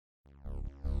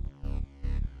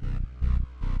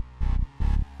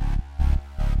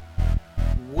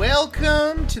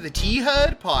Welcome to the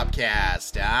T-HUD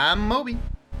Podcast. I'm Moby.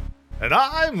 And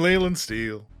I'm Leyland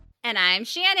Steele. And I'm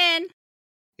Shannon.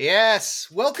 Yes,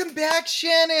 welcome back,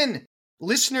 Shannon.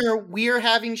 Listener, we are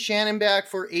having Shannon back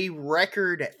for a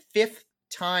record 5th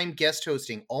time guest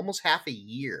hosting, almost half a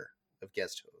year of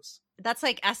guest hosts. That's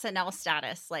like SNL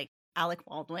status, like Alec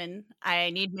Baldwin.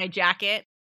 I need my jacket.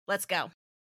 Let's go.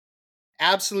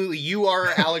 Absolutely, you are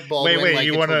Alec Baldwin. Wait, like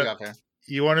you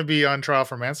want to be on trial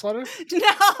for manslaughter? No,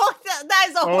 that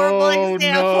is a horrible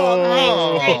example.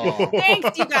 No.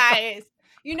 Thanks, you guys.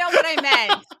 You know what I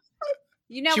meant.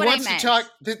 You know she what wants I meant. to talk.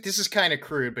 This is kind of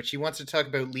crude, but she wants to talk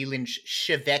about Leland's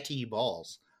Chevetti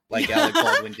balls, like Alec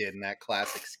Baldwin did in that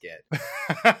classic skit.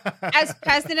 As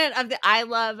president of the I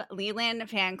Love Leland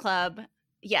fan club,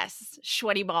 yes,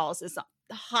 sweaty balls is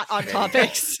hot on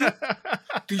topics.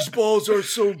 These balls are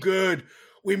so good.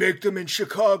 We make them in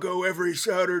Chicago every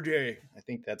Saturday. I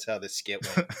think that's how the skit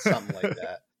went. Something like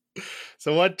that.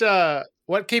 So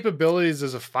what capabilities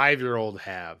does a 5-year-old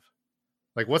have?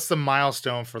 Like, what's the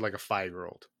milestone for like a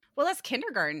 5-year-old? Well, that's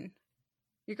kindergarten.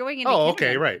 You're going into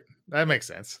okay, right. That makes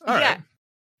sense. All right.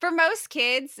 For most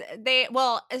kids,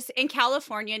 in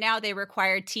California now, they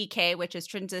require TK, which is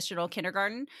transitional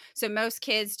kindergarten. So most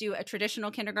kids do a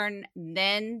traditional kindergarten,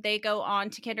 then they go on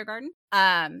to kindergarten.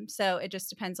 So it just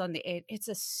depends on the age.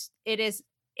 It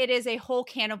is a whole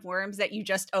can of worms that you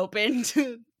just opened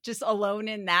just alone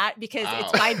in that, because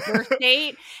it's by birth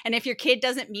date. And if your kid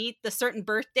doesn't meet the certain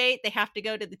birth date, they have to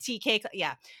go to the TK.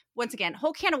 Yeah. Once again,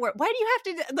 whole can of worms. Why'd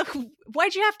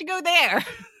you have to go there?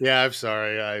 Yeah, I'm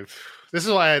sorry. This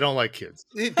is why I don't like kids.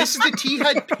 This is the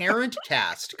T-HUD parent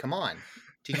cast. Come on.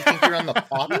 Do you think you're on the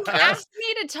podcast? You asked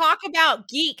me to talk about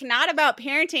geek, not about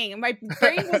parenting. My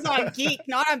brain was on geek,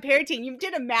 not on parenting. You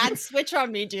did a mad switch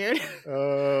on me, dude.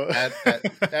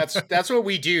 That's what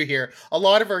we do here. A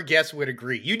lot of our guests would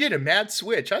agree. You did a mad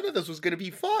switch. I thought this was going to be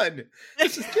fun.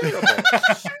 This is terrible.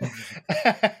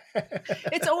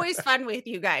 It's always fun with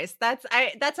you guys. That's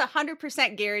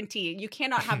 100% guarantee. You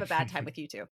cannot have a bad time with you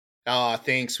two. Oh,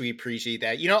 thanks. We appreciate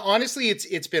that. Honestly,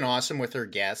 it's been awesome with our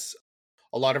guests.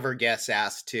 A lot of our guests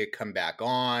asked to come back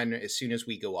on as soon as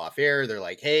we go off air. They're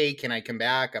like, hey, can I come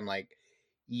back? I'm like,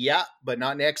 yeah, but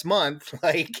not next month.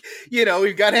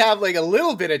 We've got to have like a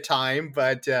little bit of time,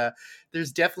 but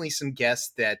there's definitely some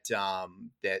guests that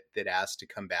asked to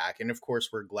come back. And of course,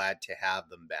 we're glad to have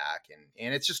them back.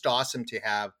 And it's just awesome to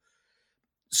have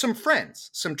some friends,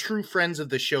 some true friends of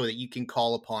the show that you can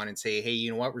call upon and say, hey,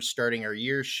 you know what? We're starting our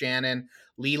year. Shannon,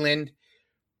 Leland,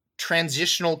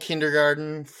 transitional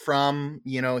kindergarten from,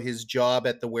 his job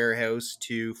at the warehouse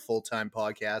to full-time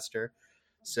podcaster.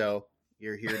 So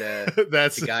you're here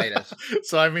to guide us.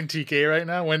 So I'm in TK right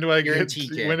now. When do I in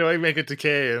TK. When do I make it to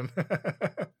K?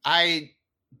 I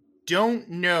don't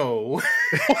know.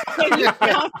 Can you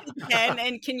count to 10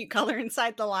 and can you color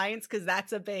inside the lines? Because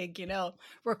that's a big,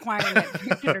 requirement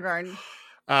for kindergarten.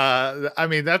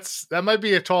 That might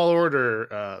be a tall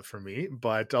order for me,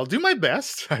 but I'll do my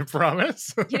best. I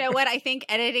promise. You know what? I think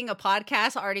editing a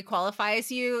podcast already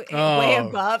qualifies you way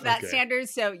above that standard,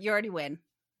 so you already win.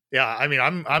 Yeah,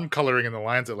 I'm coloring in the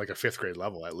lines at like a 5th grade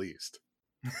level at least.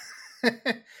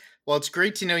 Well, it's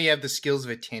great to know you have the skills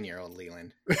of a 10-year-old,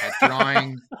 Leland, at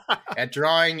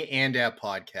drawing and at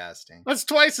podcasting. That's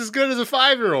twice as good as a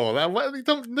 5-year-old.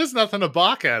 There's nothing to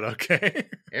balk at, okay?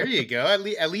 There you go.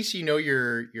 At least you know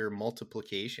your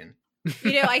multiplication.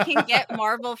 I can get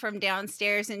Marvel from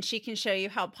downstairs and she can show you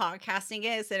how podcasting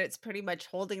is, and it's pretty much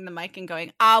holding the mic and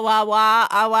going, ah, wah, wah,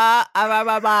 ah, wah, ah,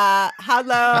 wah, wah,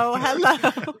 hello.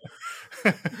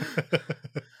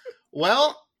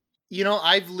 Well,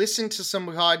 I've listened to some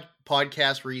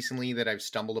podcasts recently that I've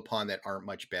stumbled upon that aren't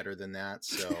much better than that.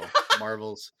 So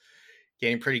Marvel's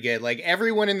getting pretty good. Like,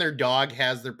 everyone and their dog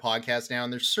has their podcast now.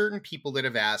 And there's certain people that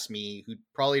have asked me who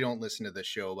probably don't listen to the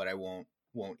show, but I won't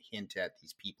hint at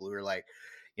these people who are like,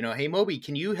 hey, Moby,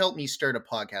 can you help me start a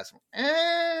podcast?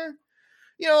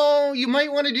 You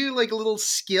might want to do like a little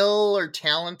skill or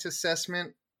talent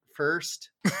assessment first.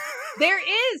 There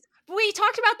is. We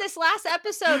talked about this last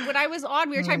episode when I was on.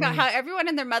 We were talking about how everyone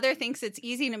and their mother thinks it's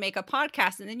easy to make a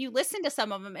podcast. And then you listen to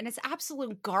some of them and it's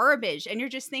absolute garbage. And you're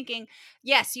just thinking,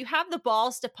 yes, you have the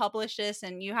balls to publish this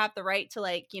and you have the right to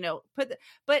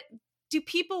but do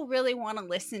people really want to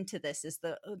listen to this is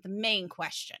the main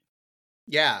question.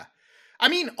 Yeah.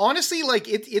 Honestly, like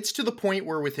it's to the point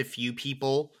where with a few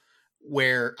people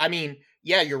where,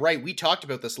 yeah, you're right. We talked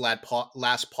about this last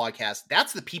podcast.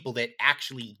 That's the people that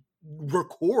actually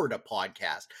record a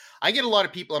podcast. I get a lot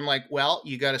of people, I'm like, well,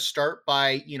 you got to start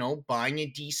by, buying a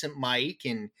decent mic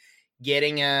and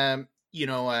getting a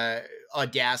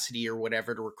Audacity or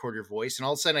whatever to record your voice. And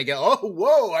all of a sudden I go, oh,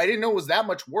 whoa, I didn't know it was that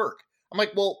much work. I'm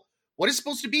like, well, what is it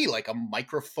supposed to be? Like a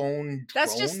microphone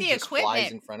That's just the equipment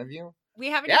flies in front of you? We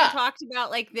haven't even talked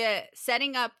about like the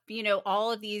setting up,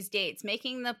 all of these dates,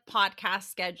 making the podcast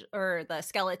schedule or the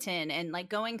skeleton, and like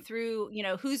going through,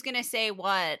 who's going to say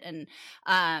what, and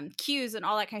cues and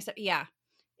all that kind of stuff. Yeah.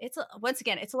 Once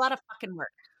again, it's a lot of fucking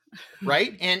work.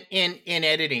 Right. And in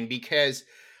editing, because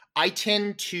I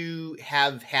tend to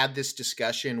have had this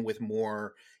discussion with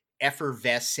more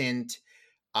effervescent,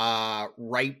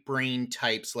 right brain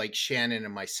types like Shannon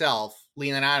and myself.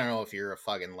 Leland, I don't know if you're a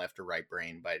fucking left or right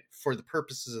brain, but for the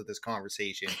purposes of this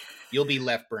conversation, you'll be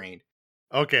left brained.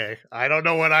 Okay. I don't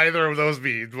know what either of those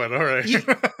means, but all right.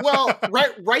 Well,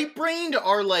 right brained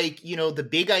are like, the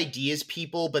big ideas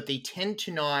people, but they tend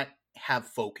to not have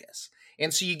focus.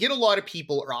 And so you get a lot of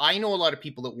people, or I know a lot of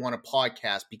people that want a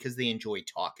podcast because they enjoy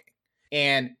talking.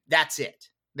 And that's it.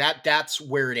 That's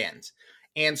where it ends.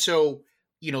 And so,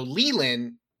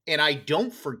 Leland, and I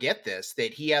don't forget this,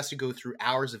 that he has to go through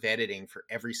hours of editing for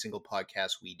every single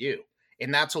podcast we do.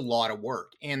 And that's a lot of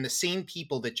work. And the same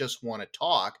people that just want to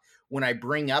talk, when I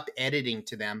bring up editing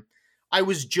to them, I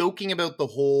was joking about the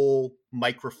whole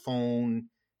microphone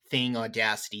thing,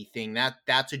 Audacity thing.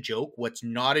 That's a joke. What's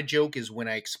not a joke is when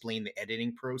I explain the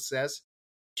editing process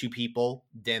to people,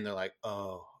 then they're like,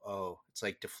 oh, it's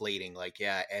like deflating. Like,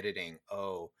 yeah, editing.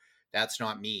 Oh, that's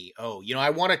not me. Oh,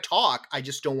 I want to talk. I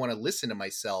just don't want to listen to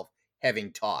myself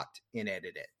having talked and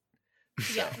edit it.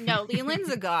 Yeah, no,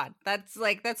 Leland's a god.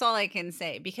 That's all I can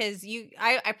say, because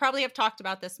I probably have talked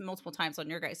about this multiple times on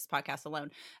your guys' podcast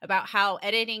alone, about how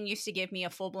editing used to give me a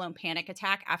full-blown panic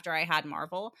attack after I had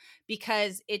Marvel,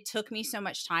 because it took me so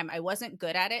much time. I wasn't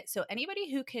good at it. So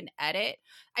anybody who can edit,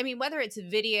 I mean, whether it's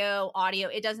video, audio,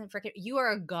 it doesn't freaking, you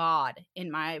are a god in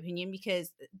my opinion,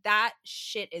 because that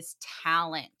shit is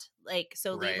talent. Like,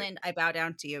 so right. Leland, I bow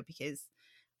down to you, because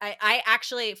I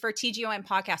actually, for TGOM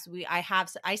podcast,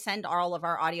 I send all of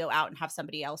our audio out and have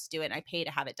somebody else do it. And I pay to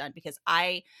have it done, because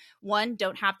I,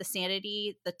 don't have the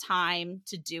sanity, the time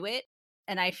to do it.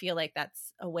 And I feel like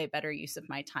that's a way better use of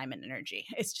my time and energy.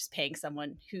 It's just paying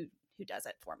someone who does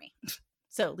it for me.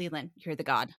 So Leland, you're the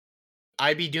god.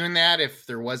 I'd be doing that if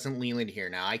there wasn't Leland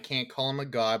here. Now, I can't call him a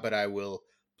god, but I will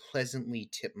pleasantly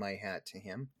tip my hat to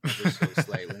him ever so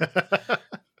slightly.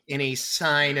 In a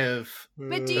sign of,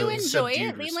 but do you enjoy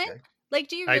it, Leland? Like,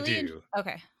 do you really? I do.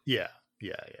 Okay. Yeah.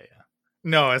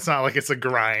 No, it's not like it's a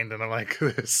grind, and I'm like,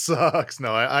 this sucks.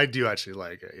 No, I do actually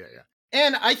like it. Yeah.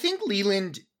 And I think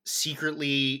Leland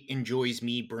secretly enjoys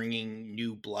me bringing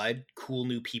new blood, cool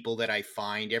new people that I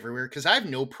find everywhere, because I have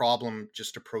no problem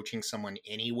just approaching someone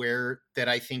anywhere that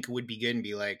I think would be good and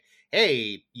be like,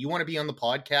 hey, you want to be on the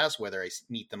podcast? Whether I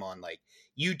meet them on like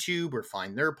YouTube or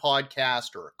find their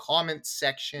podcast or a comment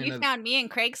section. You found me in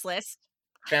Craigslist.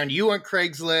 Found you on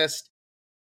Craigslist.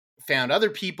 Found other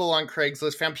people on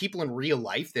Craigslist. Found people in real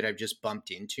life that I've just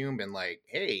bumped into and been like,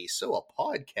 hey, so a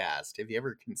podcast, have you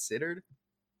ever considered?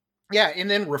 Yeah,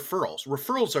 and then referrals.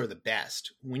 Referrals are the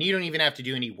best. When you don't even have to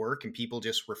do any work and people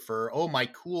just refer, oh, my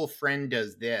cool friend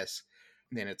does this.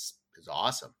 And then it's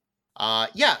awesome.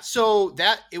 So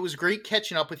it was great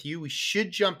catching up with you. We should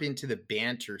jump into the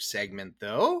banter segment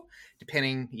though,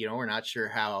 depending, we're not sure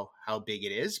how big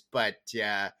it is, but,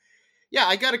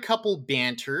 I got a couple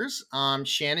banters.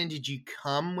 Shannon, did you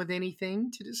come with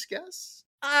anything to discuss?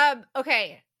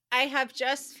 Okay. I have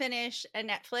just finished a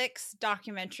Netflix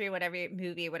documentary, whatever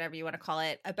you want to call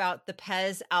it, about the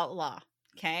Pez outlaw.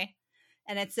 Okay.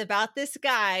 And it's about this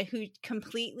guy who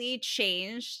completely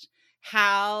changed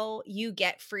how you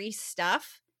get free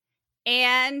stuff,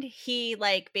 and he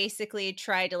basically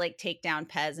tried to take down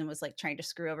Pez and was trying to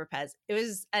screw over Pez. It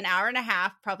was an hour and a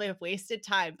half, probably of wasted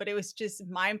time, but it was just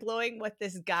mind-blowing what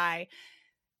this guy,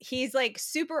 he's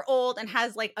super old and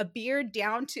has white beard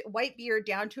down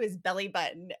to his belly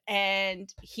button,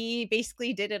 and he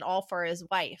basically did it all for his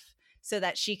wife so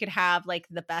that she could have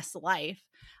the best life.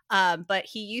 But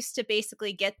he used to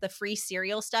basically get the free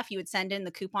cereal stuff. He would send in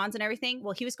the coupons and everything.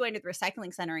 Well, he was going to the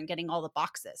recycling center and getting all the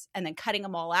boxes and then cutting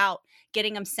them all out,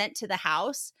 getting them sent to the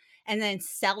house, and then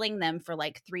selling them for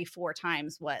 3-4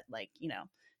 times what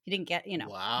he didn't get,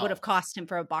 wow. would have cost him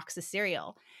for a box of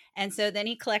cereal. And so then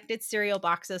he collected cereal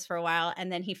boxes for a while,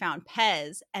 and then he found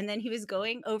Pez, and then he was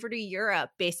going over to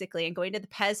Europe basically and going to the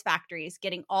Pez factories,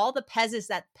 getting all the Pez's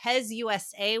that Pez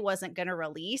USA wasn't going to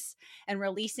release and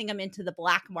releasing them into the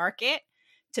black market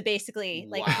to basically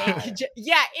wow.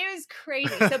 Yeah, it was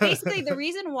crazy. So basically the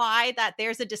reason why that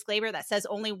there's a disclaimer that says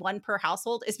only one per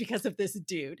household is because of this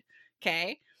dude.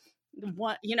 Okay.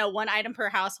 One item per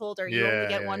household, or you only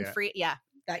get one free. Yeah.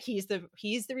 that he's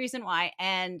the reason why.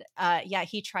 And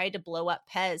he tried to blow up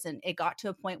Pez, and it got to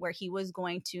a point where he was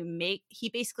going to he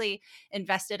basically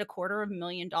invested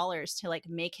 $250,000 to like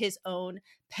make his own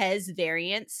Pez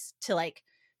variants to like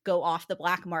go off the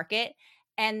black market.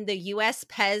 And the US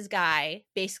Pez guy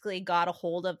basically got a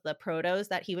hold of the protos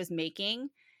that he was making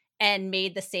and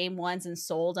made the same ones and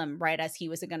sold them right as he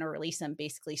was going to release them,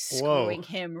 basically screwing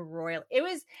him royally. It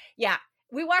was,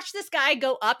 we watched this guy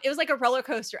go up. It was like a roller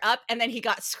coaster up, and then he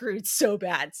got screwed so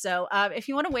bad. So if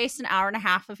you want to waste an hour and a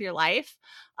half of your life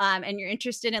and you're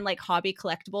interested in like hobby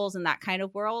collectibles and that kind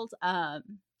of world, the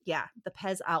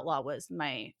Pez Outlaw was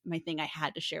my thing I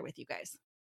had to share with you guys.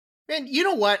 And you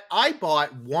know what? I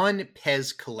bought one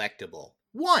Pez collectible.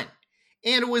 One.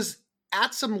 And it was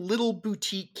at some little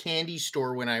boutique candy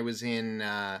store when I was in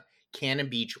Cannon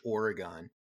Beach, Oregon.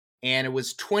 And it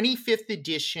was 25th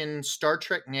edition Star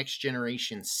Trek Next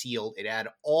Generation sealed. It had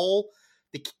all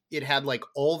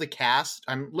the cast.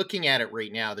 I'm looking at it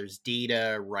right now. There's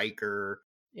Data, Riker.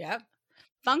 Yep.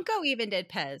 Funko even did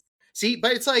Pez. See,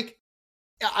 but it's like,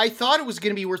 I thought it was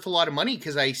going to be worth a lot of money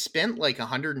because I spent like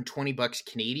 $120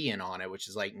 Canadian on it, which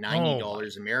is like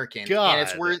 $90 American. God.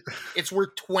 And it's worth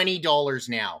 $20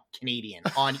 now Canadian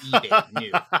on eBay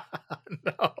new.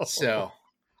 No. So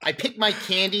I picked my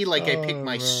candy like I picked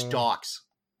my stocks,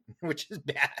 which is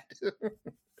bad.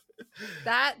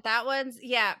 That one's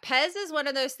Pez is one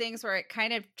of those things where it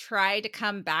kind of tried to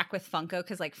come back with Funko,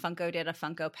 because like Funko did a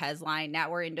Funko Pez line. Now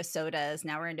we're into sodas,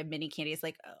 now we're into mini candies.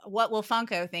 Like, what will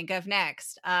Funko think of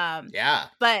next?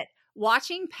 But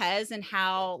watching Pez and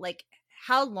how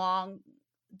long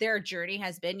their journey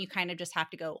has been, you kind of just have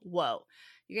to go, whoa.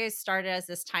 You guys started as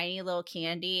this tiny little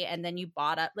candy, and then you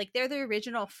bought up, like, they're the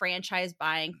original franchise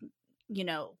buying,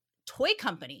 toy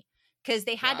company. Because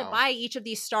they had to buy each of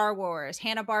these Star Wars,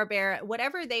 Hanna-Barbera,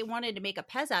 whatever they wanted to make a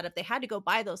Pez out of, they had to go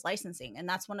buy those licensing. And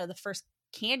that's one of the first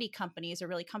candy companies, or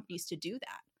really companies, to do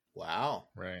that. Wow.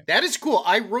 Right. That is cool.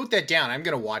 I wrote that down. I'm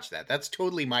going to watch that. That's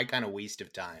totally my kind of waste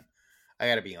of time. I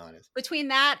got to be honest. Between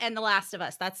that and The Last of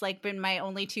Us, that's like been my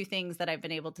only two things that I've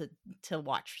been able to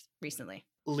watch recently.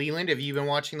 Leland, have you been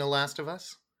watching The Last of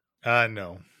Us?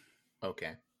 No.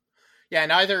 Okay. Yeah,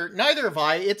 neither have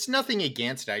I. It's nothing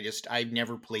against it. I've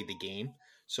never played the game,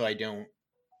 so I don't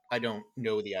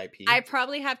know the IP. I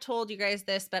probably have told you guys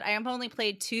this, but I have only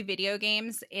played 2 video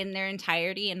games in their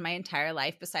entirety in my entire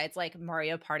life, besides like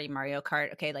Mario Party, Mario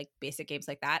Kart, okay, like basic games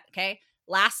like that, okay?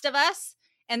 Last of Us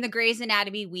and the Grey's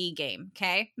Anatomy Wii game,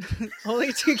 okay?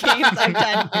 Only 2 games I've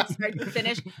done from start to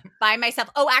finish by myself.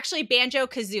 Oh, actually,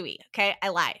 Banjo-Kazooie, okay? I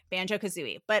lie,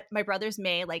 Banjo-Kazooie. But my brothers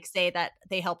may say that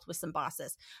they helped with some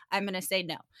bosses. I'm going to say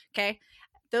no, okay?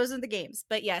 Those are the games.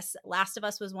 But yes, Last of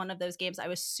Us was one of those games. I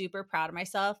was super proud of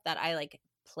myself that I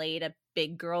played a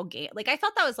big girl game. Like, I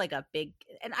thought that was like a big,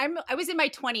 and I was in my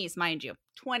 20s, mind you,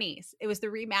 20s. It was the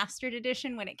remastered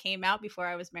edition when it came out before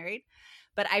I was married.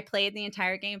 But I played the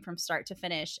entire game from start to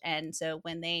finish. And so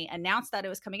when they announced that it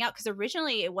was coming out, because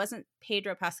originally it wasn't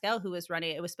Pedro Pascal who was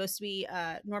running it. It was supposed to be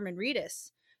Norman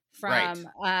Reedus from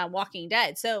Walking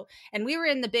Dead. So, and we were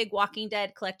in the big Walking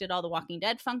Dead, collected all the Walking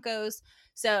Dead Funkos.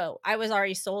 So I was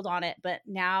already sold on it. But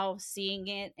now seeing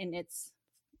it in its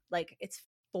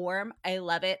form, I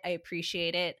love it. I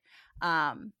appreciate it.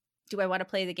 Do I want to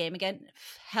play the game again?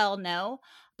 Hell no.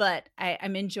 But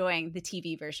I'm enjoying the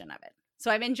TV version of it. So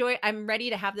I'm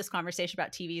ready to have this conversation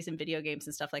about TVs and video games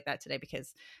and stuff like that today,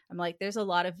 because I'm like, there's a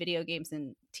lot of video games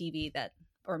and TV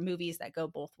or movies that go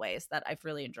both ways that I've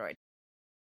really enjoyed.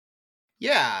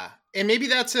 Yeah. And maybe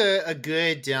that's a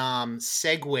good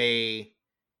segue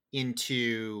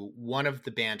into one of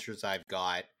the banters I've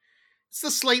got. It's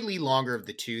the slightly longer of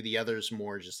the two. The other's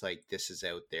more just like, this is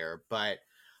out there. But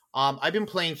I've been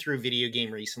playing through a video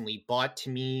game recently, bought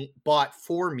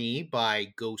for me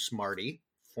by Ghost Marty.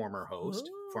 Former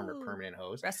permanent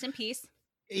host. Rest in peace.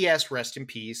 Yes, rest in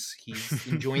peace. He's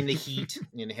enjoying the heat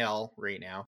in hell right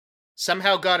now.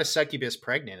 Somehow got a succubus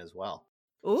pregnant as well.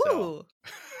 Ooh. So,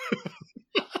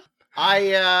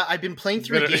 I've been playing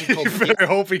through a game called... I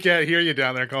hope he can't hear you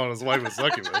down there calling his wife a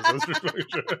succubus.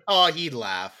 Oh, he'd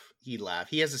laugh.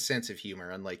 He has a sense of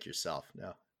humor, unlike yourself.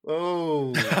 No.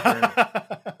 Oh.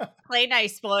 Play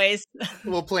nice, boys.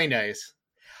 We'll play nice.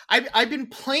 I've been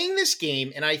playing this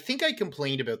game, and I think I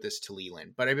complained about this to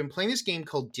Leland, but I've been playing this game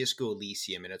called Disco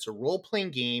Elysium, and it's a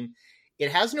role-playing game.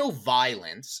 It has no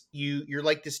violence. You're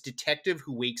like this detective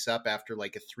who wakes up after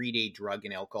like a 3-day drug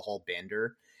and alcohol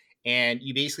bender, and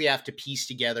you basically have to piece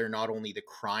together not only the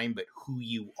crime, but who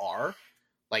you are.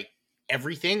 Like,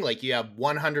 everything. Like, you have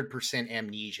 100%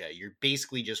 amnesia. You're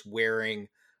basically just wearing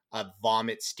a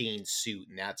vomit-stained suit,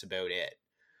 and that's about it.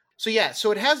 So yeah,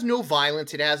 so it has no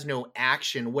violence, it has no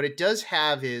action. What it does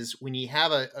have is when you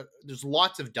have there's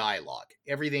lots of dialogue.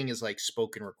 Everything is like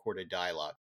spoken, recorded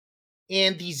dialogue.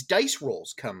 And these dice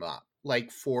rolls come up,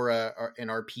 like for an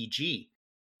RPG.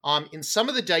 And some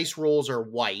of the dice rolls are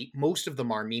white. Most of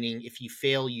them are, meaning if you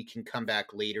fail, you can come back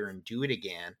later and do it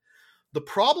again. The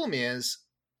problem is,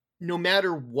 no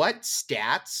matter what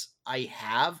stats I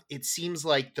have, it seems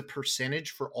like the percentage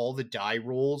for all the die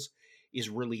rolls is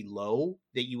really low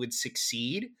that you would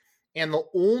succeed. And the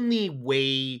only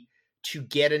way to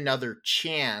get another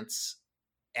chance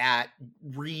at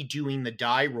redoing the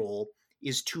die roll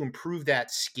is to improve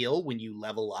that skill when you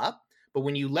level up. But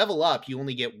when you level up, you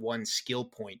only get one skill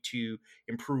point to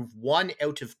improve 1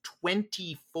 out of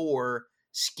 24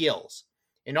 skills.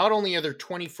 And not only are there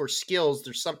 24 skills,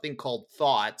 there's something called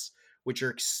thoughts, which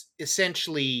are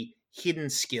essentially hidden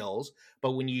skills.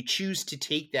 But when you choose to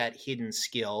take that hidden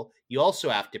skill, you also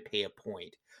have to pay a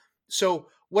point. So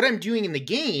what I'm doing in the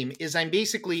game is I'm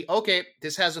basically, okay,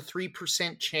 this has a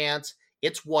 3% chance.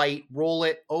 It's white. Roll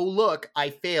it. Oh, look, I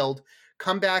failed.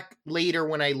 Come back later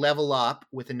when I level up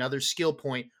with another skill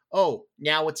point. Oh,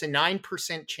 now it's a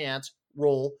 9% chance.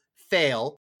 Roll.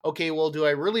 Fail. Okay, well, do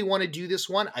I really want to do this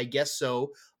one? I guess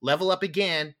so. Level up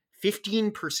again.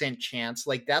 15% chance.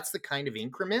 Like, that's the kind of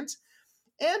increments.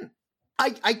 And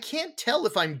I can't tell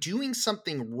if I'm doing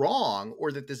something wrong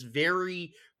or that this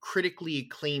very critically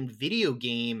acclaimed video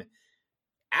game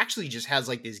actually just has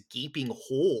like this gaping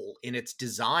hole in its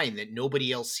design that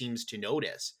nobody else seems to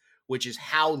notice, which is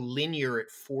how linear it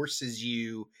forces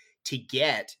you to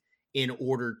get in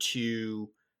order to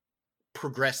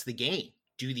progress the game,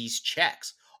 do these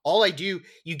checks. All I do,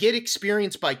 you get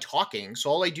experience by talking.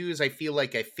 So all I do is I feel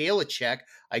like I fail a check.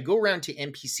 I go around to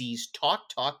NPCs,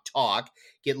 talk,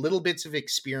 get little bits of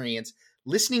experience,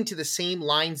 listening to the same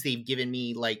lines they've given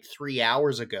me like 3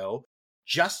 hours ago,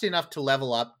 just enough to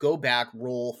level up, go back,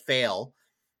 roll, fail.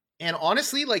 And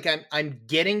honestly, like I'm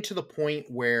getting to the point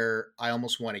where I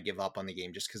almost want to give up on the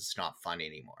game just because it's not fun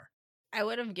anymore. I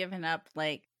would have given up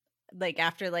like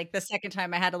after like the second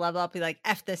time I had to level up, be like,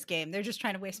 F this game. They're just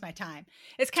trying to waste my time.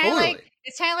 It's kind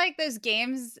of like those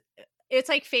games. It's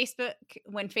like Facebook,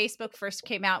 when Facebook first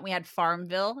came out, we had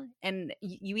Farmville, and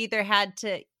you either had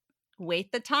to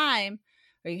wait the time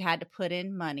or you had to put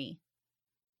in money.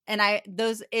 And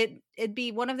it'd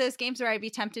be one of those games where I'd be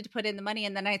tempted to put in the money,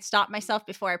 and then I'd stop myself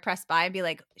before I press buy and be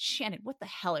like, Shannon, what the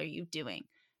hell are you doing?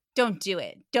 Don't do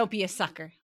it. Don't be a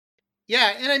sucker.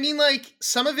 Yeah, and I mean, like,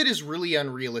 some of it is really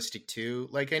unrealistic too.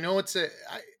 Like, I know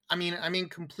I'm in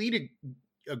complete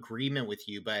agreement with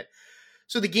you, but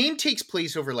so the game takes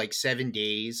place over like 7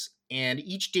 days, and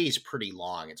each day is pretty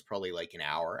long. It's probably like an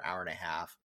hour and a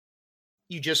half.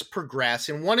 You just progress.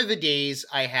 And one of the days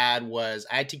I had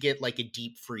to get like a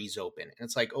deep freeze open, and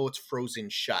it's like, oh, it's frozen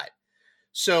shut.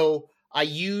 So I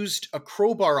used a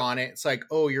crowbar on it. It's like,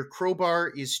 oh, your crowbar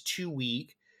is too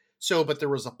weak. So, but there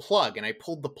was a plug, and I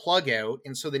pulled the plug out.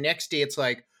 And so the next day it's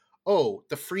like, oh,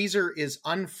 the freezer is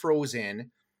unfrozen.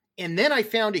 And then I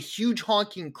found a huge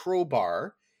honking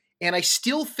crowbar, and I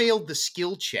still failed the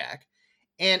skill check.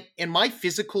 And my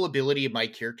physical ability of my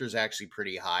character is actually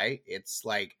pretty high. It's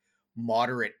like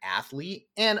moderate athlete.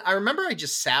 And I remember I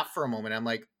just sat for a moment. I'm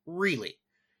like, really?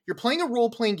 You're playing a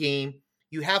role-playing game.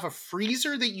 You have a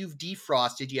freezer that you've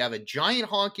defrosted. You have a giant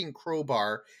honking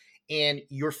crowbar, and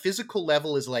your physical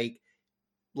level is like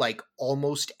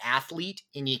almost athlete,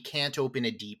 and you can't open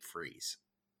a deep freeze.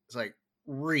 It's like,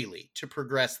 really, to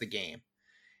progress the game.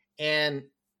 And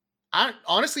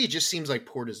honestly, it just seems like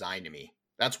poor design to me.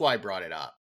 That's why I brought it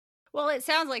up. Well, it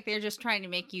sounds like they're just trying to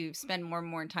make you spend more and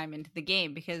more time into the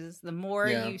game, because the more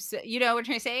you know what I'm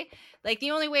trying to say? Like,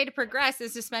 the only way to progress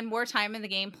is to spend more time in the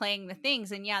game playing the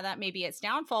things. And yeah, that may be its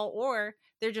downfall, or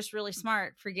they're just really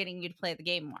smart for getting you to play the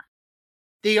game more.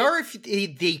 They are if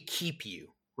they keep you,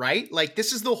 right? Like,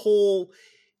 this is the whole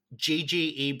J.J.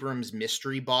 Abrams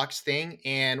mystery box thing.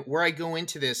 And where I go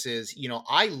into this is,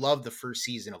 I love the first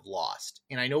season of Lost.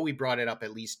 And I know we brought it up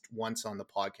at least once on the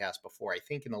podcast before, I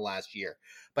think in the last year.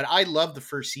 But I love the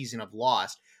first season of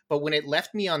Lost. But when it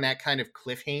left me on that kind of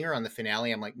cliffhanger on the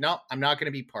finale, I'm like, no, I'm not going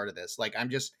to be part of this. Like,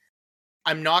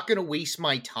 I'm not going to waste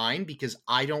my time, because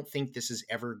I don't think this is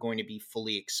ever going to be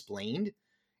fully explained.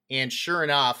 And sure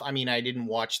enough, I mean, I didn't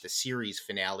watch the series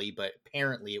finale, but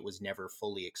apparently it was never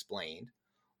fully explained.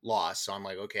 Lost. So I'm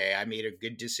like, okay, I made a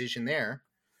good decision there.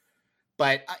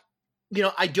 But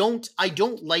I don't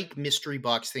like mystery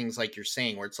box things like you're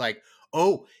saying, where it's like,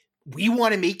 oh, we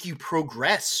want to make you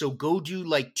progress, so go do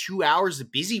like 2 hours of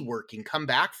busy work and come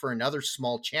back for another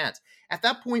small chance. At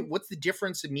that point, what's the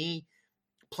difference of me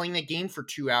playing the game for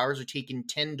 2 hours or taking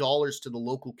 $10 to the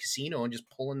local casino and just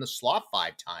pulling the slot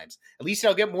 5 times. At least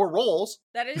I'll get more rolls.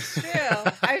 That is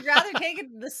true. I'd rather take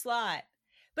it to the slot.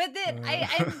 But then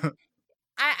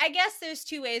I guess there's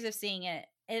two ways of seeing it.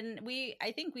 And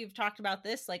I think we've talked about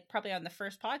this like probably on the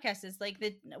first podcast, is like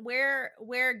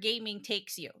where gaming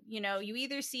takes you. You know, you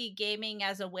either see gaming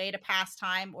as a way to pass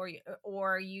time or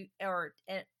you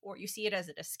see it as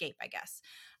an escape, I guess.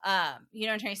 You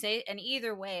know what I'm trying to say? And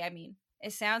either way, I mean,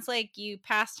 it sounds like you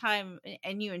passed time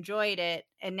and you enjoyed it,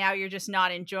 and now you're just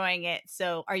not enjoying it.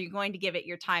 So are you going to give it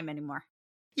your time anymore?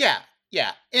 Yeah.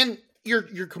 And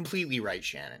you're completely right,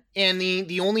 Shannon. And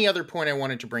the only other point I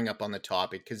wanted to bring up on the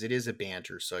topic, because it is a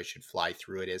banter, so I should fly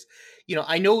through it, is, you know,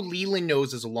 I know Leland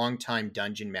knows as a longtime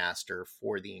dungeon master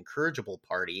for the Incorrigible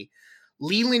Party,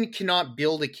 Leland cannot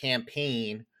build a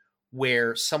campaign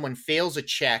where someone fails a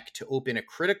check to open a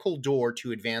critical door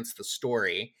to advance the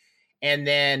story, and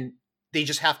then they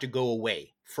just have to go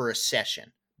away for a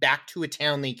session, back to a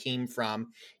town they came from,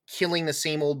 killing the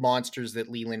same old monsters that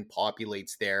Leland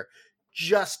populates there,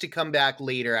 just to come back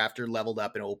later after leveled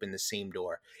up and open the same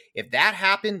door. If that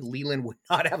happened, Leland would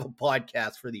not have a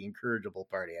podcast for the Incorrigible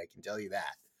Party, I can tell you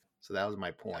that. So that was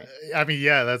my point. I mean,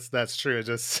 yeah, that's true. It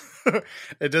just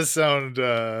it does sound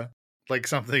like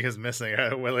something is missing.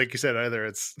 Well, like you said, either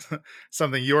it's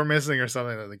something you're missing or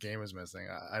something that the game is missing.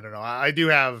 I don't know. I do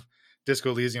have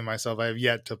Disco Elysium myself. I have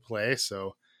yet to play,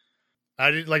 so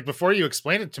I did, like, before you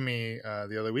explained it to me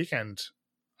the other weekend,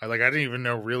 I didn't even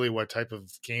know really what type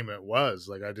of game it was.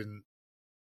 Like,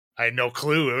 I had no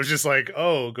clue. It was just like,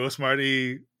 oh, Ghost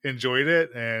Marty enjoyed it,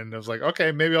 and I was like,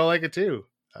 okay, maybe I'll like it too.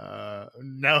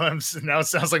 Now it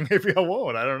sounds like maybe I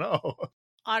won't. I don't know.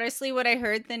 Honestly, when I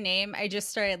heard the name, I just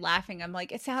started laughing. I'm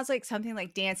like, it sounds like something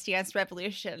like Dance Dance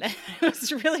Revolution. I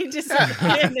was really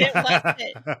disappointed. It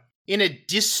wasn't. In a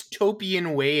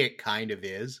dystopian way, it kind of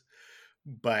is.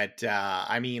 But,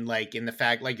 I mean, like, in the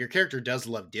fact, like, your character does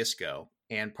love disco.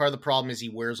 And part of the problem is he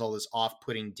wears all this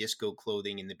off-putting disco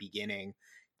clothing in the beginning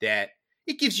that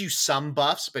it gives you some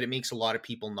buffs, but it makes a lot of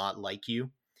people not like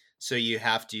you. So you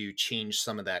have to change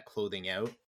some of that clothing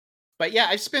out. But yeah,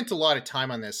 I've spent a lot of time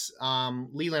on this.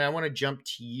 Leland, I want to jump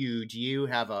to you. Do you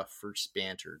have a first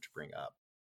banter to bring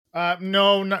up?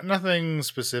 No, nothing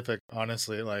specific,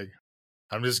 honestly. Like,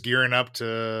 I'm just gearing up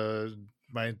to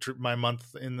my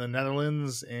month in the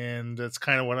Netherlands, and that's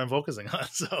kind of what I'm focusing on.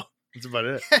 So that's about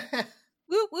it.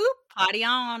 Whoop, whoop, party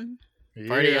on.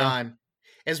 Party on.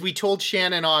 As we told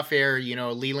Shannon off air, you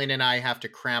know, Leland and I have to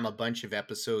cram a bunch of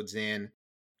episodes in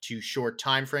to short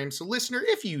time frames. So listener,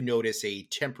 if you notice a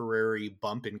temporary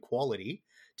bump in quality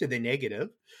to the negative,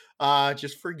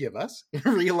 just forgive us.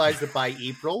 Realize that by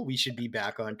April, we should be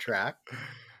back on track.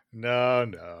 No.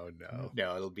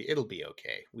 No, it'll be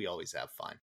okay. We always have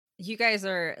fun. You guys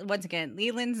are, once again,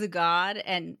 Leland's a god,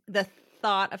 and the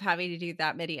thought of having to do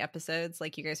that many episodes,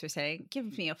 like you guys were saying,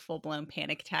 gives me a full-blown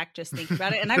panic attack just thinking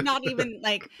about it. And I'm not even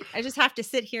like, I just have to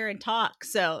sit here and talk.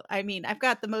 So, I mean, I've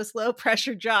got the most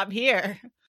low-pressure job here.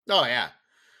 Oh, yeah.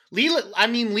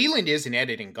 Leland is an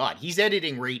editing god. He's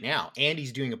editing right now, and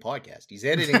he's doing a podcast. He's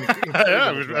editing. I think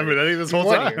this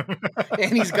whole time.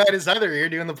 And he's got his other ear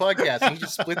doing the podcast. He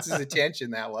just splits his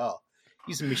attention that well.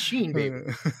 He's a machine, baby.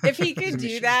 If he could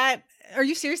do that, are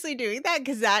you seriously doing that?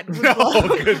 Because that would no, blow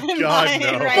good God,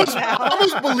 no. right now. I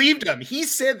almost believed him. He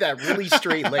said that really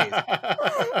straight laced.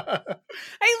 I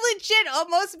legit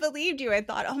almost believed you. I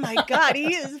thought, oh my God,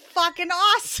 he is fucking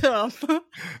awesome.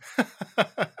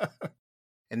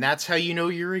 And that's how you know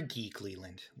you're a geek,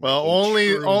 Leland. Well,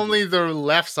 only the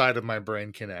left side of my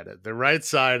brain can edit. The right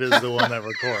side is the one that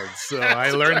records. So I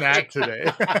learned that today.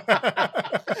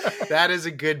 That is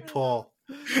a good pull.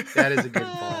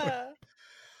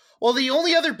 Well, the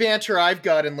only other banter I've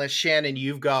got, unless Shannon,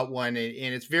 you've got one,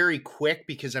 and it's very quick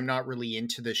because I'm not really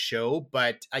into the show,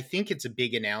 but I think it's a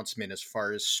big announcement as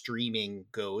far as streaming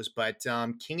goes. But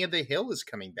King of the Hill is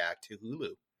coming back to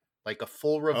Hulu, like a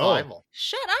full revival.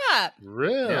 Shut up.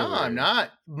 Really? No, I'm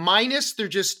not. Minus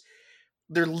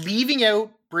they're leaving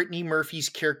out Brittany Murphy's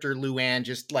character Luann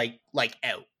just like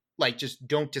out. Like, just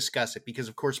don't discuss it because,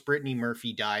 of course, Brittany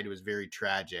Murphy died. It was very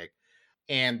tragic.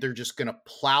 And they're just going to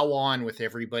plow on with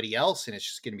everybody else. And it's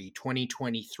just going to be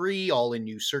 2023, all in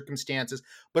new circumstances.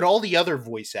 But all the other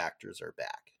voice actors are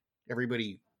back.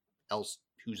 Everybody else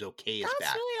who's okay is That's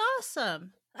back. really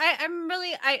awesome.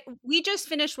 We just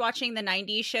finished watching the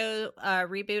 90s show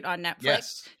reboot on Netflix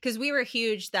Yes. because we were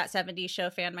huge that 70s show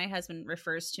fan. My husband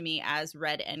refers to me as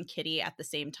Red and Kitty at the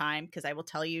same time because I will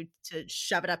tell you to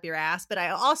shove it up your ass, but I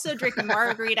also drink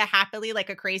margarita happily like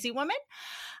a crazy woman.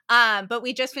 But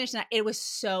we just finished that. It was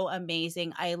so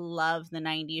amazing. I love the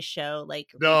 90s show. Like,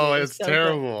 No, reboot. it's so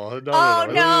terrible. good. Oh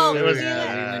no, It was Leland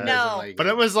bad. doesn't no. like But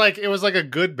it was like a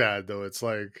good bad though. It's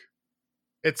like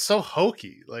it's so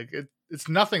hokey. Like it's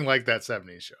nothing like that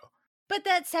 70s show. But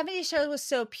that 70s show was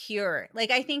so pure. Like,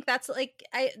 I think that's like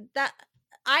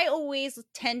I always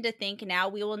tend to think now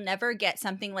we will never get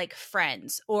something like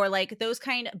Friends or like those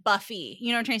kind of Buffy, you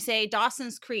know what I'm trying to say?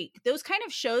 Dawson's Creek, those kind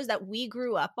of shows that we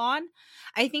grew up on.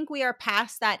 I think we are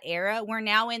past that era. We're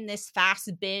now in this fast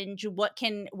binge. What's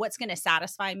going to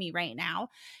satisfy me right now?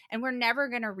 And we're never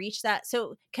going to reach that.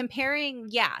 So comparing,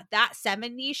 that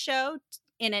 70s show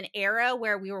in an era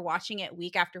where we were watching it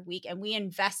week after week and we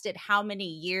invested how many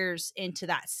years into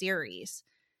that series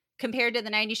compared to the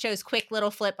 90s shows, quick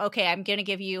little flip. Okay, I'm going to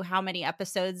give you how many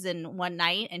episodes in one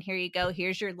night. And here you go.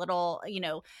 Here's your little,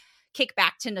 kick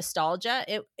back to nostalgia.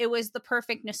 It was the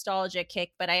perfect nostalgia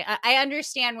kick, but I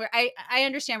understand where I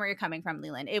understand where you're coming from,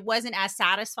 Leland. It wasn't as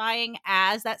satisfying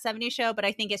as that 70s show, but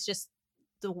I think it's just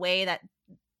the way that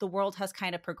the world has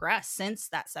kind of progressed since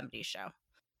that 70s show.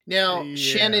 Now, Yeah.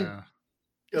 Shannon.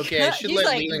 Okay, I should He's let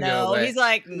like, Leland no. go. But He's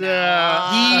like, no.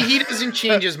 Yeah. he doesn't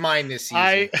change his mind this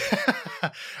season.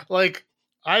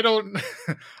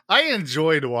 I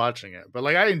enjoyed watching it, but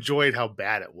like I enjoyed how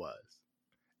bad it was.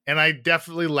 And I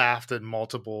definitely laughed at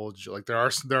multiple, like there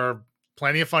are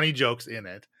plenty of funny jokes in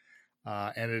it.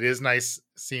 And it is nice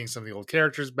seeing some of the old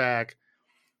characters back.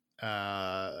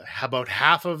 About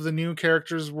half of the new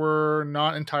characters were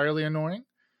not entirely annoying.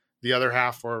 The other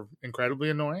half were incredibly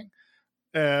annoying.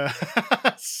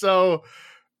 So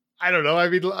I don't know. I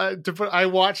mean, I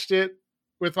watched it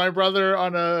with my brother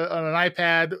on an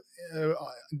iPad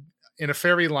in a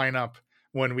ferry lineup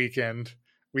one weekend.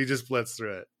 We just blitzed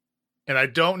through it, and I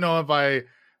don't know if I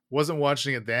wasn't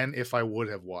watching it then if I would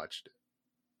have watched it.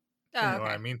 Oh, You know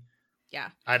what I mean? Yeah.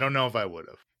 I don't know if I would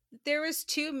have. There was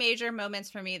two major moments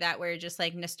for me that were just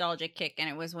like nostalgic kick, and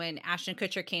it was when Ashton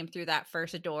Kutcher came through that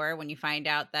first door when you find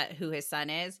out that who his son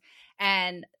is,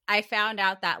 and I found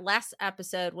out that last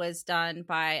episode was done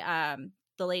by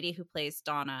the lady who plays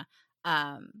Donna,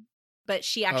 but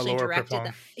she actually Laura directed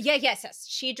Prepon. yes,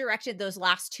 she directed those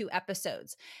last two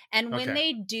episodes. And when Okay.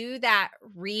 they do that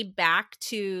back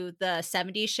to the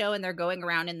 70s show and they're going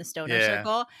around in the stoner Yeah.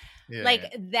 circle, Yeah, like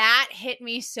yeah. that hit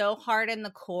me so hard in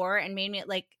the core and made me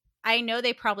like, I know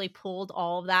they probably pulled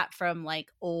all of that from like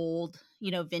old,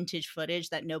 vintage footage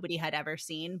that nobody had ever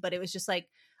seen, but it was just like,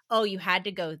 oh, you had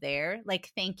to go there.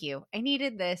 Like, thank you. I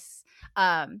needed this.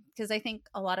 Because I think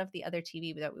a lot of the other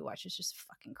TV that we watch is just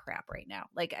fucking crap right now.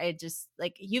 Like, I just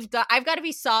like I've got to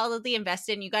be solidly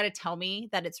invested and you got to tell me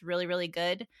that it's really, really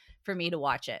good for me to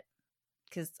watch it.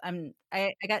 Because I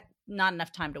got not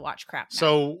enough time to watch crap now.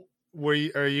 So were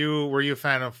you a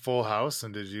fan of Full House,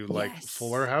 and did you like Yes.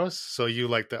 Fuller House? So you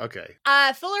like the okay.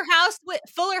 Fuller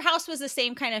House was the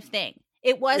same kind of thing.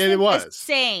 It wasn't the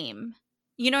same.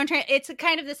 You know what I'm trying? It's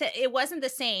kind of the same. It wasn't the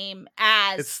same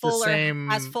as It's the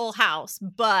same as Full House,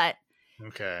 but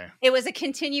okay. it was a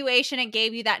continuation and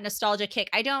gave you that nostalgia kick.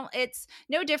 It's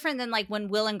no different than like when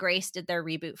Will and Grace did their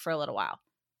reboot for a little while.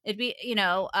 It'd be,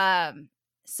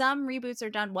 some reboots are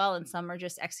done well and some are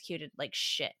just executed like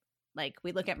shit. Like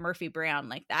we look at Murphy Brown,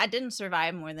 like that didn't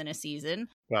survive more than a season.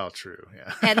 Well, true,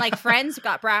 yeah. And like Friends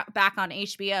got back on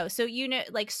HBO. So,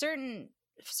 like certain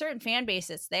fan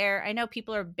bases there. I know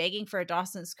people are begging for a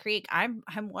Dawson's Creek. I'm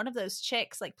one of those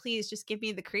chicks. Like, please just give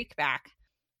me the Creek back.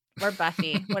 Or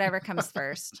Buffy, whatever comes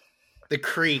first. The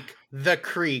Creek. The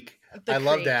I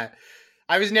love Creek. that.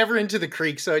 I was never into the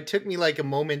Creek, so it took me like a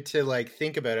moment to like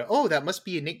think about it. Oh, that must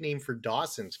be a nickname for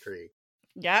Dawson's Creek.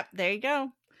 Yep, there you go.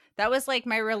 That was like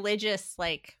my religious,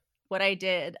 like what I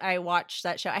did. I watched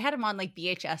that show. I had them on like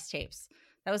VHS tapes.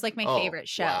 That was like my favorite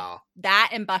show. Wow.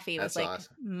 That and Buffy was That's like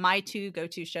awesome. my two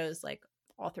go-to shows like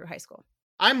all through high school.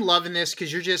 I'm loving this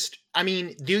because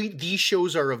these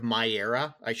shows are of my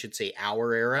era. I should say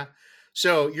our era.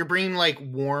 So you're bringing like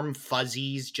warm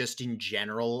fuzzies just in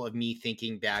general of me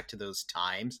thinking back to those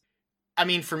times. I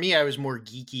mean, for me, I was more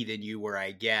geeky than you were,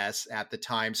 I guess, at the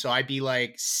time. So I'd be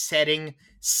like setting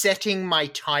my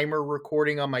timer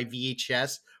recording on my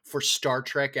VHS for Star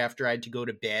Trek after I had to go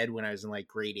to bed when I was in like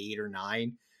grade 8 or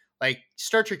 9. Like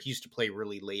Star Trek used to play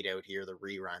really late out here, the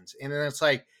reruns. And then it's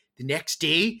like the next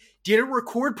day, did it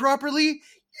record properly?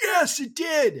 Yes, it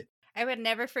did. I would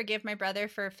never forgive my brother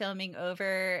for filming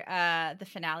over the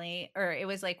finale, or it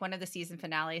was like one of the season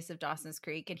finales of Dawson's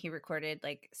Creek, and he recorded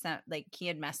like some, like he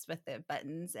had messed with the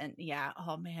buttons, and yeah,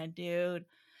 oh man, dude.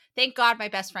 Thank God my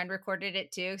best friend recorded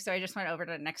it too, so I just went over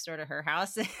to next door to her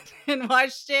house and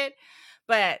watched it.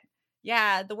 But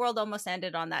yeah, the world almost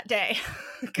ended on that day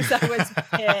because I was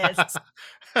pissed.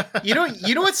 You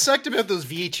know what sucked about those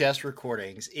VHS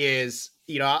recordings is,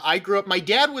 I grew up, my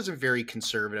dad wasn't very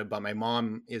conservative, but my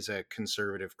mom is a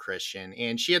conservative Christian,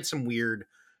 and she had some weird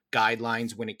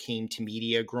guidelines when it came to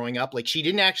media growing up. Like, she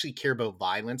didn't actually care about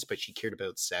violence, but she cared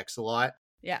about sex a lot.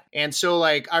 Yeah. And so,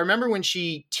 like, I remember when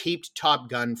she taped Top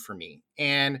Gun for me,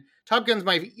 and Top Gun's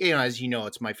my, as you know,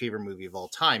 it's my favorite movie of all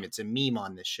time. It's a meme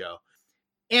on this show.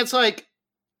 And it's like,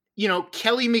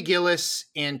 Kelly McGillis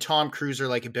and Tom Cruise are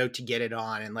like about to get it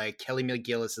on. And like Kelly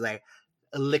McGillis is like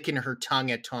licking her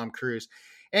tongue at Tom Cruise.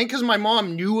 And because my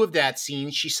mom knew of that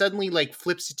scene, she suddenly like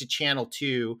flips it to channel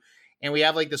 2. And we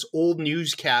have like this old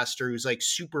newscaster who's like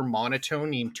super monotone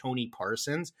named Tony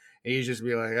Parsons. And he's just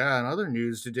be like, in other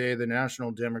news today, the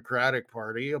National Democratic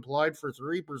Party applied for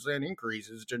 3%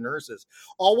 increases to nurses.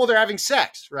 All while they're having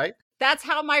sex, right? That's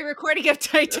how my recording of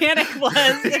Titanic was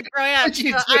growing up.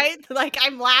 So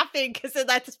I'm laughing because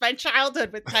that's my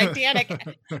childhood with Titanic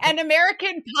and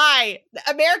American Pie.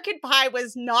 American Pie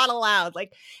was not allowed.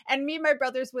 And me and my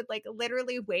brothers would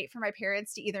literally wait for my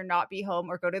parents to either not be home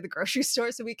or go to the grocery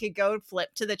store so we could go and flip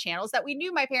to the channels that we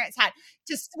knew my parents had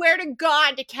to swear to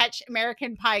God to catch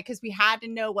American Pie because we had to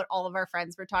know what all of our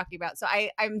friends were talking about. So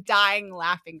I'm dying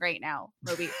laughing right now,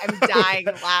 Moby. I'm dying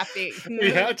laughing.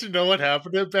 You had to know what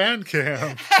happened at band camp.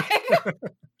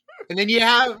 And then you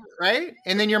have, right?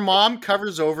 And then your mom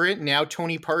covers over it. And now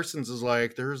Tony Parsons is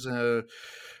like, there's a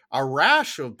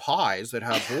rash of pies that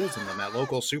have holes in them at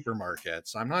local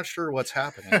supermarkets. I'm not sure what's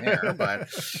happening there, but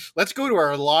let's go to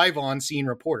our live on-scene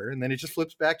reporter. And then it just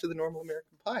flips back to the normal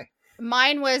American Pie.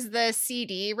 Mine was the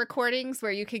CD recordings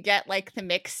where you could get the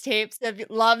mixtapes of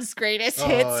Love's Greatest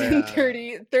Hits in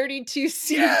 32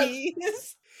 CDs.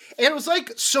 Yes. And it was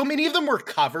like so many of them were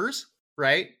covers,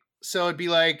 right? So it'd be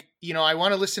like, I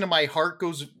want to listen to My Heart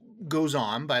Goes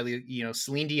On by,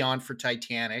 Celine Dion for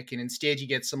Titanic. And instead you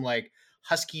get some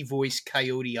husky voice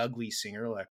Coyote Ugly singer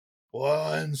like,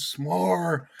 once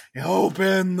more,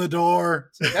 open the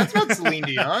door. So that's not Celine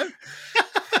Dion.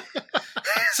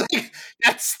 It's like,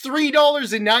 that's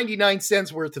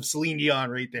 $3.99 worth of Celine Dion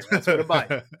right there. That's what I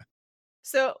buy.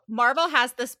 So Marvel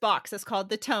has this box. It's called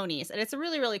the Tonys, and it's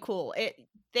really, really cool.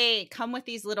 They come with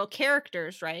these little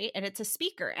characters, right? And it's a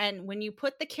speaker. And when you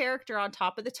put the character on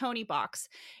top of the Tony box,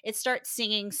 it starts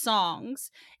singing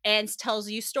songs and tells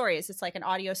you stories. It's like an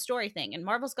audio story thing. And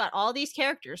Marvel's got all these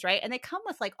characters, right? And they come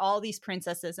with all these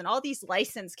princesses and all these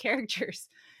licensed characters.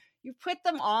 You put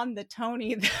them on the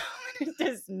Tony, though, it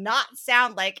does not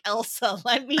sound like Elsa.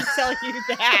 Let me tell you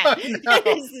that. No. It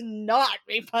is not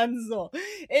Rapunzel.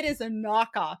 It is a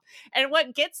knockoff. And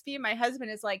what gets me and my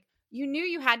husband is you knew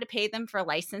you had to pay them for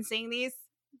licensing these.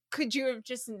 Could you have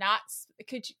just not?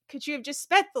 Could you have just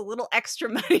spent the little extra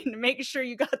money to make sure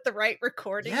you got the right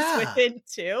recordings within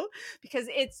too? Because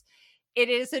it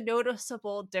is a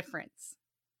noticeable difference.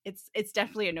 It's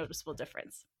definitely a noticeable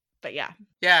difference. But yeah.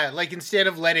 Yeah, instead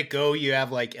of Let It Go, you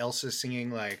have Elsa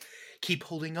singing keep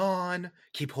holding on,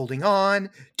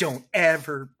 don't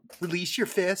ever release your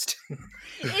fist.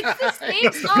 It's the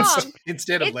same song.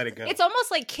 Instead of Let It Go. It's almost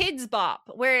like Kids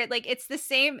Bop, where it's the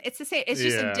same, it's just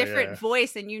a different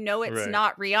voice, and it's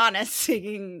not Rihanna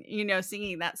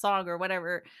singing that song or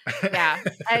whatever. Yeah.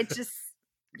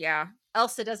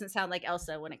 Elsa doesn't sound like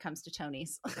Elsa when it comes to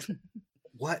Tonys.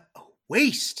 What a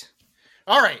waste.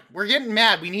 All right, we're getting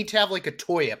mad. We need to have a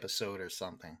toy episode or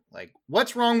something.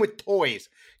 What's wrong with toys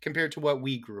compared to what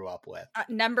we grew up with?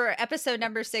 Episode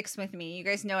number 6 with me. You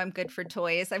guys know I'm good for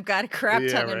toys. I've got a crap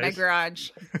ton in my garage.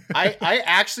 I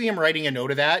actually am writing a note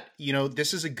of that.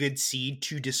 This is a good seed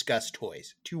to discuss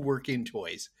toys, to work in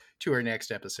toys to our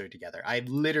next episode together. I've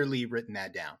literally written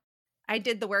that down. I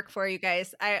did the work for you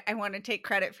guys. I want to take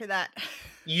credit for that.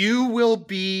 You will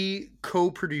be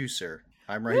co-producer.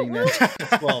 I'm writing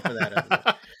that as well for that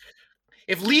episode.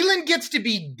 If Leland gets to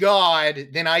be God,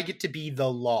 then I get to be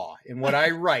the law. And what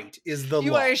I write is the law.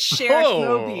 You are Sheriff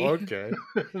Moby. Okay.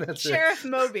 That's Sheriff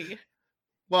Moby.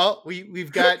 Well,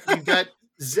 we've got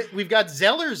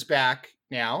Zellers back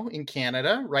now in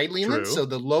Canada, right, Leland? True. So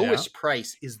the lowest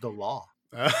price is the law.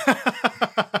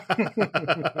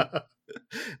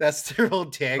 That's their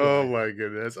old tagline. Oh my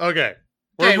goodness. Okay.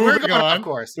 We're moving going on. Of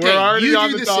course. We're already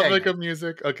on the topic of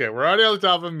music. Okay, we're already on the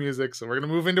topic of music, so we're going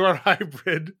to move into our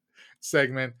hybrid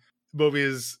segment. Bobby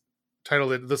has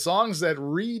titled it "The Songs That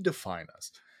Redefine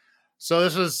Us." So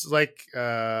this was like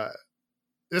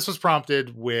this was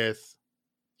prompted with,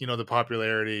 you know, the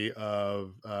popularity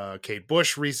of Kate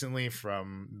Bush recently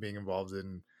from being involved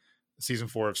in season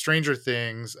 4 of Stranger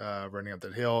Things, Running Up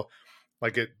That Hill.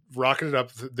 Like it rocketed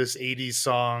up this 80s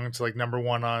song to like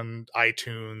 #1 on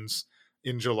iTunes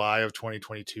in July of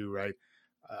 2022, right?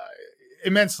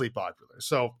 Immensely popular.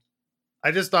 So I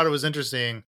just thought it was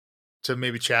interesting to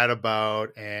maybe chat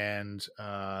about, and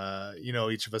you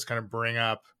know, each of us kind of bring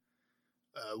up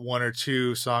one or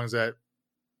two songs that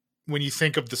when you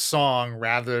think of the song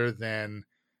rather than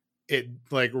it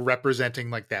like representing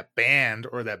like that band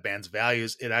or that band's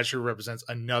values, it actually represents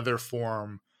another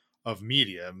form of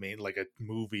media, made like a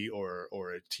movie or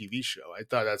a TV show. I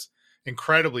thought that's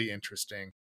incredibly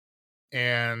interesting.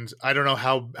 And I don't know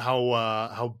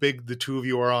how big the two of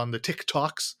you are on the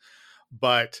TikToks,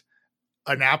 but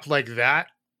an app like that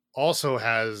also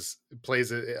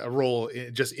plays a role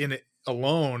in, just in it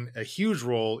alone, a huge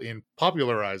role in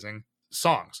popularizing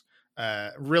songs.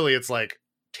 Really, it's like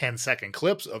 10-second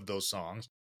clips of those songs,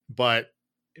 but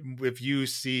if you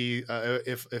see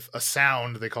if a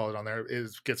sound, they call it on there,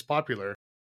 gets popular,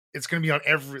 it's going to be on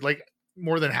every, like,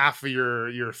 more than half of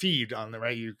your feed on the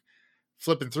right. You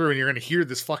flipping through and you're going to hear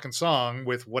this fucking song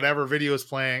with whatever video is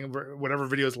playing, whatever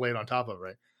video is laid on top of,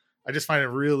 right? I just find it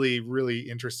really, really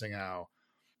interesting how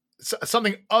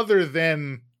something other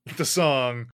than the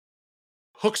song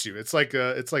hooks you. It's like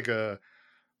a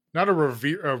not a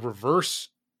reverse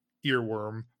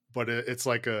earworm, but it's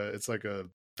like a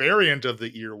variant of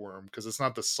the earworm, because it's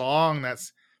not the song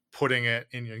that's putting it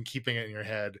in and keeping it in your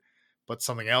head, but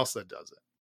something else that does it.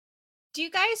 Do you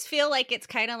guys feel like it's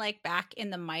kind of like back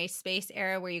in the MySpace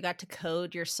era where you got to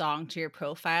code your song to your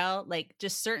profile? Like,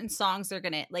 just certain songs are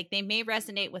gonna, like, they may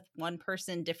resonate with one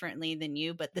person differently than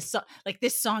you, but this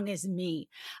song is me.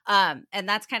 And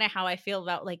that's kind of how I feel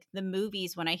about like the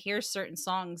movies. When I hear certain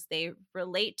songs, they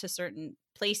relate to certain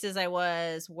places I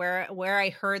was, where I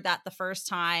heard that the first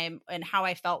time, and how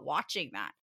I felt watching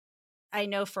that. I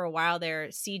know for a while there,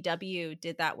 CW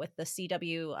did that with the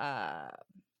CW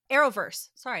Arrowverse.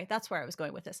 Sorry, that's where I was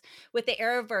going with this. With the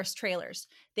Arrowverse trailers,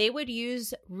 they would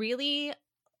use really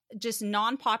just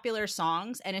non-popular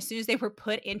songs, and as soon as they were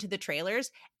put into the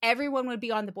trailers, everyone would be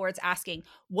on the boards asking,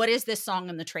 what is this song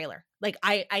in the trailer? Like,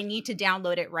 I need to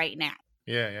download it right now.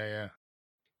 Yeah.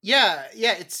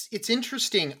 It's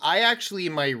interesting. I actually,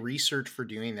 in my research for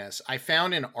doing this, I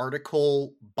found an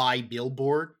article by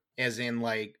Billboard, as in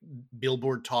like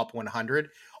Billboard Top 100,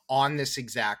 on this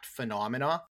exact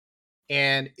phenomena.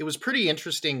 And it was pretty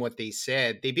interesting what they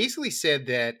said. They basically said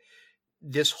that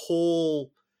this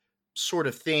whole sort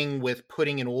of thing with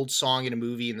putting an old song in a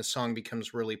movie and the song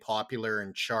becomes really popular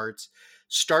in charts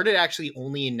started actually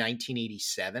only in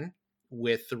 1987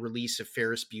 with the release of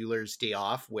Ferris Bueller's Day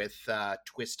Off with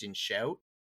Twist and Shout,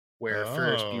 where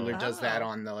Ferris Bueller does that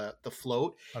on the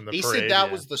float. On they said that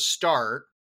was the start.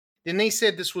 Then they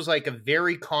said this was like a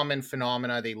very common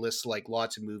phenomena. They list like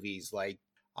lots of movies, like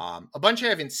a bunch I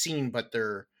haven't seen, but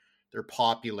they're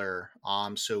popular.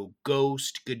 So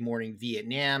Ghost, Good Morning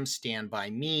Vietnam, Stand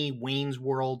By Me, Wayne's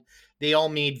World. They all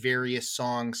made various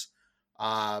songs,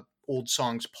 old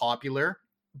songs, popular.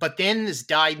 But then this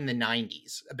died in the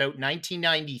 90s. About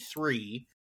 1993,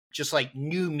 just like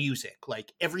new music,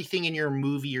 like everything in your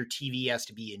movie or TV has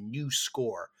to be a new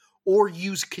score or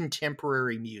use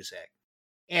contemporary music.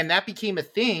 And that became a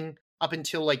thing up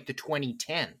until like the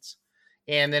 2010s.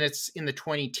 And then it's in the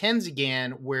 2010s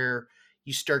again where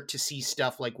you start to see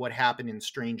stuff like what happened in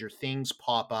Stranger Things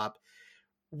pop up.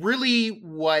 Really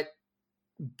what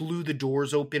blew the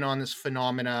doors open on this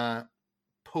phenomena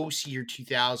post-year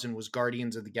 2000 was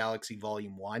Guardians of the Galaxy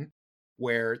Volume 1,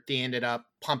 where they ended up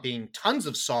pumping tons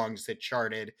of songs that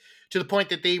charted to the point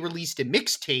that they released a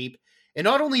mixtape. And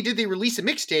not only did they release a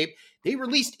mixtape, they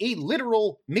released a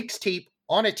literal mixtape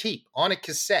on a tape, on a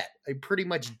cassette, a pretty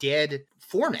much dead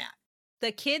format.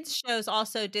 The kids shows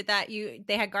also did that.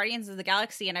 They had Guardians of the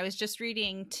Galaxy, and I was just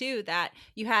reading too that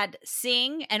you had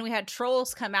Sing and we had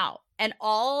Trolls come out, and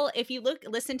if you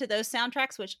listen to those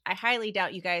soundtracks, which I highly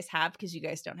doubt you guys have because you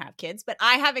guys don't have kids, but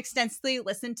I have extensively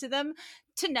listened to them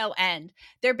to no end.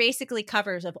 They're basically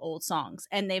covers of old songs,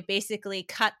 and they've basically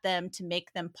cut them to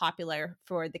make them popular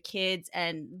for the kids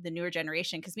and the newer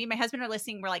generation. Because me and my husband are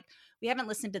listening, we're like, we haven't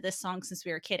listened to this song since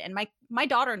we were a kid, and my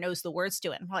daughter knows the words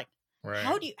to it, and we're like, right.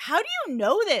 How do you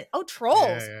know that? Oh,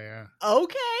 Trolls. Yeah.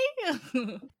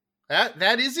 Okay.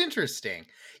 That is interesting.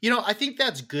 I think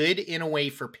that's good in a way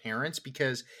for parents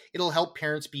because it'll help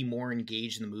parents be more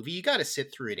engaged in the movie. You got to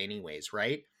sit through it anyways,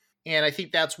 right? And I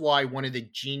think that's why one of the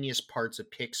genius parts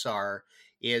of Pixar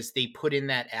is they put in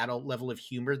that adult level of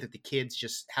humor that the kids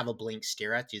just have a blank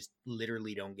stare at, just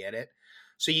literally don't get it.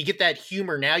 So you get that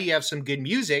humor. Now you have some good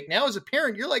music. Now as a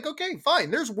parent, you're like, okay,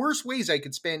 fine. There's worse ways I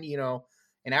could spend, an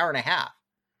hour and a half,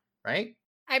 right?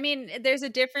 I mean, there's a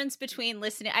difference between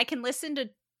listening. I can listen to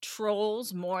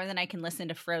Trolls more than I can listen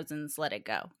to Frozen's Let It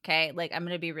Go. Okay. Like, I'm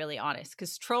going to be really honest,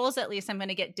 because Trolls, at least I'm going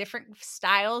to get different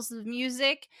styles of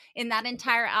music in that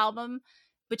entire album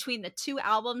between the two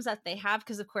albums that they have.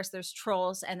 Because of course there's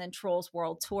Trolls and then Trolls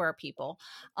World Tour people.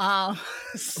 Of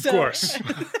course.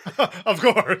 Of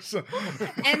course.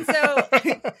 And so,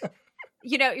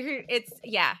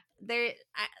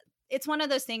 it's one of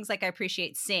those things. Like, I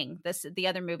appreciate Sing, the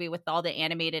other movie with all the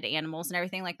animated animals and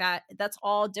everything like that. That's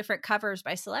all different covers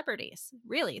by celebrities.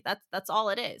 Really, that's all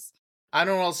it is. I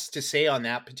don't know what else to say on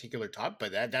that particular topic,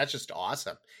 but that's just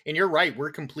awesome. And you're right,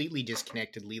 we're completely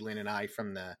disconnected, Leland and I,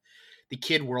 from the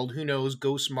kid world. Who knows?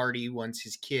 Ghost Marty, once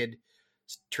his kid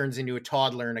turns into a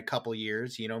toddler in a couple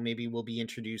years, maybe we'll be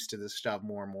introduced to this stuff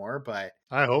more and more. But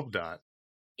I hope not.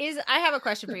 I have a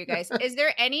question for you guys. Is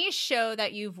there any show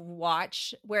that you've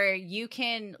watched where you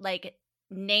can like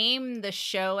name the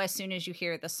show as soon as you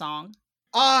hear the song?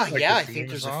 Yeah, I think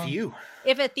there's a few.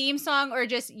 If a theme song, or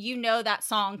just that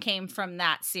song came from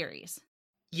that series.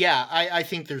 Yeah, I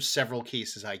think there's several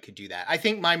cases I could do that. I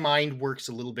think my mind works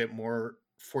a little bit more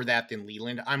for that than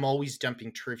Leland. I'm always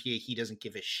dumping trivia he doesn't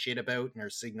give a shit about in our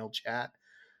Signal chat,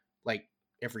 like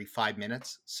every 5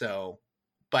 minutes. So...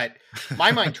 But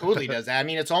my mind totally does that. I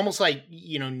mean, it's almost like,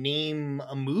 name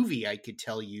a movie. I could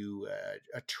tell you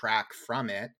a track from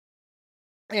it.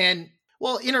 And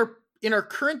well, in our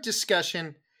current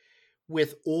discussion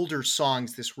with older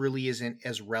songs, this really isn't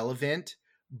as relevant.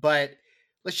 But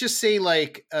let's just say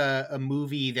like a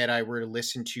movie that I were to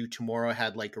listen to tomorrow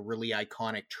had like a really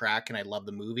iconic track and I love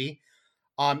the movie.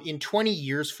 In 20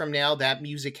 years from now, that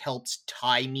music helps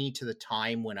tie me to the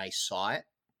time when I saw it.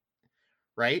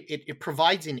 Right? It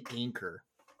provides an anchor.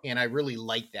 And I really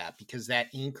like that because that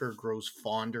anchor grows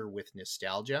fonder with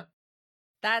nostalgia.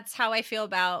 That's how I feel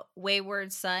about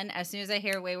Wayward Son. As soon as I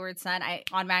hear Wayward Son, I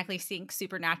automatically think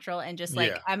Supernatural and just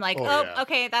like, I'm like,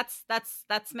 okay, that's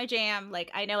my jam.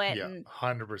 Like, I know it. Yeah, and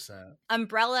 100%.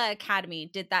 Umbrella Academy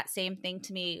did that same thing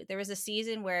to me. There was a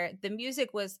season where the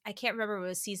music was, I can't remember if it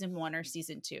was season 1 or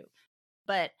season 2.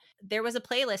 But there was a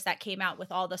playlist that came out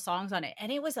with all the songs on it.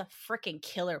 And it was a freaking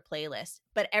killer playlist.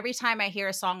 But every time I hear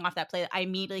a song off that playlist, I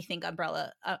immediately think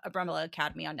Umbrella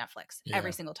Academy on Netflix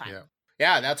every single time.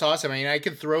 Yeah, that's awesome. I mean, I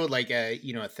could throw like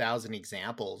 1,000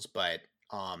 examples, but,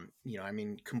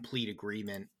 complete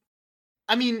agreement.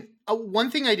 I mean,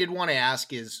 one thing I did want to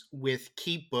ask is with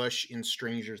Kate Bush in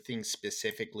Stranger Things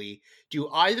specifically, do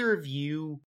either of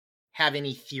you have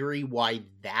any theory why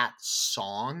that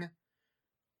song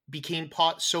became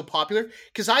so popular?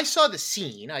 Because I saw the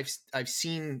scene, I've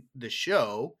seen the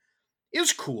show. It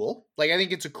was cool. Like, I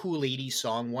think it's a cool 80s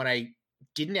song, one I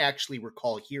didn't actually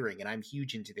recall hearing, and I'm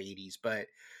huge into the 80s, but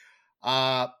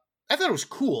I thought it was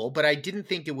cool, but I didn't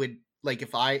think it would, like,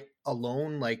 if I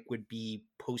alone like would be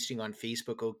posting on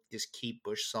Facebook, oh, this Kate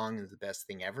Bush song is the best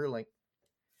thing ever. Like,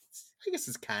 I guess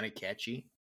it's kind of catchy.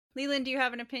 Leland, do you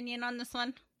have an opinion on this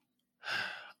one?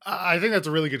 I think that's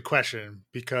a really good question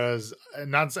because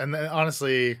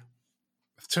honestly,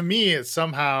 to me, it's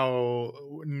somehow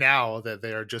now that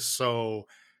they are just so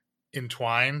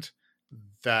entwined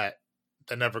that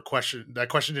that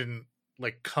question didn't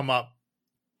like come up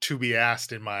to be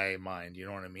asked in my mind. You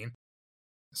know what I mean?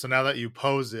 So now that you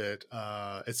pose it,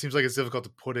 it seems like it's difficult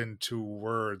to put into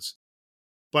words,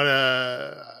 but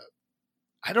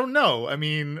I don't know. I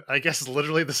mean, I guess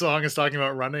literally the song is talking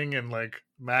about running and like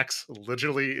Max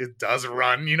literally it does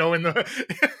run, in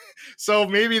the so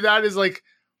maybe that is like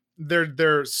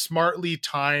they're smartly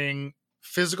tying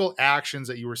physical actions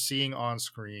that you were seeing on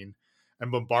screen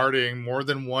and bombarding more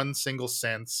than one single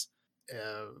sense,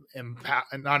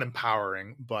 not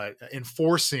empowering, but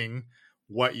enforcing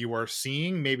what you are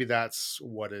seeing. Maybe that's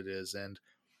what it is. And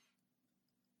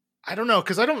I don't know,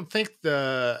 because I don't think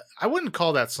I wouldn't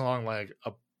call that song like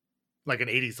an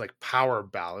 80s like power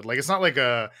ballad. Like it's not like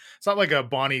a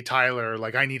Bonnie Tyler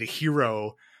like I Need a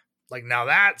Hero. Like now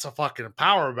that's a fucking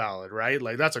power ballad, right?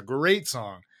 Like that's a great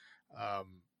song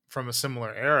from a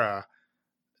similar era.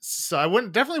 So I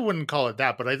definitely wouldn't call it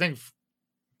that, but I think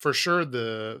for sure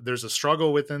there's a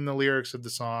struggle within the lyrics of the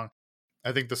song.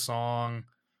 I think the song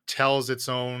tells its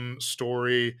own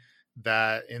story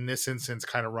that in this instance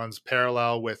kind of runs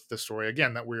parallel with the story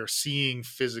again that we are seeing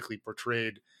physically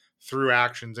portrayed through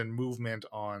actions and movement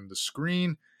on the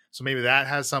screen. So maybe that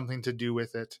has something to do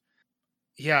with it.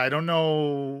 Yeah, I don't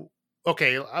know.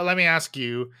 Okay, let me ask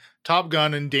you, Top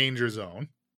Gun and Danger Zone.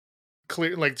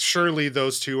 clear, like surely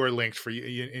those two are linked for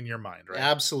you in your mind, right?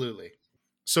 Absolutely.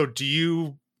 So do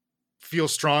you feel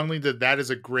strongly that that is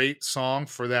a great song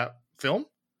for that film?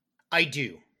 I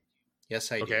do.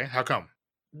 Yes, I do. Okay, how come?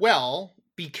 Well,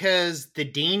 because the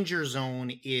danger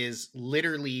zone is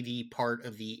literally the part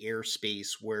of the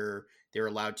airspace where they're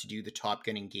allowed to do the Top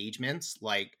Gun engagements,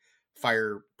 like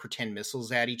fire pretend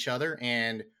missiles at each other.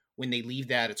 And when they leave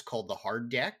that, it's called the hard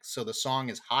deck. So the song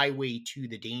is Highway to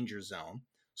the Danger Zone.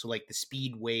 So like the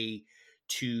speedway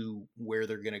to where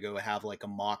they're going to go have like a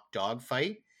mock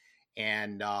dogfight.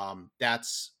 And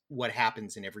that's what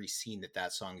happens in every scene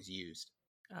that song is used.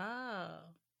 Oh.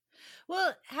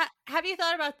 Well, have you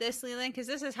thought about this, Leland? Because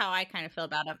this is how I kind of feel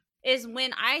about him. Is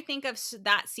when I think of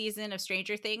that season of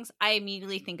Stranger Things, I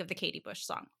immediately think of the Katie Bush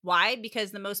song. Why?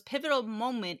 Because the most pivotal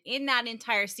moment in that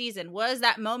entire season was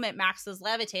that moment Max was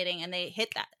levitating and they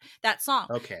hit that song.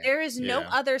 Okay. There is no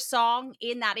other song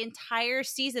in that entire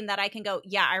season that I can go,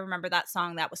 yeah, I remember that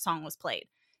song. That song was played.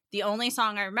 The only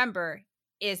song I remember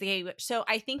is the Katie Bush. So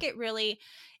I think it really,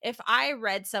 if I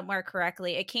read somewhere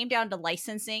correctly, it came down to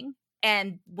licensing.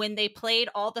 And when they played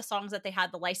all the songs that they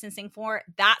had the licensing for,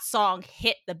 that song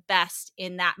hit the best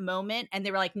in that moment. And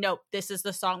they were like, nope, this is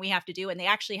the song we have to do. And they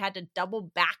actually had to double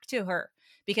back to her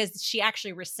because she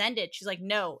actually rescinded. She's like,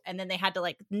 no. And then they had to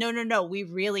like, no, we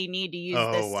really need to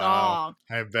use this song.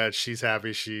 I bet she's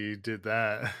happy she did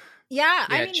that. Yeah,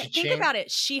 I mean, think about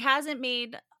it. She hasn't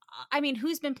made... I mean,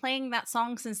 who's been playing that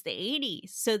song since the 80s?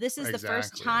 So this is the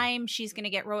first time she's going to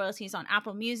get royalties on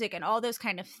Apple Music and all those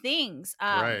kind of things.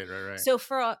 Right. So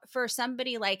for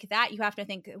somebody like that, you have to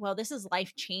think, well, this is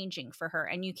life changing for her.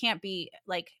 And you can't be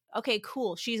like, okay,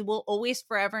 cool. She will always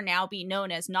forever now be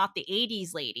known as not the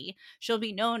 80s lady. She'll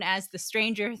be known as the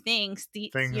Stranger Things,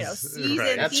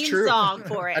 season theme song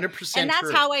for it. 100% and that's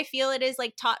true. how I feel it is.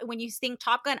 Like when you think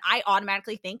Top Gun, I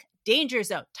automatically think Danger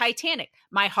Zone, Titanic,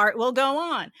 My Heart Will Go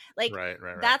On. Like right.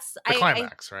 That's the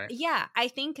climax, right? Yeah, I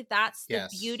think that's the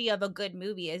beauty of a good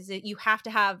movie is that you have to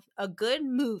have a good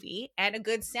movie and a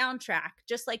good soundtrack,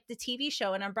 just like the TV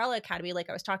show and Umbrella Academy, like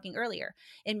I was talking earlier.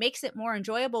 It makes it more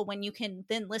enjoyable when you can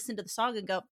then listen to the song and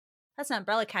go, that's an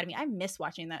Umbrella Academy. I miss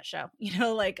watching that show.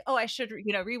 Like, oh, I should,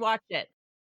 rewatch it.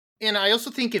 And I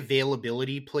also think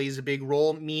availability plays a big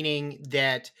role, meaning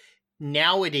that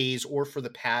nowadays, or for the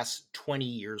past 20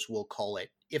 years, we'll call it,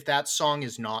 if that song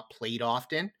is not played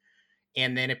often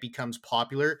and then it becomes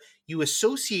popular, you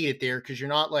associate it there because you're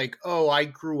not like, oh, I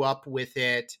grew up with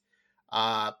it,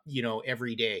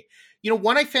 every day.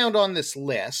 One I found on this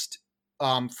list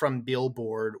from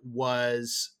Billboard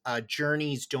was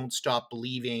Journey's Don't Stop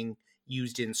Believing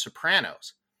used in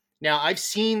Sopranos. Now, I've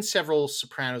seen several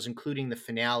Sopranos, including the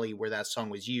finale where that song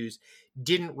was used,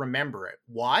 didn't remember it.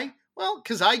 Why? Well,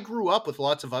 because I grew up with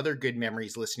lots of other good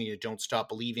memories listening to Don't Stop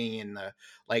Believing. And the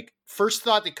first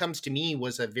thought that comes to me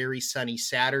was a very sunny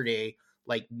Saturday,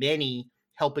 like many,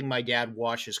 helping my dad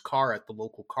wash his car at the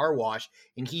local car wash.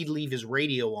 And he'd leave his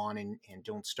radio on and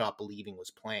Don't Stop Believing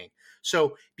was playing.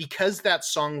 So because that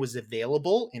song was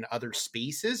available in other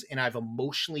spaces and I've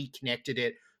emotionally connected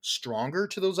it stronger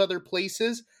to those other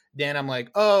places, then I'm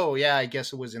like, oh, yeah, I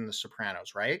guess it was in The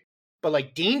Sopranos, right? But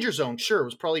like Danger Zone, sure, it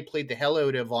was probably played the hell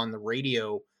out of on the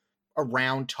radio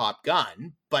around Top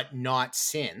Gun, but not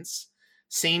since.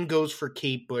 Same goes for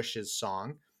Kate Bush's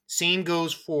song. Same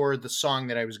goes for the song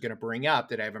that I was going to bring up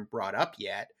that I haven't brought up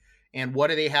yet. And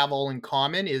what do they have all in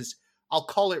common is, I'll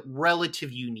call it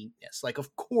relative uniqueness. Like,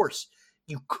 of course,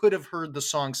 you could have heard the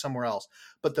song somewhere else,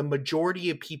 but the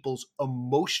majority of people's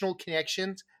emotional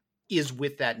connections is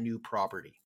with that new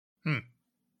property.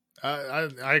 I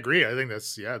agree. I think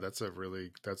that's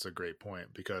a great point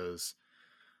because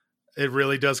it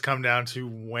really does come down to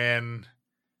when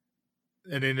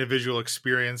an individual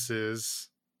experiences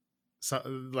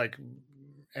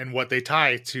and what they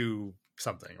tie to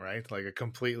something, right? Like a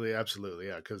completely, absolutely.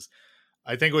 Yeah. Cause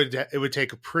I think it would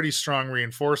take a pretty strong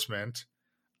reinforcement,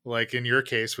 like in your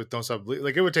case with Don't Stop Believing,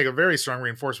 like it would take a very strong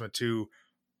reinforcement to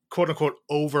quote unquote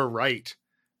overwrite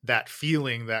that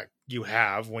feeling that you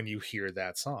have when you hear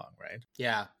that song, right?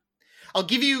 Yeah. I'll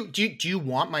give you, do you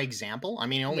want my example? I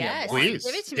mean, I only have one. Please,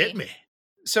 give it to hit me.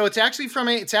 So it's actually from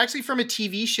a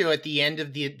TV show at the end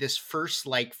of this first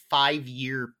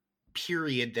 5-year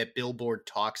period that Billboard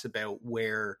talks about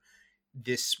where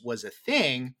this was a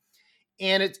thing.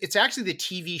 And it's actually the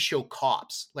TV show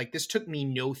Cops. Like, this took me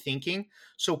no thinking.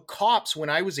 So Cops,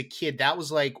 when I was a kid, that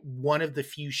was like one of the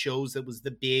few shows that was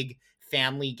the big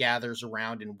family gathers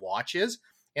around and watches.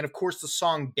 And of course, the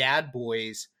song Bad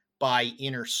Boys by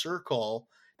Inner Circle,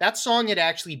 that song had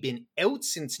actually been out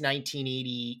since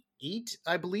 1980 88,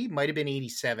 I believe. Might have been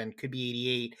 87, could be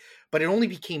 88. But it only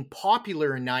became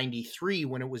popular in 93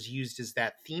 when it was used as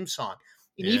that theme song.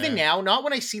 And even Yeah. now, not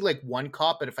when I see like one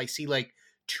cop, but if I see like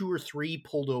 2 or 3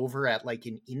 pulled over at like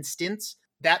an instance,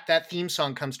 that theme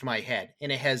song comes to my head,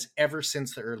 and it has ever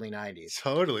since the early 90s.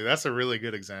 Totally. That's a really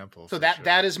good example. So for that sure.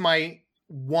 that is my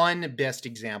one best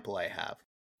example I have.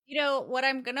 You know, what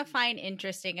I'm going to find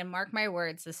interesting, and mark my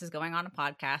words, this is going on a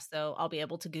podcast, so I'll be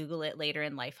able to Google it later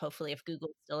in life, hopefully, if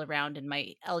Google's still around in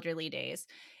my elderly days.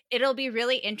 It'll be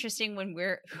really interesting when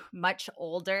we're much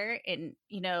older and,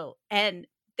 you know, and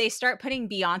they start putting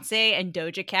Beyonce and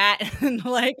Doja Cat and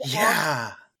like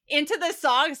Yeah. into the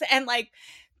songs, and like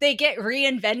they get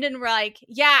reinvented, and we're like,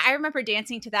 yeah, I remember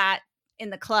dancing to that in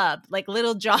the club, like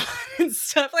Little John and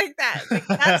stuff like that. Like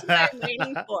that's what I'm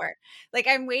waiting for. Like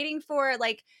I'm waiting for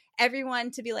like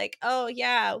everyone to be like, oh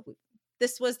yeah,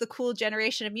 this was the cool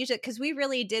generation of music, because we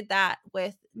really did that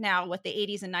with the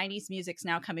 80s and 90s music's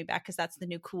now coming back, because that's the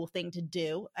new cool thing to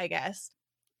do, I guess.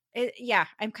 Yeah,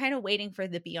 I'm kind of waiting for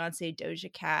the Beyonce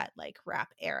Doja Cat like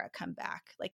rap era come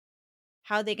back. Like,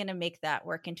 how are they going to make that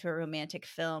work into a romantic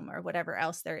film or whatever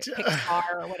else they're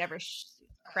Pixar or whatever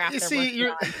crap You they're see,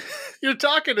 working on? you're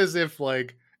talking as if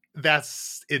like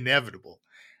that's inevitable.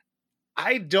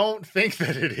 I don't think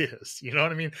that it is. You know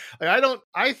what I mean? Like,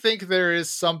 I think there is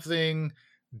something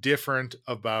different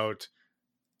about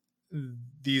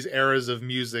these eras of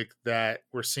music that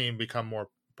we're seeing become more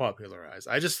popularized.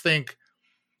 I just think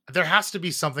there has to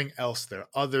be something else there,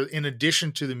 other in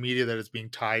addition to the media that it's being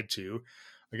tied to.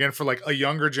 Again, for like a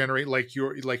younger generation, like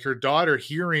your daughter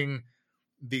hearing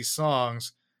these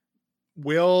songs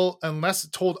will, unless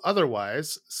told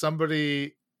otherwise,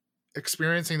 somebody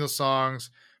experiencing those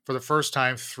songs for the first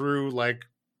time through like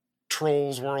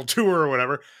Trolls World Tour or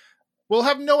whatever will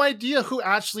have no idea who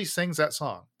actually sings that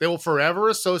song. They will forever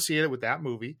associate it with that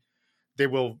movie. They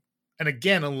will, and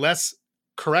again, unless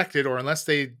corrected or unless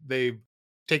they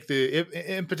take the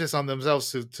impetus on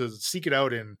themselves to seek it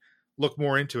out and look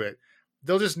more into it,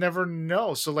 they'll just never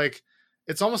know. So like,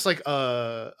 it's almost like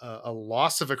a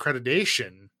loss of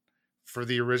accreditation for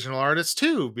the original artist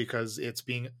too, because it's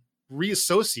being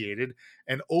reassociated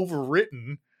and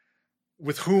overwritten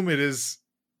with whom it is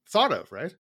thought of,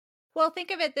 right? Well,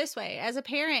 think of it this way. As a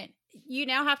parent, you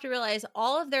now have to realize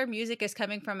all of their music is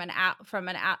coming from an app,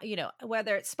 you know,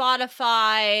 whether it's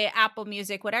Spotify, Apple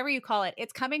Music, whatever you call it,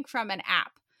 it's coming from an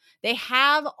app. They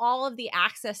have all of the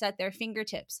access at their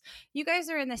fingertips. You guys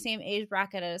are in the same age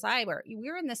bracket as I were.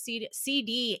 We were in the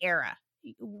CD era.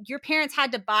 Your parents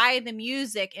had to buy the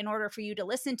music in order for you to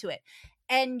listen to it.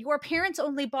 And your parents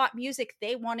only bought music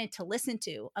they wanted to listen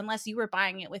to, unless you were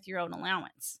buying it with your own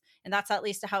allowance. And that's at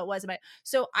least how it was.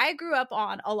 So I grew up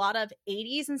on a lot of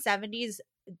 80s and 70s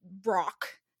rock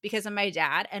because of my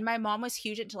dad. And my mom was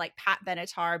huge into like Pat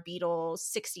Benatar, Beatles,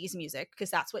 60s music,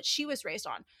 because that's what she was raised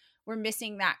on. We're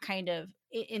missing that kind of,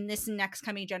 in this next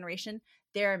coming generation,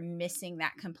 they're missing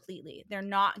that completely. They're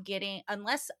not getting,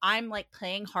 unless I'm like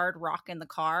playing hard rock in the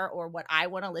car or what I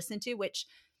want to listen to, which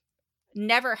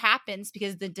never happens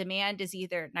because the demand is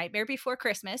either Nightmare Before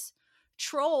Christmas,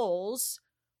 Trolls,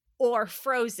 or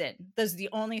Frozen. Those are the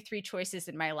only 3 choices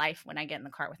in my life when I get in the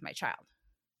car with my child.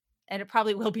 And it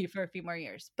probably will be for a few more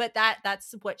years. But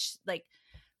that's what like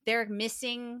they're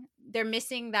missing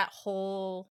that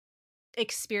whole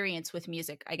experience with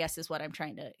music, I guess, is what I'm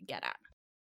trying to get at.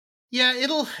 Yeah,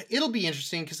 it'll be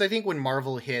interesting, because I think when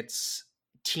Marvel hits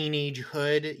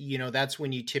teenagehood, you know, that's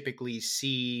when you typically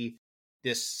see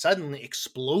this sudden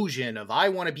explosion of I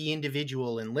want to be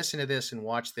individual and listen to this and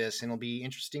watch this. And it'll be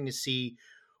interesting to see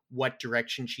what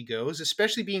direction she goes,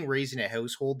 especially being raised in a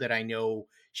household that I know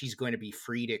she's going to be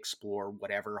free to explore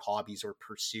whatever hobbies or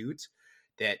pursuits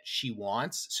that she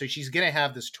wants. So she's going to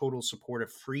have this total support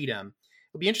of freedom.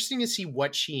 It'll be interesting to see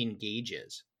what she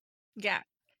engages. Yeah.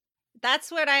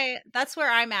 That's where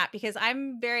I'm at, because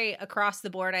I'm very across the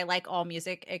board. I like all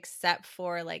music except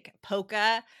for like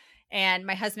polka, and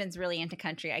my husband's really into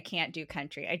country. I can't do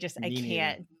country. I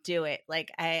can't do it. Like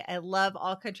I love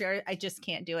all country. I just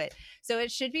can't do it. So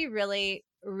it should be really,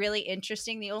 really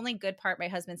interesting. The only good part my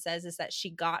husband says is that she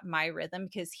got my rhythm,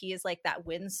 because he is like that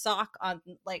windsock on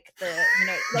like the, you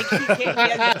know, like he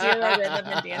has 0 rhythm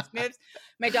and dance moves.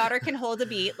 My daughter can hold a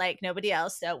beat like nobody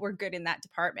else. So we're good in that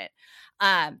department.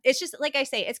 It's just, like I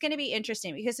say, it's going to be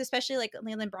interesting, because especially like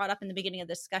Leland brought up in the beginning of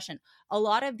the discussion, a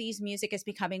lot of these music is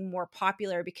becoming more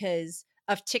popular because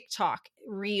of TikTok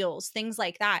reels, things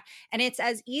like that. And it's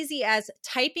as easy as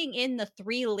typing in the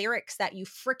 3 lyrics that you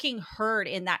freaking heard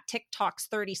in that TikTok's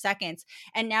 30 seconds.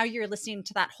 And now you're listening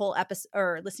to that whole episode,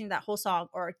 or listening to that whole song,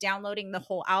 or downloading the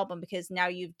whole album because now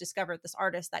you've discovered this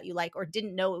artist that you like or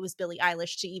didn't know it was Billie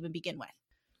Eilish to even begin with.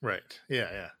 Right.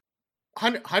 Yeah.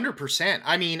 100%.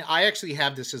 I mean, I actually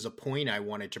have this as a point I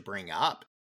wanted to bring up.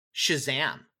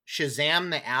 Shazam,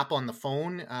 the app on the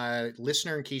phone.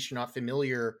 Listener, in case you're not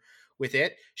familiar with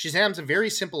it, Shazam's a very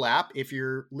simple app. If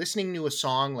you're listening to a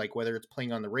song, like whether it's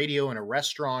playing on the radio, in a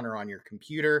restaurant, or on your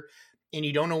computer, and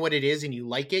you don't know what it is and you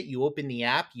like it, you open the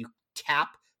app, you tap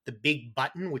the big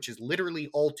button, which is literally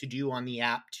all to do on the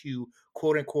app, to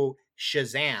quote unquote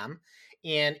Shazam.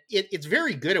 And it's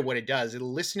very good at what it does.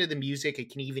 It'll listen to the music.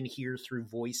 It can even hear through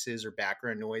voices or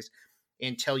background noise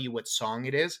and tell you what song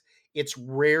it is. It's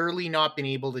rarely not been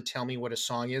able to tell me what a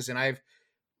song is. And I've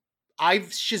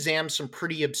Shazammed some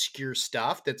pretty obscure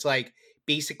stuff that's like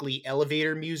basically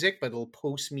elevator music, but it'll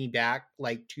post me back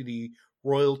like to the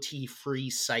royalty-free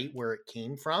site where it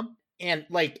came from. And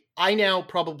like, I now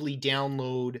probably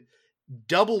download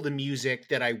double the music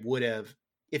that I would have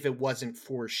if it wasn't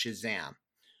for Shazam.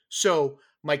 So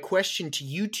my question to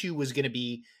you two was going to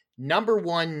be, number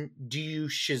one, do you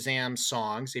Shazam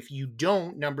songs? If you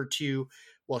don't, number two,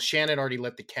 well, Shannon already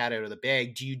let the cat out of the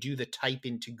bag. Do you do the type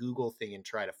into Google thing and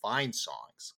try to find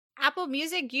songs? Apple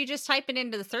Music, you just type it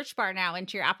into the search bar now,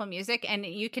 into your Apple Music, and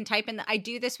you can type in I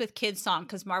do this with kids' song,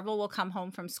 because Marvel will come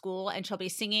home from school and she'll be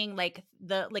singing like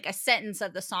a sentence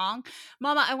of the song.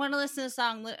 Mama, I want to listen to the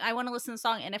song. I want to listen to the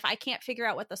song. And if I can't figure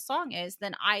out what the song is,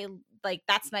 then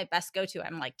that's my best go-to.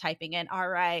 I'm like typing in, all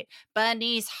right,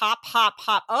 bunnies, hop, hop,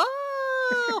 hop.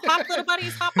 Oh, hop, little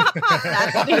bunnies, hop, hop, hop.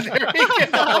 That's what it is. There we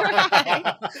go. All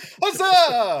right.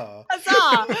 Huzzah!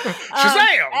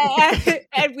 Shazam!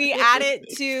 And we add it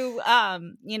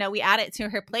to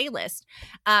her playlist.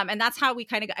 And that's how we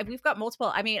kind of, we've got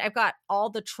multiple. I mean, I've got all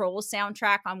the Trolls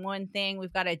soundtrack on one thing.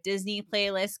 We've got a Disney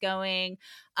playlist going.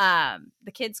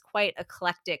 The kid's quite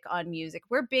eclectic on music.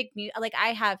 We're big, like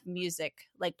I have music,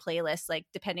 like playlists, like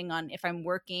depending on if I'm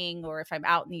working or if I'm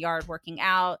out in the yard working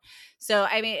out. So,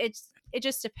 I mean, it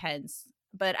just depends,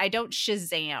 but I don't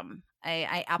Shazam.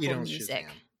 I Apple Music. Shazam.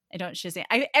 I don't Shazam.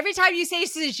 Every time you say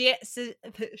Shazam,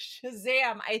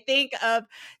 I think of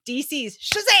DC's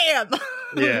Shazam.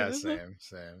 Yeah, same.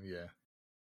 Yeah.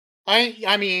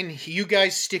 I mean, you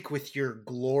guys stick with your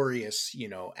glorious,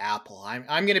 Apple.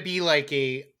 I'm gonna be like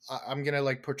I'm gonna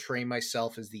like portray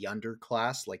myself as the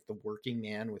underclass, like the working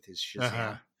man with his Shazam.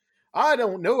 Uh-huh. I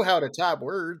don't know how to type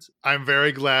words. I'm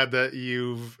very glad that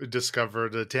you've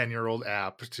discovered a 10-year-old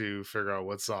app to figure out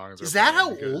what songs are. Is that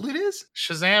how playing, old it is?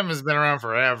 Shazam has been around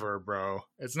forever, bro.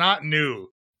 It's not new.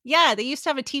 Yeah, they used to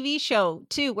have a TV show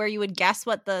too where you would guess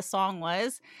what the song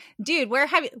was. Dude,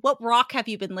 what rock have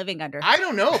you been living under? I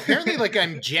don't know. Apparently, like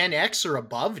I'm Gen X or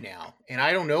above now, and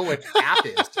I don't know what app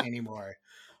is anymore.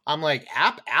 I'm like,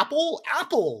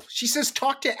 Apple. She says,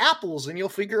 talk to apples and you'll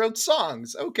figure out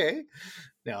songs. Okay.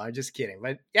 No, I'm just kidding.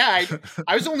 But yeah,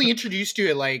 I was only introduced to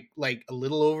it like a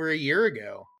little over a year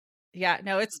ago. Yeah,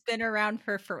 no, it's been around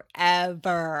for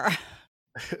forever.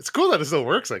 It's cool that it still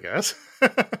works, I guess.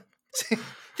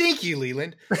 Thank you,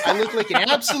 Leland. I look like an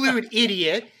absolute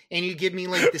idiot, and you give me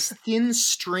like this thin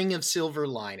string of silver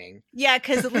lining. Yeah,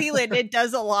 because Leland, it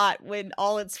does a lot when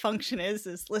all its function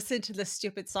is listen to the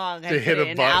stupid song and hit put it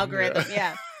a in button, algorithm.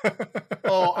 Yeah.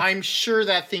 Oh, I'm sure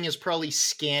that thing is probably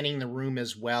scanning the room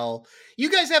as well. You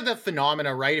guys have that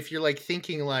phenomena, right? If you're like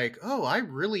thinking like, oh, I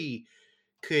really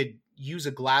could use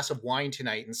a glass of wine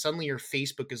tonight, and suddenly your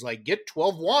Facebook is like, get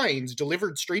 12 wines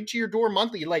delivered straight to your door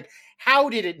monthly. You're like, how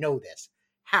did it know this?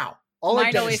 How? All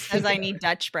Mine always says I need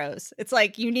Dutch Bros. It's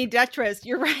like, you need Dutch Bros.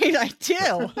 You're right, I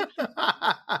do.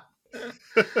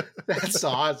 That's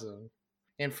awesome.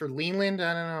 And for Leland,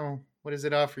 I don't know. What does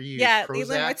it offer you? Yeah, Prozac?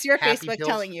 Leland, what's your Happy Facebook pills?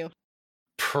 telling you?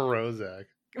 Prozac.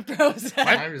 Prozac.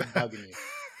 I'm just bugging you.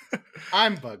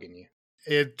 I'm bugging you.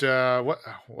 It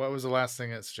what was the last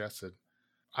thing it suggested?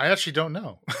 I actually don't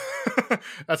know.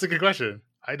 That's a good question.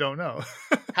 I don't know.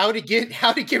 How to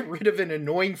get rid of an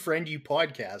annoying friend you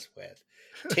podcast with.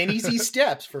 10 easy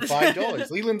steps for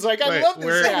 $5. Leland's like, I love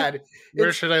this ad.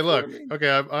 Where should I look? Okay,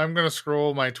 I'm going to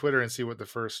scroll my Twitter and see what the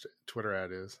first Twitter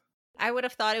ad is. I would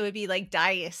have thought it would be like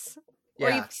Dice. Yeah.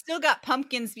 Or you've still got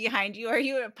pumpkins behind you. Are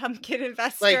you a pumpkin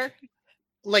investor?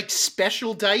 Like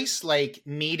special dice, like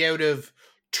made out of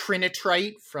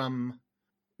trinitrite from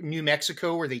New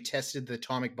Mexico, where they tested the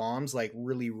atomic bombs, like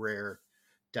really rare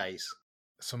dice.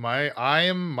 So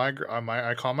I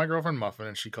call my girlfriend Muffin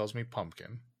and she calls me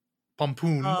Pumpkin.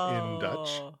 Pumpoen in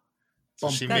Dutch. So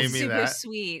she made That's me super that.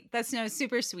 sweet. That's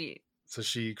super sweet. So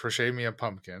she crocheted me a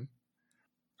pumpkin.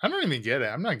 I don't even get it.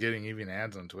 I'm not getting even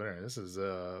ads on Twitter. This is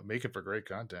making for great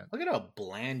content. Look at how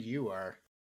bland you are.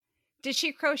 Did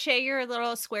she crochet your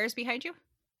little squares behind you?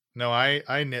 No,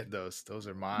 I knit those. Those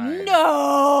are mine.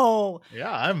 No.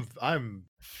 Yeah, I'm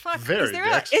Fuck. very Is there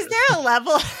dexterous. a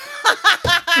level?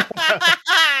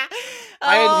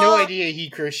 I had no Oh, idea he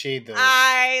crocheted those.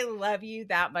 I love you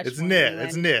that much. It's more, knit. Leland.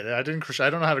 It's knit. I didn't crochet. I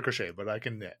don't know how to crochet, but I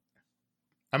can knit.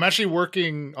 I'm actually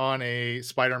working on a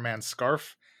Spider-Man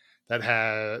scarf that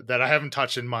I haven't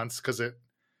touched in months because it.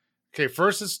 Okay,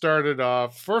 first it started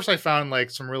off. First, I found like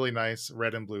some really nice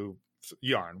red and blue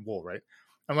yarn wool. Right,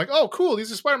 I'm like, oh, cool.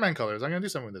 These are Spider-Man colors. I'm gonna do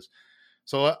something with this.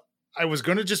 So I was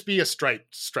gonna just be a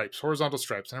stripes, horizontal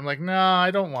stripes, and I'm like, no,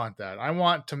 I don't want that. I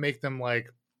want to make them like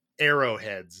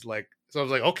arrowheads. Like, so I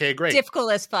was like, okay, great.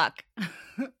 Difficult as fuck.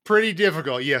 Pretty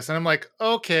difficult, yes. And I'm like,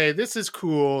 okay, this is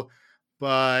cool,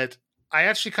 but I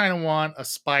actually kind of want a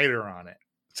spider on it.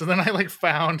 So then I like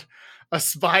found a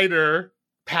spider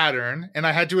pattern and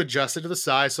I had to adjust it to the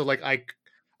size. So like I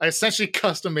essentially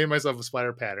custom made myself a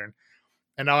spider pattern.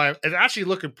 And now it's actually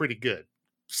looking pretty good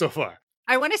so far.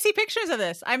 I want to see pictures of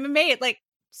this. I'm amazed. Like,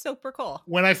 super cool.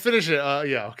 When I finish it,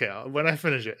 when I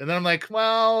finish it. And then I'm like,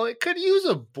 well, it could use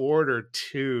a board or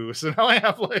two. So now I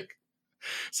have like,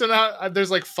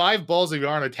 there's like 5 balls of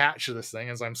yarn attached to this thing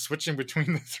as I'm switching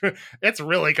between the three. It's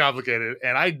really complicated.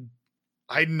 And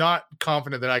I'm not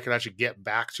confident that I could actually get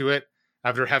back to it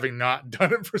after having not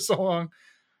done it for so long.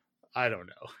 I don't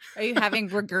know. Are you having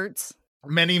regrets?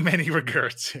 Many, many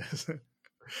regrets. Yes.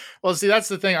 Well, see, that's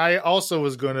the thing. I also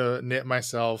was going to knit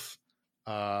myself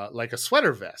like a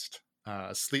sweater vest,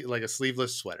 like a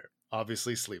sleeveless sweater,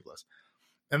 obviously sleeveless.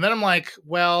 And then I'm like,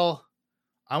 well,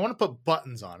 I want to put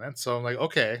buttons on it. So I'm like,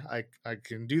 okay, I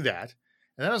can do that.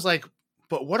 And then I was like,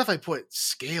 but what if I put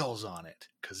scales on it?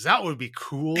 Because that would be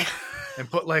cool. And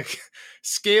put like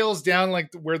scales down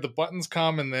like where the buttons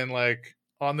come and then like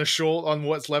on the shoulder, on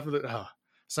what's left of it. Oh.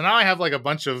 So now I have like a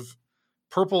bunch of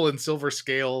purple and silver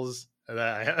scales.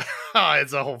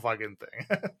 It's a whole fucking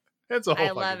thing. It's a whole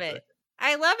fucking love it. thing.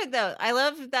 I love it though. I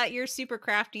love that you're super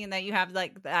crafty and that you have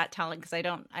like that talent. Because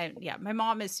my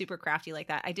mom is super crafty like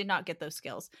that. I did not get those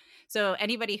skills. So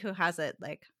anybody who has it,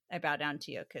 like, I bow down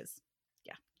to you because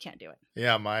can't do it.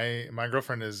 Yeah, my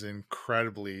girlfriend is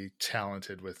incredibly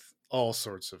talented with all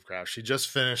sorts of crafts. She just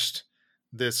finished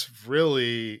this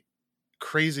really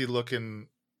crazy looking.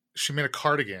 She made a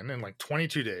cardigan in like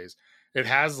 22 days. It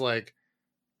has like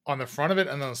on the front of it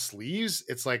and on the sleeves,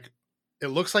 it's like it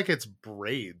looks like it's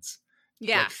braids.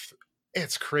 Yeah. Like,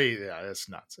 it's crazy. Yeah, it's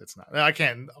nuts. It's not. I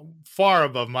can't. Far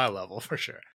above my level for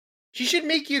sure. She should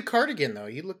make you a cardigan though.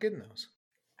 You look good in those.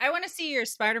 I want to see your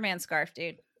Spider-Man scarf,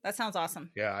 dude. That sounds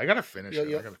awesome. Yeah, I gotta finish it.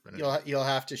 You'll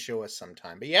have to show us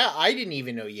sometime. But yeah, I didn't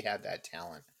even know you had that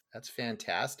talent. That's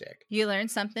fantastic. You learn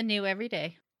something new every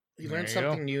day. You learn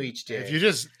something new each day. If you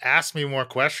just ask me more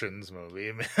questions,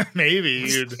 maybe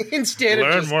you'd instead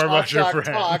learn of just more about your friend.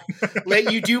 Talk,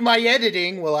 let you do my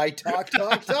editing while I talk.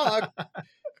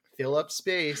 Fill up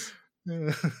space.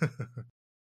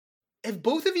 Have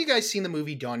both of you guys seen the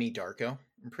movie Donnie Darko?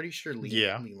 I'm pretty sure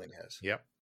Leland has. Yep.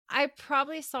 I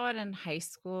probably saw it in high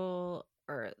school,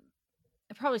 or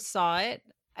I probably saw it.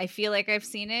 I feel like I've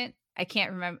seen it. I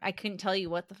can't remember. I couldn't tell you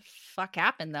what the fuck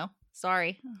happened though.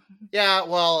 Sorry. Yeah,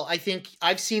 well, I think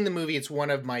I've seen the movie. It's one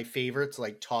of my favorites,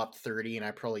 like top 30, and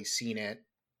I've probably seen it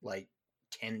like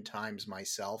 10 times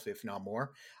myself, if not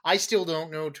more. I still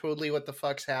don't know totally what the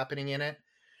fuck's happening in it.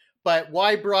 But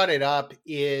why I brought it up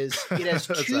is it has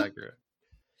accurate.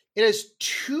 It has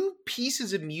 2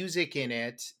 pieces of music in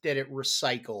it that it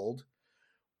recycled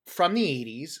from the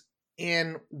 80s.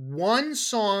 And one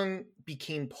song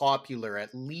became popular,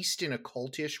 at least in a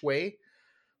cultish way,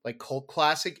 like cult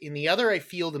classic. In the other, I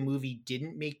feel the movie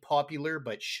didn't make popular,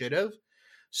 but should have.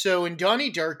 So in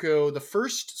Donnie Darko, the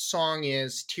first song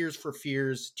is Tears for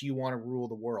Fears, Do You Want to Rule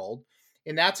the World?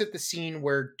 And that's at the scene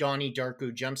where Donnie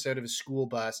Darko jumps out of his school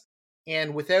bus.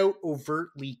 And without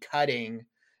overtly cutting,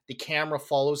 the camera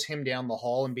follows him down the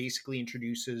hall and basically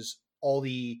introduces all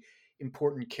the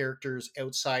important characters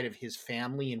outside of his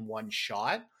family in one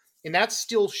shot. And that's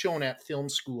still shown at film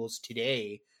schools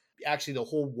today. Actually, the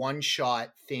whole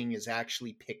one-shot thing is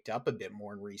actually picked up a bit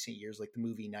more in recent years, like the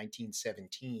movie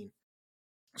 1917.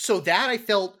 So that I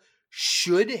felt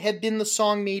should have been the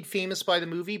song made famous by the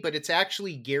movie, but it's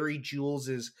actually Gary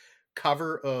Jules's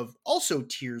cover of also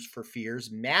Tears for Fears,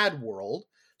 Mad World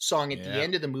song at the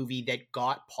end of the movie that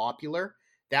got popular.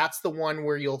 That's the one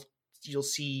where you'll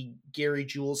see Gary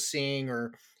Jules sing,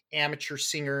 or amateur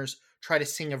singers try to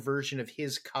sing a version of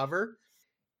his cover.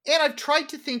 And I've tried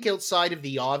to think outside of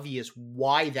the obvious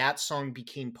why that song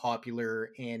became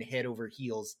popular and Head Over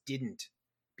Heels didn't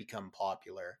become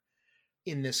popular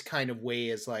in this kind of way,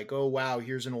 as like, oh wow,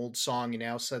 here's an old song and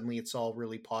now suddenly it's all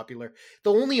really popular.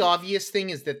 The only obvious thing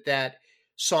is that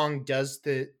song does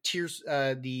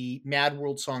the Mad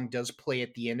World song does play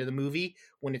at the end of the movie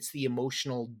when it's the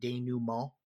emotional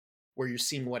denouement where you're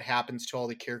seeing what happens to all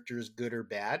the characters, good or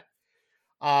bad.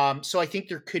 So I think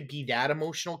there could be that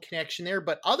emotional connection there,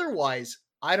 but otherwise,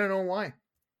 I don't know why.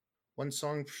 One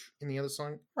song in the other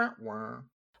song. Wah, wah.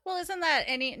 Well, isn't that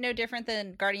no different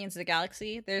than Guardians of the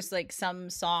Galaxy? There's like some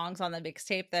songs on the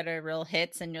mixtape that are real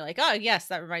hits, and you're like, oh yes,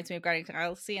 that reminds me of Guardians of the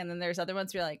Galaxy. And then there's other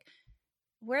ones where you're like,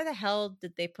 where the hell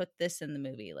did they put this in the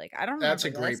movie? Like, I don't remember. That's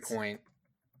a great point.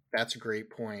 That's a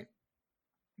great point.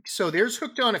 So there's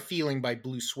Hooked on a Feeling by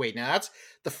Blue Suede. Now that's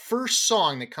the first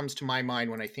song that comes to my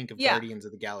mind when I think of Guardians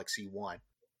of the Galaxy 1.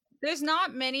 There's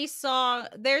not many songs.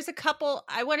 There's a couple.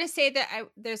 I want to say that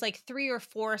there's like 3 or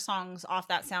 4 songs off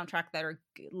that soundtrack that are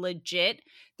legit.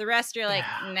 The rest are like,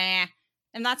 nah.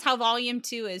 And that's how Volume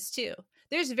 2 is too.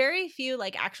 There's very few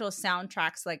like actual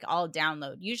soundtracks like I'll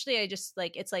download. Usually I just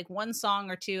like, it's like one song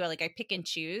or two, like I pick and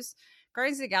choose.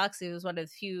 Guardians of the Galaxy was one of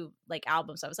the few like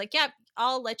albums I was like, yeah,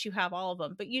 I'll let you have all of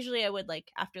them. But usually I would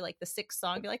like, after like the 6th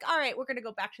song, be like, all right, we're going to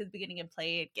go back to the beginning and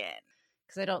play it again.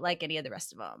 Because I don't like any of the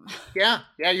rest of them. Yeah,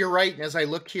 you're right. And as I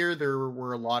look here, there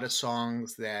were a lot of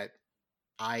songs that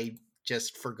I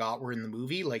just forgot were in the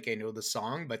movie. Like I know the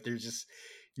song, but there's just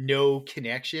no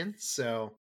connection.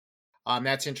 So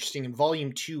that's interesting. In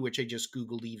Volume 2, which I just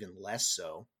Googled, even less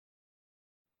so.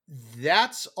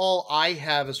 That's all I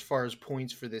have as far as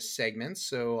points for this segment.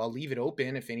 So I'll leave it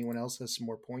open if anyone else has some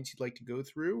more points you'd like to go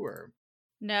through. Or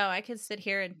no, I could sit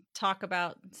here and talk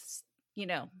about, you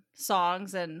know,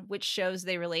 songs and which shows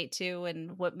they relate to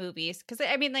and what movies. Because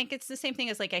I mean, like, it's the same thing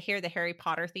as like I hear the Harry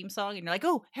Potter theme song and you're like,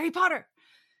 oh, Harry Potter.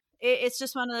 It's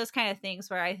just one of those kind of things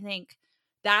where I think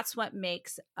that's what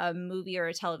makes a movie or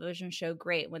a television show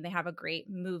great, when they have a great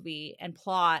movie and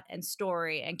plot and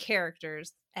story and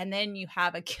characters, and then you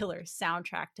have a killer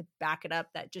soundtrack to back it up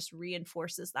that just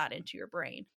reinforces that into your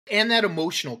brain. And that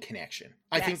emotional connection.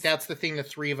 I think that's the thing the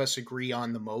three of us agree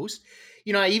on the most.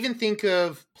 You know, I even think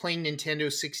of playing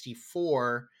Nintendo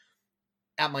 64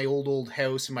 at my old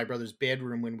house in my brother's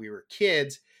bedroom when we were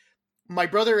kids. My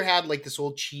brother had like this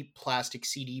old cheap plastic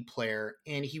CD player,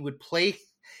 and he would play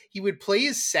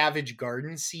his Savage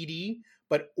Garden CD,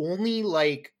 but only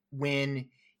like when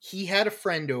he had a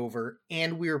friend over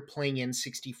and we were playing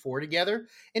N64 together.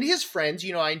 And his friends,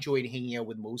 you know, I enjoyed hanging out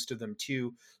with most of them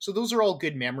too. So those are all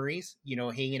good memories, you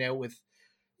know, hanging out with,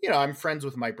 you know, I'm friends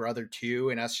with my brother too,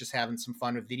 and us just having some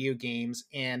fun with video games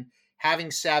and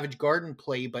having Savage Garden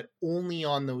play, but only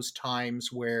on those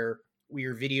times where we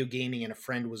were video gaming and a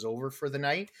friend was over for the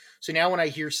night. So now when I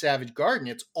hear Savage Garden,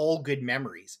 it's all good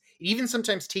memories. It even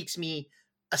sometimes takes me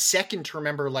a second to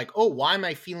remember, like, oh, why am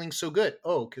I feeling so good?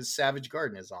 Oh, because Savage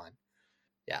Garden is on.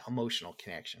 Yeah, emotional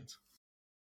connections.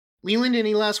 Leland,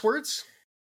 any last words?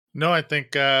 No, I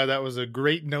think that was a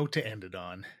great note to end it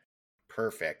on.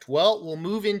 Perfect. Well, we'll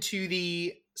move into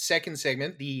the second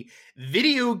segment, the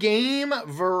video game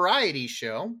variety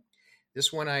show.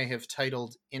 This one I have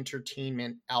titled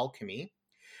Entertainment Alchemy.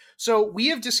 So we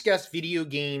have discussed video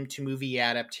game to movie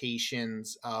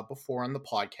adaptations before on the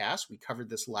podcast. We covered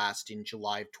this last in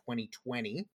July of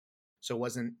 2020, so it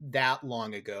wasn't that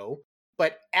long ago.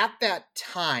 But at that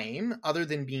time, other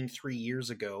than being 3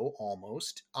 years ago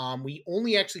almost, we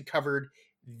only actually covered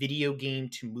video game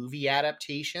to movie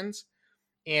adaptations.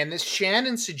 And this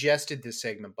Shannon suggested this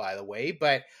segment, by the way,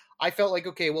 but I felt like,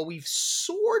 okay, well, we've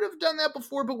sort of done that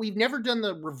before, but we've never done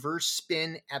the reverse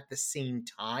spin at the same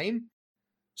time.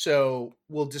 So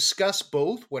we'll discuss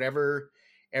both, whatever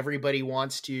everybody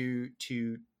wants to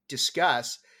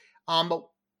discuss. But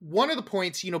one of the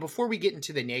points, you know, before we get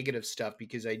into the negative stuff,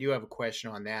 because I do have a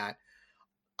question on that,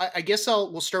 I guess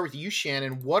we'll start with you,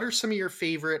 Shannon. What are some of your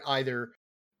favorite either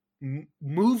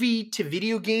movie to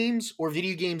video games or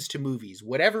video games to movies?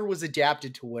 Whatever was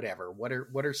adapted to whatever. What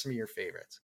are some of your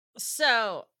favorites?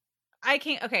 So I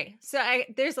can't. Okay, so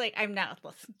there's like, I'm not.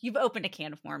 You've opened a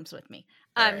can of worms with me,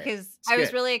 because I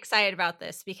was really excited about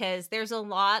this, because there's a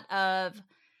lot of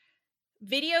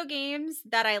video games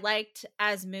that I liked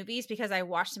as movies because I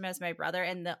watched them as my brother.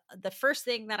 And the first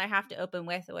thing that I have to open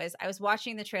with was I was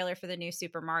watching the trailer for the new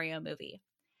Super Mario movie,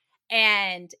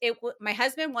 and my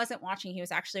husband wasn't watching; he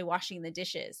was actually washing the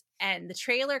dishes. And the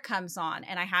trailer comes on,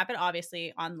 and I have it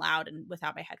obviously on loud and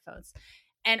without my headphones.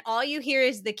 And all you hear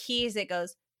is the keys. It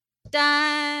goes,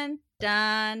 dun,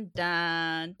 dun,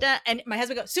 dun, dun. And my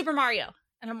husband goes, Super Mario.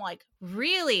 And I'm like,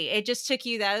 really? It just took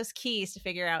you those keys to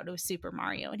figure out it was Super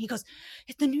Mario. And he goes,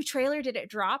 it's the new trailer. Did it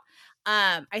drop?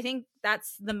 I think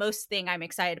that's the most thing I'm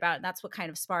excited about. And that's what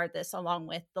kind of sparred this, along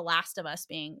with The Last of Us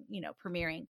being,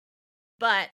 premiering.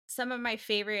 But some of my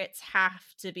favorites have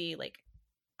to be like,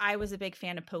 I was a big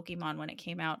fan of Pokemon when it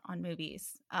came out on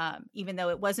movies. Even though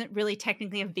it wasn't really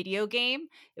technically a video game,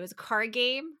 it was a card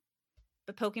game.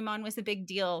 But Pokemon was a big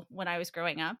deal when I was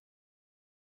growing up.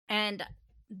 And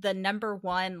the number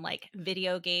one like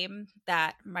video game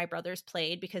that my brothers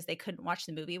played because they couldn't watch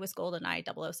the movie was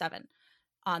GoldenEye 007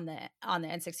 on the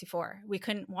N64. We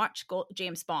couldn't watch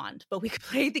James Bond, but we could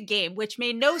play the game, which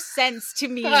made no sense to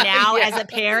me now as a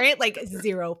parent, like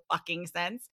zero fucking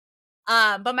sense.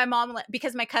 But my mom,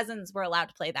 because my cousins were allowed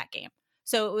to play that game.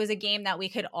 So it was a game that we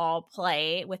could all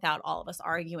play without all of us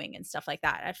arguing and stuff like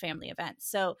that at family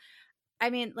events. So I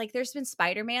mean, like, there's been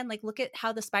Spider-Man. Like, look at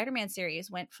how the Spider-Man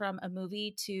series went from a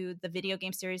movie to the video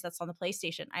game series that's on the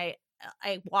PlayStation. I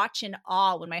watch in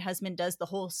awe when my husband does the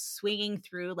whole swinging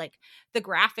through. Like, the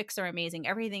graphics are amazing.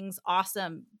 Everything's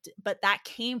awesome. But that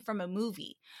came from a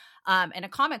movie and a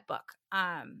comic book.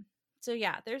 So,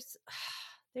 yeah, there's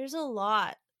a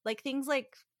lot. Like, things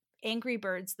like Angry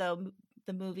Birds, though,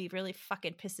 the movie really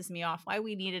fucking pisses me off. Why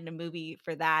we needed a movie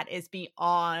for that is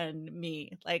beyond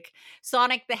me. Like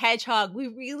Sonic the Hedgehog, we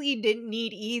really didn't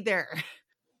need either.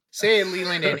 Say it,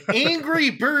 Leland. An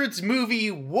Angry Birds movie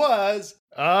was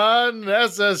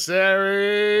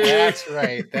unnecessary. That's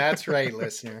right,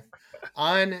 listener.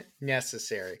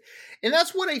 Unnecessary. And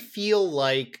that's what I feel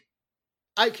like.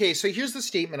 Okay, so here's the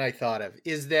statement I thought of,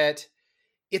 is that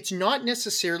it's not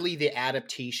necessarily the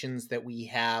adaptations that we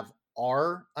have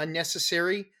are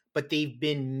unnecessary, but they've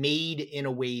been made in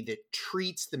a way that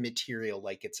treats the material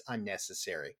like it's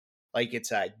unnecessary. Like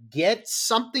it's a get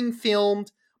something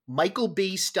filmed, Michael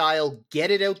Bay style, get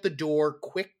it out the door,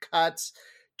 quick cuts,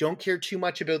 don't care too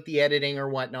much about the editing or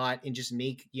whatnot, and just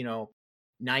make, $90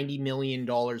 million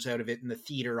out of it in the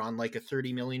theater on like a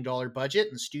 $30 million budget,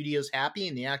 and the studio's happy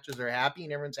and the actors are happy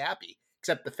and everyone's happy,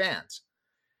 except the fans.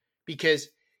 Because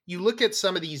you look at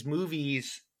some of these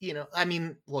movies, you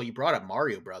brought up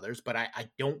Mario Brothers, but I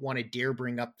don't want to dare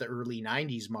bring up the early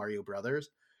 90s Mario Brothers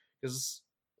because it's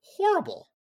horrible.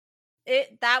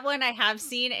 That one I have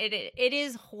seen. It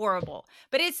is horrible,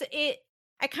 but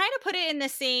I kind of put it in the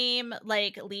same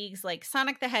like leagues like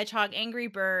Sonic the Hedgehog, Angry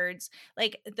Birds.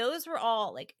 Like those were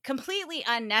all like completely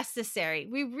unnecessary.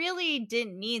 We really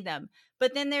didn't need them.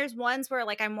 But then there's ones where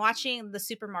like I'm watching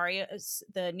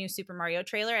the new Super Mario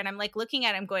trailer, and I'm like looking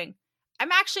at it, I'm going,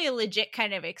 I'm actually legit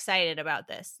kind of excited about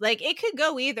this. Like it could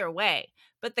go either way,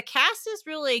 but the cast is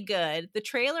really good. The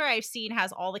trailer I've seen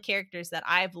has all the characters that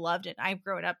I've loved and I've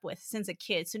grown up with since a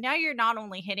kid. So now you're not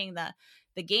only hitting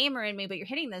the gamer in me, but you're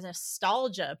hitting the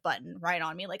nostalgia button right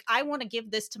on me. Like I want to give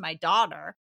this to my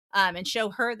daughter and show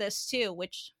her this too,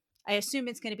 which I assume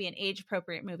it's going to be an age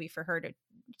appropriate movie for her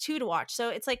to watch. So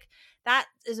it's like that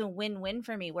is a win-win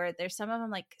for me, where there's some of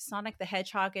them like Sonic the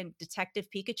Hedgehog and Detective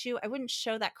Pikachu. I wouldn't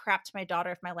show that crap to my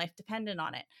daughter if my life depended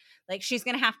on it. Like she's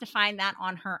going to have to find that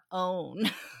on her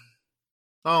own.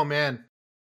 Oh man.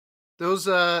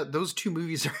 Those two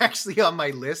movies are actually on my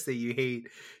list that you hate.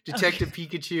 Detective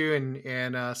Pikachu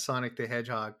and Sonic the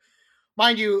Hedgehog.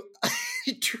 Mind you,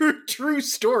 true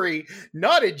story,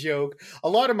 not a joke. A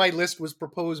lot of my list was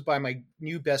proposed by my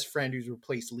new best friend who's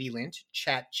replaced Leland,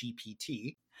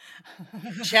 ChatGPT.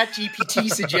 ChatGPT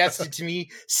suggested to me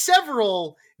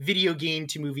several video game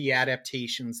to movie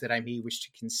adaptations that I may wish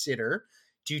to consider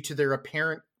due to their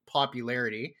apparent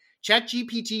popularity.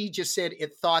 ChatGPT just said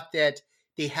it thought that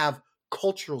they have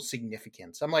cultural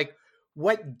significance. I'm like,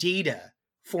 what data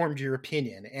formed your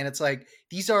opinion? And it's like,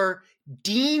 these are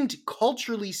deemed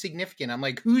culturally significant. I'm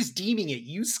like, who's deeming it?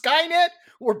 You, Skynet,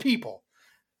 or people?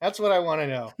 That's what I want to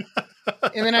know.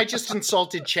 And then I just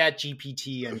insulted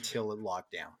ChatGPT until it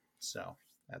locked down. So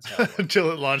that's how it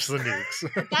until it launched the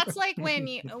nukes. That's like when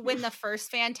the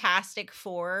first Fantastic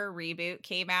Four reboot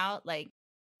came out, like,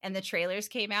 and the trailers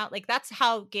came out. Like that's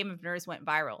how Game of Nerds went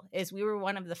viral. Is we were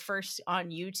one of the first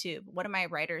on YouTube. One of my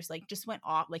writers like just went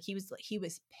off. Like he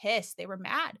was pissed. They were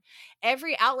mad.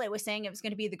 Every outlet was saying it was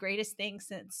going to be the greatest thing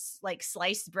since like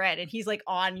sliced bread. And he's like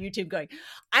on YouTube going,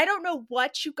 I don't know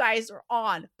what you guys are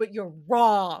on, but you're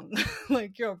wrong.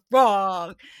 Like you're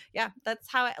wrong. Yeah, that's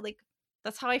how I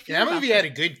feel. That movie had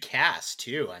a good cast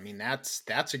too. I mean, that's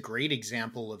a great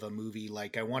example of a movie.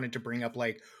 Like I wanted to bring up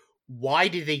like, why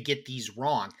did they get these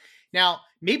wrong? Now,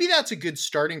 maybe that's a good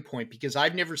starting point because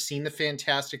I've never seen the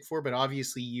Fantastic Four, but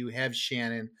obviously you have,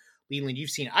 Shannon. Leland, you've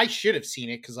seen it. I should have seen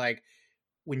it because like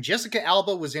when Jessica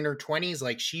Alba was in her 20s,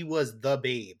 like she was the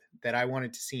babe that I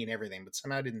wanted to see in everything, but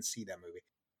somehow I didn't see that movie.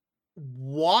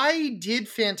 why did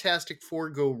Fantastic Four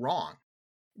go wrong?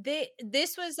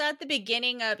 This was at the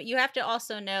beginning of, you have to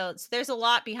also know, so there's a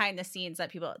lot behind the scenes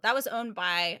that was owned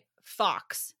by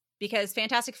Fox, because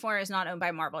Fantastic Four is not owned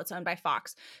by Marvel, it's owned by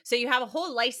Fox. So you have a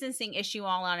whole licensing issue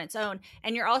all on its own,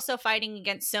 and you're also fighting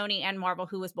against Sony and Marvel,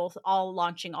 who was both all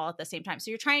launching all at the same time.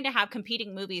 So you're trying to have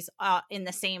competing movies in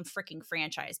the same freaking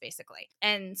franchise, basically.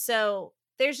 And so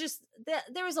there's just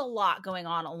there was a lot going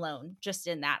on alone just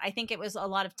in that. I think it was a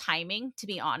lot of timing, to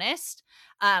be honest,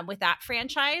 with that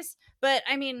franchise. But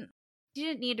I mean, you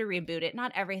didn't need to reboot it.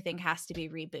 Not everything has to be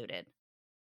rebooted.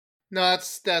 No,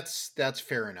 that's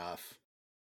fair enough.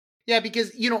 Yeah,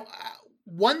 because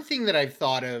one thing that I've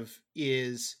thought of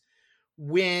is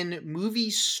when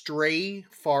movies stray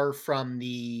far from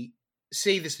the,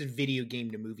 say this is video game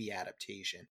to movie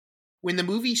adaptation. When the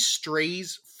movie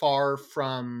strays far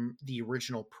from the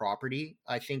original property,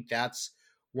 I think that's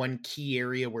one key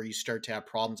area where you start to have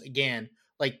problems. Again,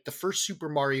 like the first Super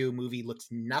Mario movie looks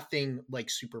nothing like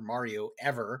Super Mario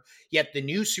ever, yet the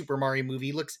new Super Mario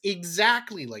movie looks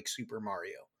exactly like Super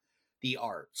Mario, the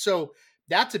art. So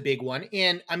that's a big one.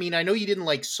 And I mean, I know you didn't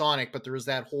like Sonic, but there was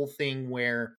that whole thing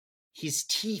where his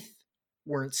teeth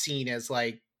weren't seen as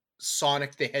like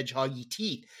Sonic the Hedgehog-y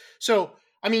teeth. So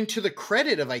I mean, to the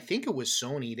credit of, I think it was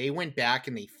Sony, they went back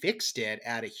and they fixed it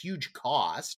at a huge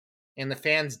cost, and the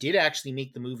fans did actually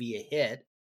make the movie a hit.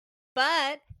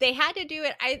 But they had to do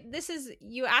it.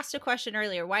 You asked a question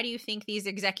earlier. Why do you think these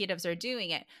executives are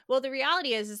doing it? Well, the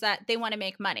reality is that they want to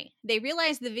make money. They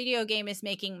realize the video game is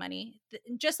making money,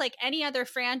 just like any other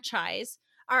franchise.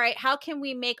 All right, how can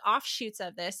we make offshoots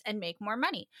of this and make more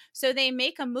money? So they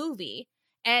make a movie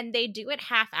and they do it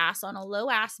half-ass on a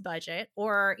low-ass budget,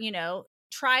 or,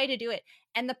 try to do it.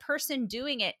 And the person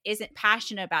doing it isn't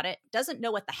passionate about it, doesn't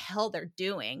know what the hell they're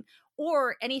doing,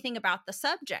 or anything about the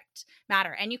subject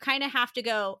matter. And you kind of have to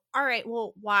go, all right,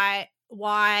 well, why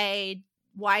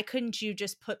couldn't you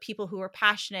just put people who are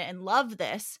passionate and love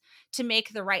this to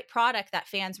make the right product that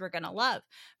fans were going to love?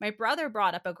 My brother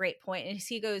brought up a great point, and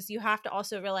he goes, you have to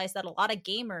also realize that a lot of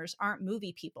gamers aren't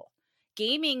movie people.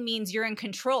 Gaming means you're in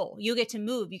control. You get to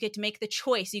move. You get to make the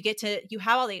choice. You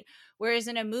have all the, whereas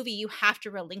in a movie, you have to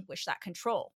relinquish that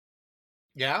control.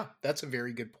 Yeah, that's a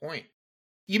very good point.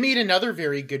 You made another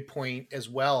very good point as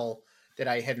well that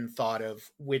I hadn't thought of,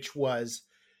 which was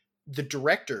the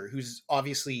director, who's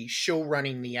obviously show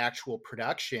running the actual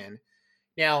production.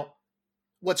 Now,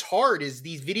 what's hard is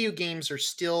these video games are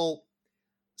still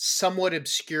somewhat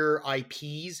obscure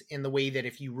IPs in the way that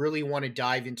if you really want to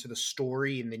dive into the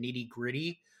story and the nitty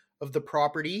gritty of the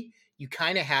property, you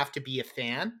kind of have to be a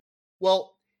fan.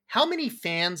 Well, how many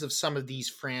fans of some of these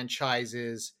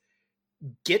franchises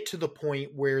get to the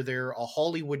point where they're a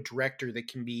Hollywood director that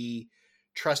can be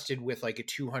trusted with like a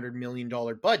 $200 million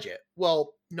budget?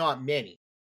 Well, not many.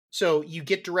 So you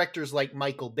get directors like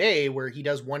Michael Bay, where he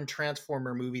does one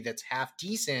Transformer movie that's half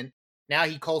decent. Now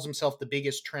he calls himself the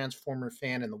biggest Transformer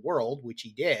fan in the world, which he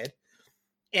did,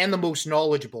 and the most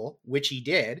knowledgeable, which he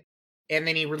did. And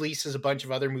then he releases a bunch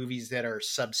of other movies that are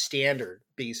substandard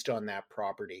based on that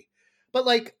property. But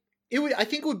like, I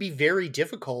think it would be very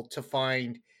difficult to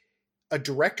find a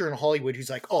director in Hollywood who's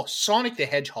like, oh, Sonic the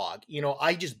Hedgehog.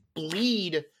 I just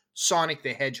bleed Sonic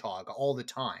the Hedgehog all the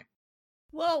time.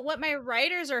 Well, what my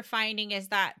writers are finding is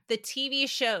that the TV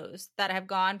shows that have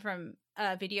gone from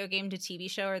a video game to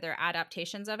TV show, or their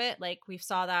adaptations of it, like we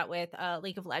saw that with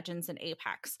League of Legends and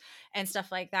Apex and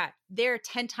stuff like that, they're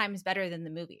 10 times better than the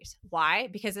movies. Why?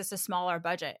 Because it's a smaller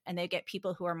budget and they get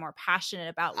people who are more passionate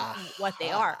about what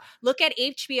they are. Look at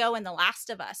HBO and The Last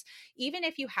of Us. Even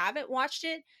if you haven't watched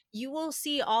it, you will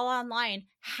see all online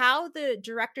how the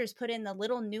directors put in the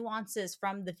little nuances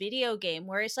from the video game,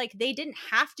 where it's like they didn't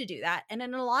have to do that. And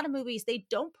in a lot of movies, they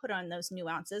don't put on those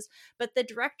nuances, but the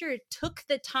director took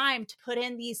the time to put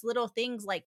in these little things,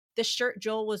 like the shirt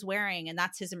Joel was wearing, and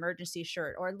that's his emergency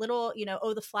shirt, or little,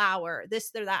 oh, the flower, this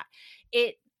or that.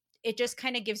 It just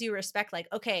kind of gives you respect, like,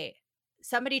 okay,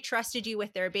 somebody trusted you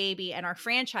with their baby and our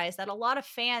franchise that a lot of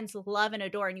fans love and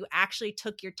adore, and you actually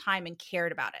took your time and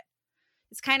cared about it.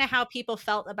 It's kind of how people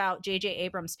felt about J.J.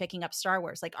 Abrams picking up Star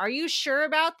Wars. Like, are you sure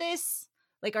about this?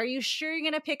 Like, are you sure you're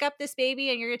going to pick up this baby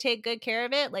and you're going to take good care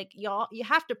of it? Like, y'all, you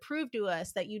have to prove to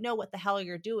us that you know what the hell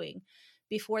you're doing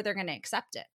before they're going to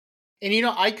accept it. And,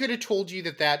 I could have told you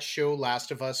that show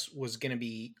Last of Us was going to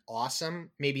be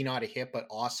awesome. Maybe not a hit, but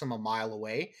awesome a mile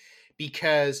away.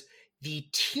 Because the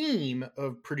team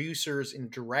of producers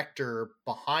and director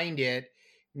behind it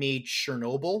made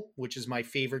Chernobyl, which is my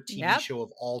favorite TV show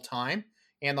of all time,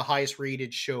 and the highest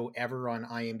rated show ever on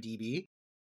IMDb.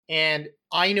 And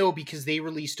I know because they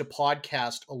released a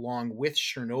podcast along with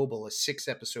Chernobyl, a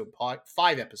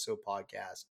 5-episode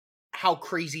podcast, how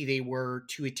crazy they were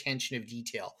to attention of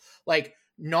detail. Like,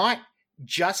 not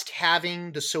just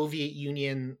having the Soviet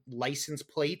Union license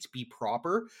plates be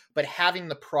proper, but having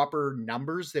the proper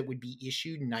numbers that would be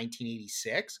issued in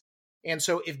 1986. And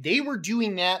so if they were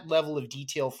doing that level of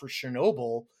detail for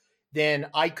Chernobyl, then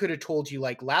I could have told you,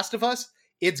 like, Last of Us,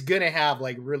 it's going to have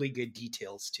like really good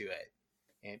details to it.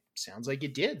 And it sounds like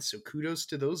it did. So kudos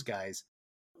to those guys.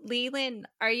 Leland,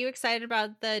 are you excited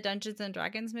about the Dungeons and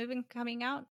Dragons movie coming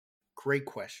out? Great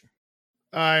question.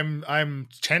 I'm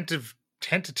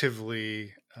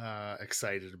tentatively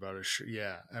excited about it.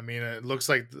 Yeah, I mean, it looks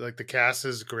like the cast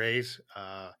is great.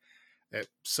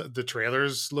 The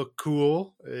trailers look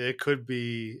cool. It could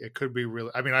be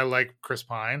really. I mean, I like Chris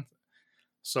Pine,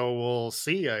 so we'll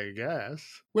see. I guess.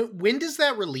 When does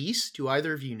that release? Do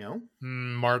either of you know?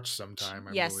 March sometime.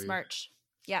 I yes, believe. March.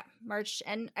 Yeah, March,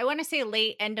 and I want to say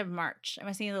late end of March. I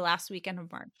want to say the last weekend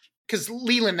of March. Because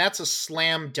Leland, that's a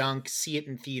slam dunk. See it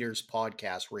in theaters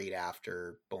podcast right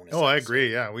after bonus. Oh, episode. I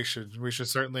agree. Yeah, we should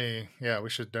certainly. Yeah, we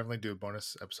should definitely do a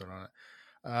bonus episode on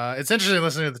it. It's interesting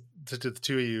listening to the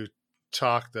two of you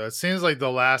talk, though. It seems like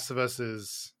The Last of Us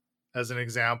is, as an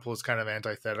example, is kind of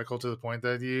antithetical to the point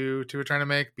that you two are trying to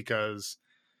make, because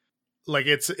like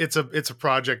it's a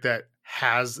project that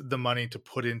has the money to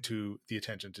put into the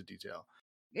attention to detail.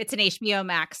 It's an HBO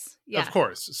Max. Yeah. Of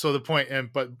course. So the point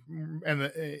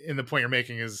the point you're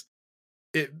making is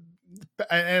it,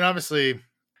 and obviously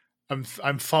I'm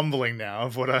fumbling now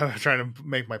of what I'm trying to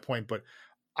make my point, but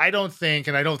I don't think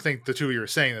the two of you are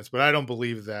saying this, but I don't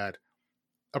believe that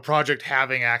a project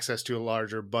having access to a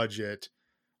larger budget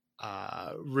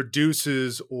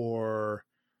reduces or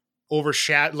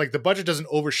overshadow, like the budget doesn't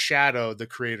overshadow the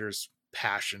creator's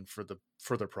passion for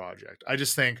the project. I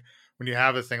just think when you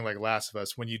have a thing like Last of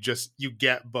Us, when you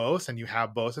get both and you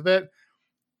have both of it,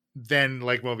 then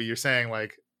like Moby, you're saying,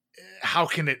 like, how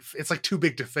can it's like too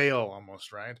big to fail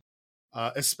almost, right?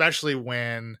 Especially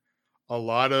when a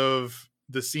lot of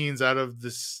the scenes out of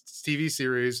this TV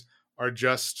series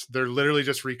they're literally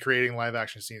just recreating live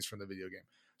action scenes from the video game.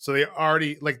 So they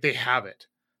already, like, they have it.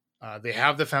 They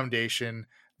have the foundation.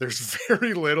 There's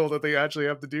very little that they actually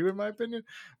have to do, in my opinion.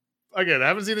 Again, I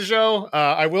haven't seen the show.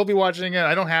 I will be watching it.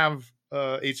 I don't have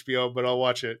HBO, but I'll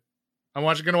watch it. I'm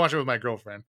going to watch it with my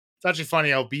girlfriend. It's actually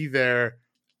funny. I'll be there.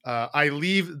 I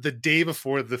leave the day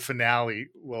before the finale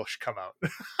will come out.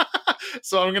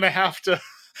 So I'm going to have to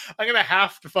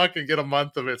fucking get a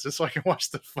month of it just so I can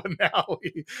watch the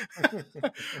finale.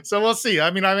 So we'll see.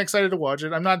 I mean, I'm excited to watch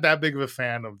it. I'm not that big of a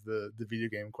fan of the video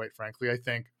game, quite frankly. I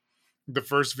think the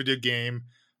first video game,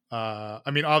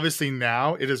 I mean, obviously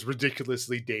now it is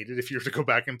ridiculously dated. If you were to go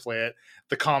back and play it,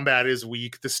 the combat is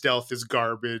weak. The stealth is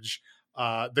garbage.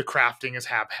 The crafting is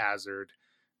haphazard.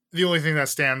 The only thing that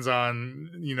stands up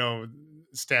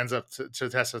to the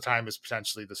test of time is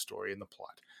potentially the story and the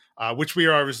plot, which we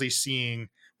are obviously seeing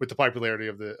with the popularity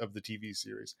of the TV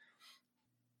series.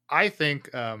 I think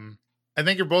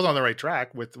you're both on the right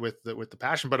track with the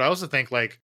passion, but I also think,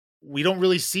 like, we don't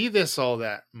really see this all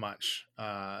that much,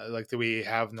 like that we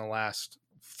have in the last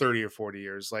 30 or 40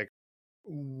 years. Like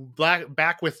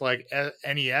back with like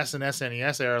NES and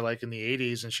SNES era, like in the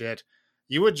 80s and shit,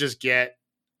 you would just get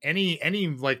any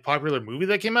like popular movie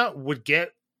that came out would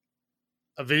get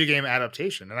a video game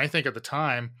adaptation. And I think at the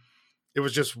time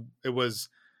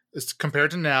it's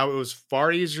compared to now, it was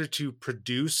far easier to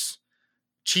produce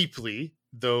cheaply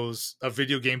a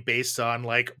video game based on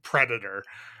like Predator,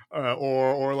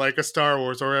 or like a Star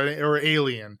Wars or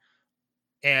Alien,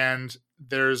 and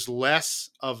there's less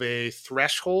of a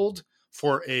threshold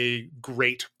for a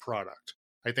great product.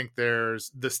 I think there's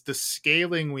the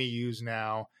scaling we use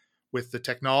now with the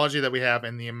technology that we have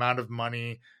and the amount of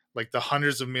money, like the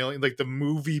hundreds of millions, like the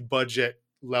movie budget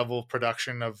level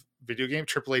production of video game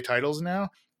AAA titles now.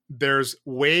 There's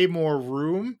way more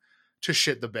room to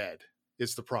shit the bed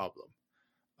is the problem.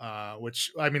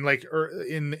 Which, I mean, like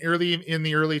in the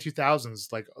early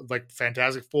 2000s, like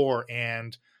Fantastic Four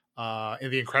and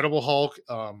in the Incredible Hulk,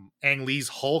 Ang Lee's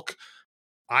Hulk,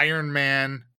 Iron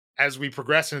Man. As we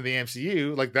progress into the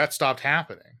MCU, like that stopped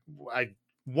happening.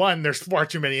 There's far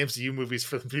too many MCU movies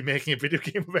for them to be making a video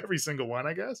game of every single one,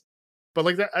 I guess. But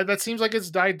like that seems like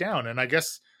it's died down. And I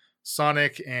guess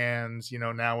Sonic and,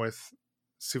 now with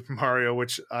Super Mario,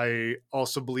 which I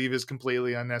also believe is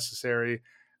completely unnecessary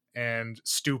and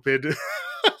stupid.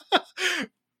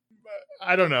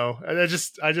 I don't know. I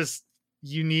just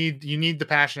you need the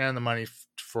passion and the money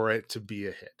for it to be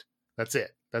a hit. That's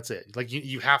it. Like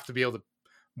you have to be able to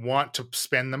want to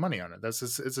spend the money on it. It's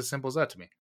as simple as that to me.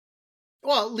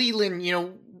 Well, Leland,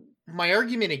 my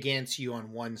argument against you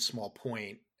on one small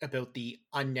point about the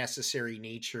unnecessary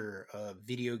nature of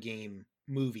video game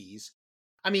movies.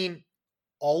 I mean,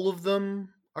 all of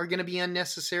them are going to be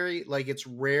unnecessary. Like, it's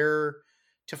rare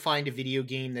to find a video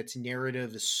game that's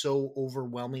narrative is so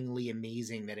overwhelmingly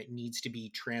amazing that it needs to be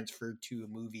transferred to a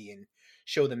movie and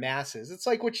show the masses. It's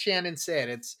like what Shannon said.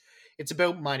 It's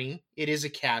about money. It is a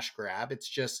cash grab. It's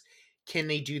just, can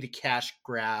they do the cash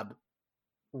grab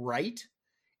right?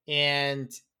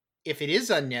 And if it is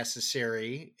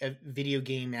unnecessary, video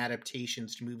game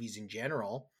adaptations to movies in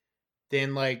general,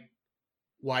 then like,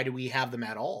 why do we have them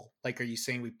at all? Like, are you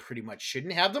saying we pretty much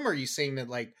shouldn't have them? Or are you saying that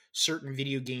like certain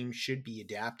video games should be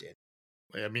adapted?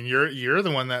 I mean, you're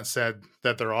the one that said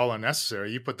that they're all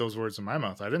unnecessary. You put those words in my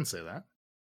mouth. I didn't say that.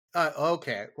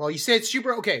 Okay. Well, you said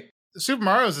okay. Super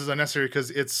Mario's is unnecessary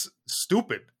because it's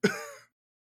stupid.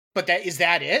 But is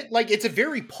that it? Like, it's a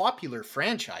very popular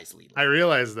franchise, Leland. I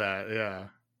realize that. Yeah.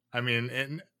 I mean,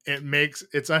 to me,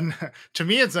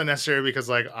 it's unnecessary because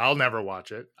like, I'll never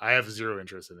watch it. I have zero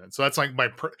interest in it. So that's like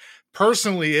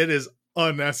personally, it is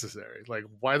unnecessary. Like,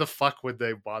 why the fuck would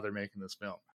they bother making this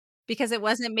film? Because it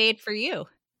wasn't made for you.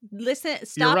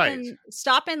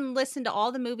 Stop and listen to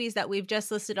all the movies that we've just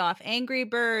listed off: Angry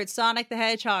Birds, Sonic the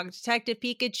Hedgehog, Detective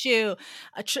Pikachu,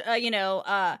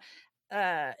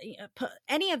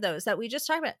 any of those that we just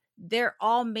talked about. They're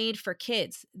all made for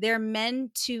kids. They're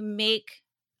meant to make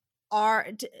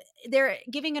they're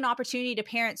giving an opportunity to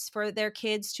parents for their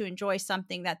kids to enjoy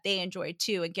something that they enjoy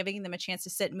too, and giving them a chance to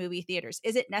sit in movie theaters.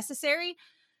 Is it necessary?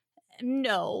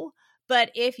 No.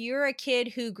 But if you're a kid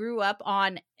who grew up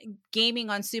on gaming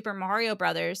on Super Mario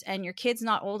Brothers and your kid's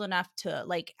not old enough to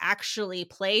like actually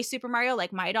play Super Mario,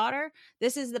 like my daughter,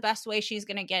 this is the best way she's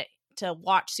going to get to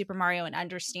watch Super Mario and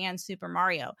understand Super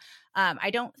Mario.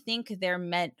 I don't think they're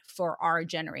meant for our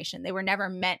generation. They were never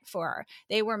meant for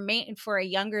they were made for a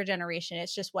younger generation.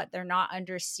 It's just what they're not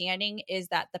understanding is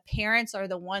that the parents are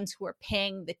the ones who are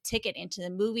paying the ticket into the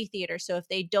movie theater. So if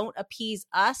they don't appease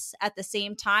us at the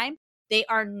same time, they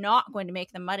are not going to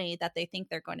make the money that they think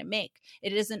they're going to make.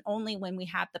 It isn't only when we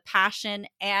have the passion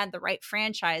and the right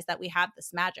franchise that we have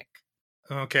this magic.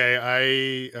 Okay,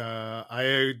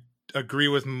 I agree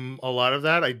with a lot of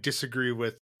that. I disagree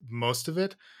with most of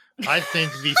it. I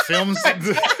think the films...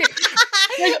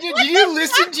 Did you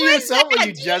listen to yourself what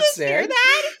you just said?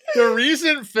 The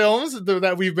recent films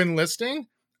that we've been listing,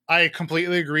 I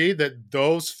completely agree that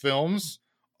those films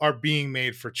are being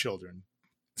made for children.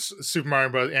 Super Mario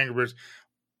Bros., Angry Birds,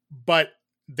 but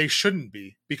they shouldn't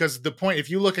be, because the point, if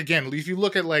you look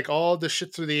at like all the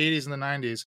shit through the 80s and the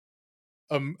 90s,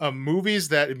 movies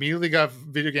that immediately got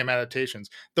video game adaptations,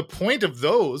 the point of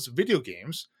those video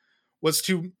games was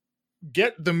to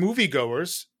get the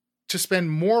moviegoers to spend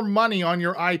more money on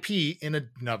your IP in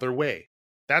another way.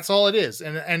 That's all it is.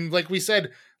 And like we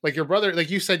said, like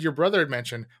you said, your brother had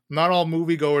mentioned, not all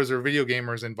moviegoers are video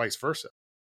gamers and vice versa.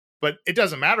 But it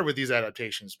doesn't matter with these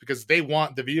adaptations because they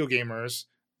want the video gamers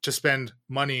to spend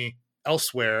money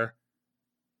elsewhere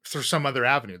through some other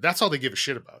avenue. That's all they give a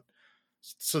shit about.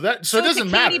 So it doesn't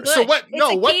matter. Bush. So what? It's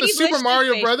No, what the Katie Super Bush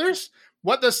Mario situation. Brothers?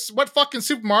 What fucking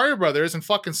Super Mario Brothers and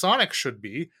fucking Sonic should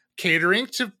be catering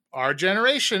to our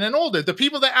generation and older, the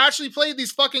people that actually played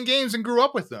these fucking games and grew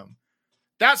up with them.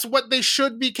 That's what they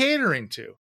should be catering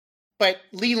to. But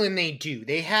Leland, they do.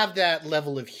 They have that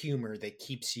level of humor that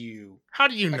keeps you. How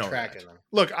do you know attracted that? them?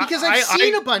 Look, Because I've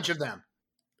seen a bunch of them.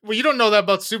 Well, you don't know that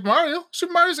about Super Mario.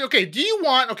 Super Mario's okay.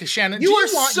 Shannon? You do are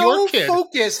you want so your kid?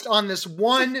 focused on this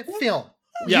one film.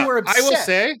 Yeah, You are obsessed.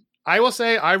 I will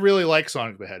say, I really like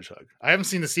Sonic the Hedgehog. I haven't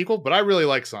seen the sequel, but I really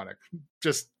like Sonic.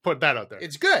 Just put that out there.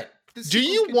 It's good. Do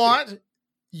you want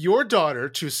your daughter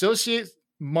to associate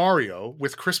Mario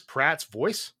with Chris Pratt's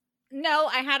voice? No,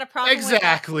 I had a problem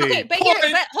Exactly. with that. Okay, but Point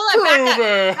hold on,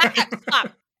 back proven. up,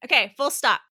 stop. Okay, full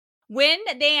stop. When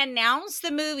they announced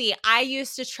the movie, I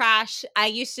used to trash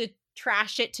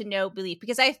it to no belief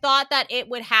because I thought that it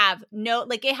would have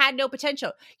it had no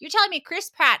potential. You're telling me Chris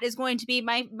Pratt is going to be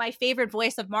my favorite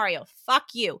voice of Mario. Fuck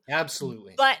you.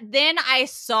 Absolutely. But then I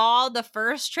saw the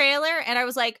first trailer and I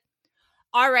was like,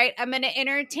 all right, I'm going to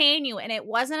entertain you. And it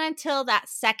wasn't until that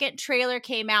second trailer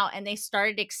came out and they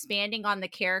started expanding on the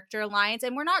character lines.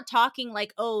 And we're not talking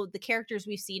like, oh, the characters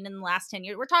we've seen in the last 10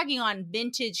 years. We're talking on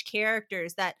vintage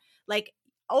characters that like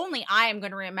only I am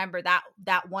going to remember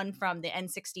that one from the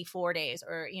N64 days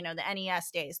or, the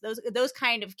NES days. Those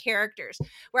kind of characters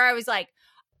where I was like,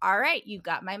 all right, you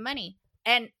got my money.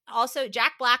 And also,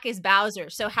 Jack Black is Bowser.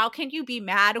 So how can you be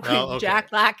mad when Jack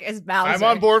Black is Bowser? I'm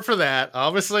on board for that.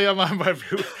 Obviously,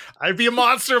 I'd be a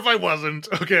monster if I wasn't.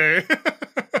 Okay.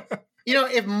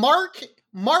 If Mark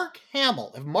Mark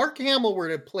Hamill. If Mark Hamill were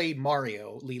to play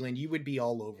Mario, Leland, you would be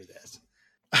all over this.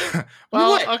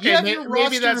 Well, would. You okay, have your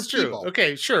maybe roster that's of true. people.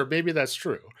 Okay, sure, maybe that's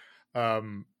true.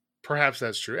 Perhaps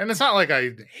that's true. And it's not like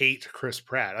I hate Chris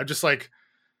Pratt. I'm just like,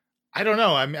 I don't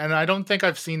know. And I don't think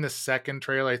I've seen the second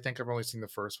trailer. I think I've only seen the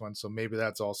first one, so maybe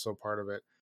that's also part of it.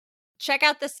 Check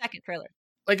out the second trailer.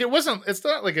 Like it's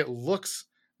not like it looks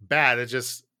bad.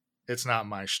 It's not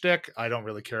my shtick. I don't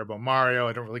really care about Mario.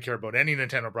 I don't really care about any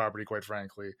Nintendo property, quite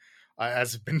frankly,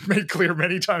 as has been made clear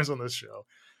many times on this show.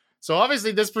 So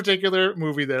obviously this particular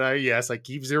movie that I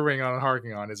keep zeroing on and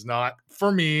harking on is not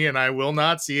for me, and I will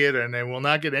not see it, and I will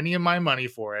not get any of my money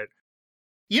for it.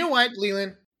 You know what,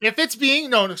 Leland? If it's being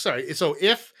no, sorry. So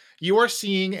if you are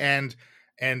seeing and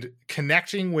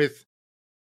connecting with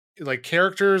like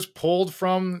characters pulled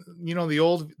from, the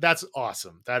old, that's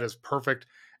awesome. That is perfect.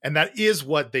 And that is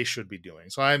what they should be doing.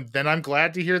 So I'm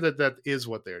glad to hear that is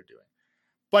what they're doing.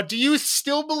 But do you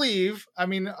still believe,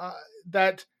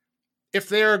 that if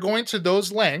they are going to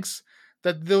those lengths,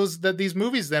 that these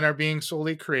movies then are being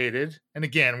solely created, and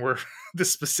again, we're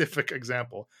this specific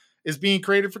example is being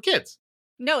created for kids?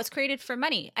 No, it's created for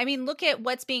money. I mean, look at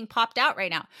what's being popped out right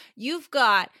now. You've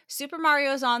got Super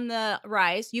Mario's on the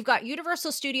rise. You've got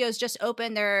Universal Studios just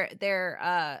opened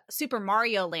their Super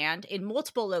Mario Land in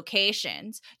multiple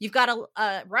locations. You've got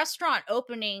a restaurant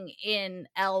opening in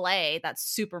LA that's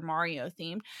Super Mario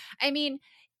themed. I mean,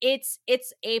 it's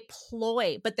a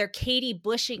ploy, but they're Kate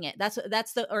Bushing it. That's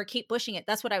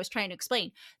what I was trying to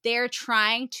explain. They're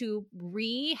trying to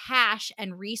rehash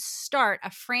and restart a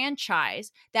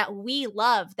franchise that we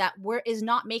love that is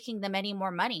not making them any more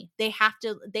money. They have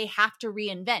to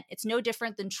reinvent. It's no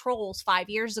different than Trolls 5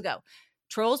 years ago.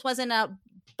 Trolls wasn't a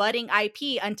budding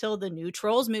IP until the new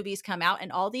Trolls movies come out,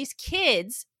 and all these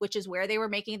kids, which is where they were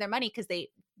making their money because they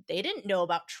didn't know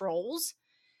about Trolls.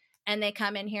 And they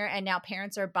come in here, and now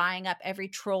parents are buying up every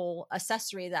troll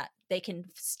accessory that they can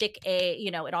stick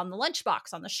it on the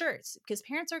lunchbox, on the shirts, because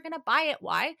parents are going to buy it.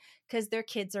 Why? Because their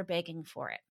kids are begging for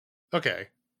it. Okay.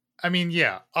 I mean,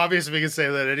 yeah, obviously we can say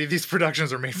that any of these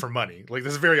productions are made for money. Like,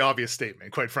 that's a very obvious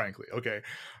statement, quite frankly. Okay.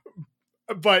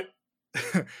 But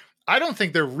I don't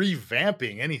think they're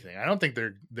revamping anything. I don't think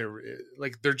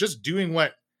they're just doing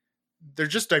they're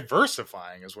just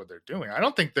diversifying is what they're doing. I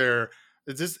don't think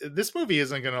this movie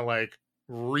isn't going to like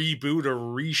reboot or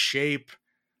reshape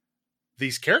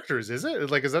these characters, is it?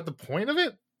 Like, is that the point of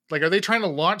it? Like, are they trying to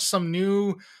launch some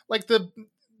new, like the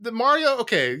Mario?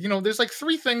 Okay, there's like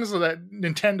three things that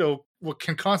Nintendo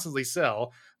can constantly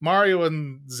sell: Mario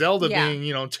and Zelda being,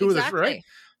 two of the, right?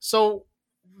 So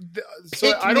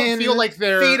I don't feel like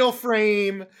they're Fatal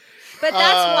Frame. But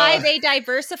that's why they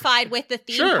diversified with the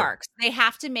theme parks. They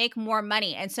have to make more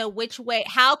money. And so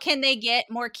how can they get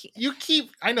more?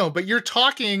 I know, but you're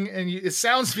talking and it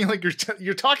sounds to me like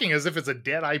you're talking as if it's a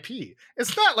dead IP.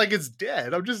 It's not like it's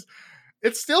dead.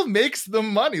 It still makes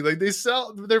them money. Like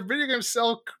their video games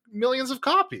sell millions of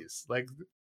copies. Like,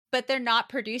 but they're not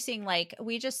producing, like,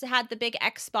 we just had the big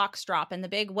Xbox drop and the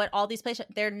big, all these places,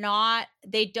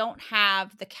 they don't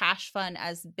have the cash fund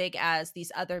as big as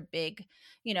these other big,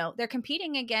 they're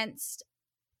competing against.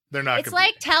 They're not. It's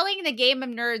like telling the Game of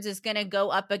Nerds is going to go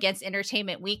up against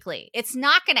Entertainment Weekly. It's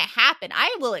not going to happen.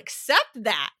 I will accept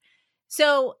that.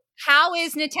 So how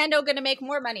is Nintendo going to make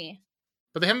more money?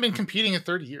 But they haven't been competing in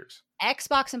 30 years.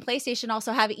 Xbox and PlayStation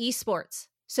also have esports.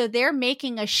 So they're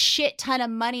making a shit ton of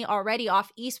money already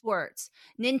off esports.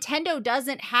 Nintendo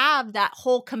doesn't have that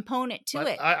whole component to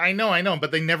it. I know,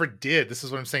 but they never did. This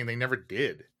is what I'm saying. They never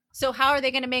did. So how are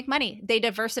they going to make money? They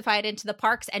diversified into the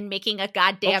parks and making a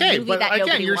goddamn movie that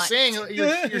nobody wants.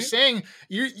 You're saying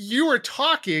you are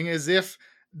talking as if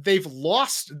they've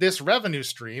lost this revenue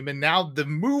stream, and now the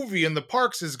movie in the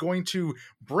parks is going to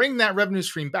bring that revenue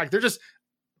stream back. They're just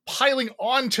piling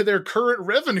on to their current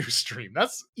revenue stream.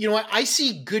 That's, what, I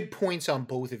see good points on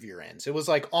both of your ends. It was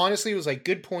like, honestly,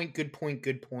 good point.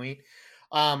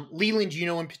 Leland,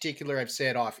 in particular, I've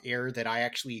said off air that I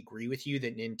actually agree with you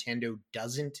that Nintendo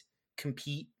doesn't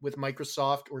compete with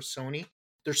Microsoft or Sony.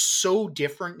 They're so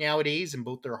different nowadays in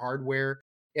both their hardware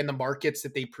and the markets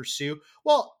that they pursue.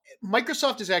 Well,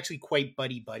 Microsoft is actually quite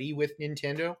buddy-buddy with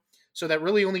Nintendo. So that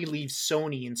really only leaves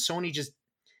Sony, and Sony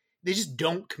they just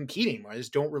don't compete anymore. They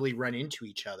just don't really run into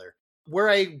each other. Where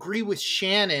I agree with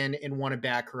Shannon and want to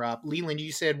back her up, Leland,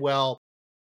 you said,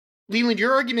 Leland,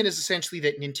 your argument is essentially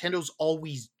that Nintendo's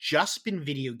always just been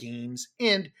video games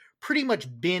and pretty much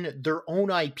been their own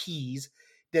IPs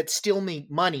that still make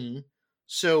money.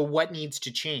 So what needs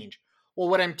to change? Well,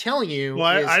 what I'm telling you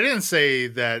is... I didn't say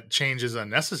that change is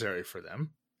unnecessary for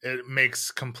them. It makes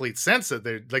complete sense that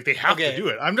they have to do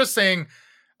it. I'm just saying...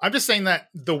 I'm just saying that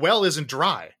the well isn't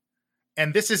dry,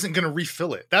 and this isn't going to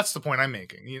refill it. That's the point I'm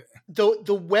making.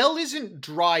 The well isn't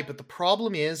dry, but the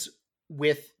problem is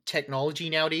with technology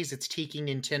nowadays, it's taking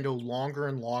Nintendo longer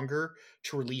and longer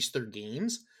to release their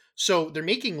games. So they're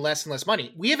making less and less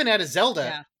money. We haven't had a Zelda.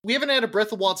 Yeah. We haven't had a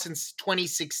Breath of the Wild since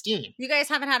 2016. You guys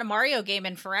haven't had a Mario game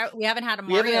in forever. We haven't had a We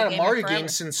Mario haven't had a Mario game game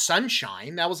since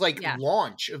Sunshine. That was like Yeah.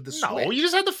 launch of the Switch. No, you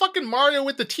just had the fucking Mario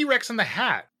with the T-Rex and the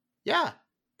hat. Yeah.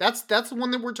 That's the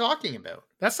one that we're talking about.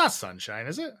 That's not Sunshine,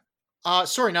 is it?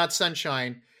 Sorry, not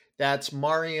Sunshine. That's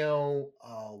Mario.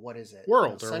 What is it?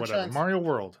 World or Sunshine's- whatever. Mario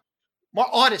World.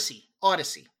 Odyssey.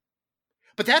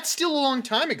 But that's still a long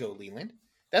time ago, Leland.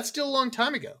 That's still a long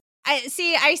time ago. I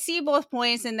see both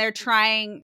points, and they're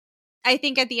trying. I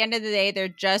think at the end of the day, they're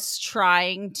just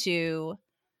trying to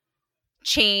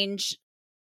change.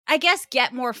 I guess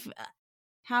get more.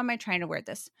 How am I trying to word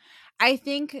this? I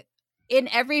think in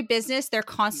every business, they're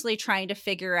constantly trying to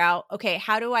figure out, okay,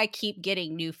 how do I keep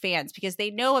getting new fans? Because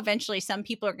they know eventually some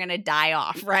people are going to die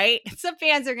off, right? Some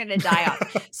fans are going to die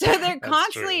off. So they're That's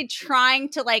constantly trying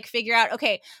to like figure out,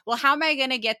 okay, well, how am I going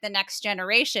to get the next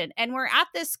generation? And we're at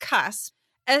this cusp,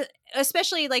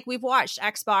 especially like we've watched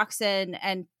Xbox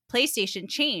and PlayStation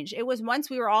change. It was once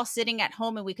we were all sitting at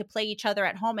home and we could play each other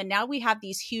at home, and now we have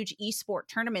these huge esport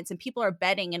tournaments and people are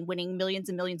betting and winning millions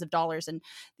and millions of dollars, and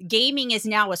gaming is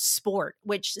now a sport,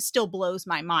 which still blows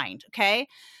my mind. Okay,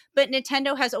 but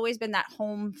Nintendo has always been that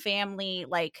home family,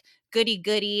 like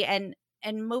goody and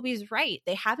Moby's right,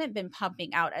 they haven't been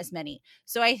pumping out as many.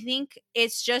 So I think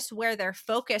it's just where their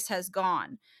focus has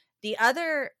gone. The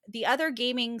other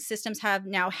gaming systems have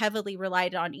now heavily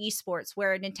relied on esports,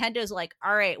 where Nintendo's like,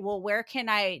 all right, well, where can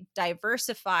I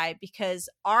diversify? Because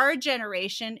our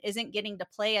generation isn't getting to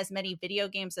play as many video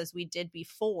games as we did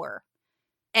before.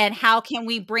 And how can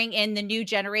we bring in the new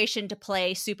generation to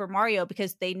play Super Mario?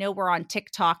 Because they know we're on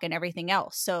TikTok and everything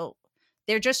else. So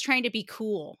they're just trying to be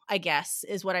cool, I guess,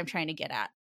 is what I'm trying to get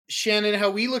at. Shannon, how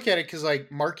we look at it, because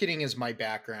like marketing is my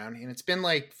background, and it's been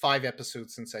like 5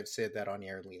 episodes since I've said that on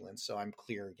air, Leland, so I'm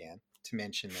clear again to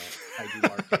mention that I do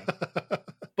marketing.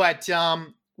 But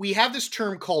we have this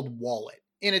term called wallet,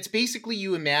 and it's basically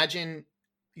you imagine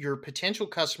your potential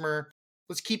customer,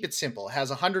 let's keep it simple,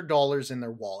 has $100 in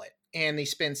their wallet, and they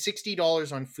spend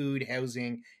 $60 on food,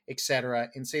 housing, etc.,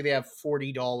 and say they have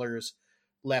 $40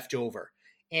 left over.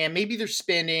 And maybe they're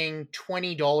spending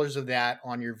 $20 of that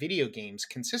on your video games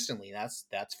consistently.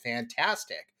 That's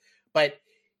fantastic. But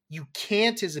you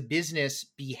can't, as a business,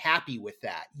 be happy with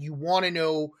that. You want to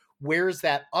know, where's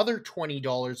that other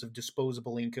 $20 of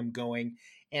disposable income going,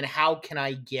 and how can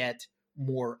I get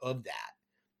more of that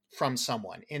from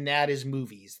someone? And that is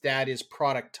movies. That is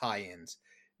product tie-ins.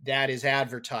 That is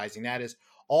advertising. That is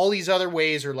all these other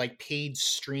ways, are like paid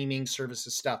streaming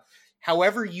services stuff.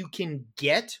 However you can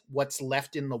get what's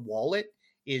left in the wallet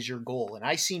is your goal. And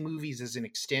I see movies as an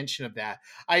extension of that.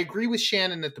 I agree with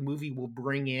Shannon that the movie will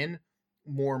bring in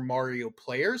more Mario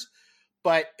players.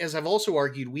 But as I've also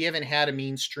argued, we haven't had a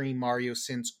mainstream Mario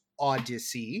since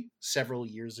Odyssey several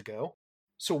years ago.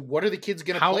 So what are the kids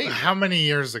going to play? How many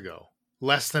years ago?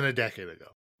 Less than a decade ago.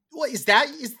 Well, is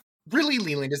really,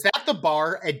 Leland, is that the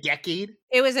bar, a decade?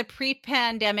 It was a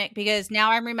pre-pandemic, because now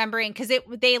I'm remembering, because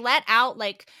they let out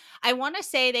like, I want to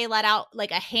say they let out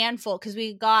like a handful, because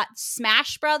we got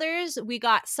Smash Brothers, we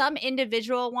got some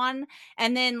individual one,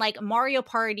 and then like Mario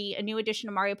Party, a new edition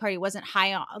of Mario Party wasn't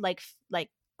high on like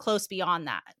close beyond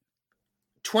that.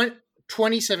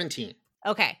 2017.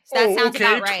 Okay, so that sounds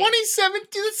about right.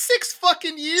 2017, that's 6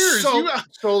 fucking years.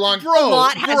 So long. A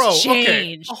lot has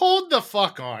changed. Okay, hold the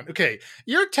fuck on. Okay,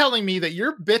 you're telling me that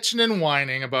you're bitching and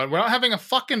whining about we're not having a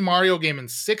fucking Mario game in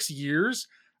 6 years?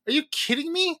 Are you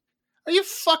kidding me? Are you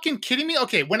fucking kidding me?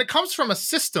 Okay, when it comes from a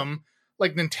system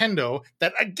like Nintendo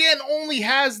that again only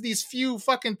has these few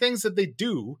fucking things that they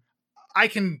do, I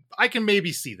can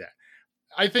maybe see that.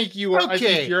 I think you are. Okay. I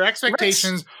think your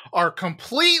expectations are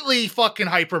completely fucking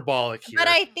hyperbolic here. But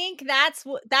I think that's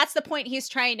the point he's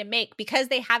trying to make, because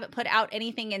they haven't put out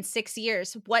anything in 6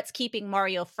 years. What's keeping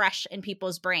Mario fresh in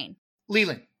people's brain?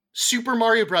 Leland, Super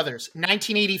Mario Brothers,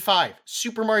 1985.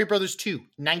 Super Mario Brothers 2,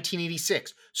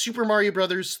 1986. Super Mario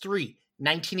Brothers 3,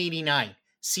 1989.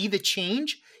 See the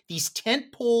change? These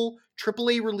tentpole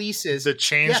AAA releases. The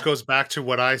change goes back to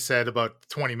what I said about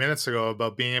 20 minutes ago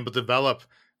about being able to develop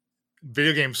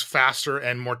video games faster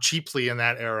and more cheaply in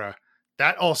that era.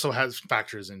 That also has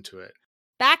factors into it.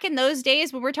 Back in those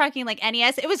days when we're talking like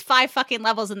NES, it was 5 fucking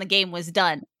levels and the game was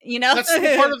done. You know,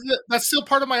 that's still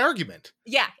part of my argument.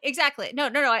 Yeah, exactly. No.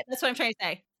 That's what I'm trying to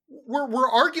say. we're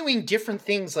arguing different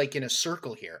things like in a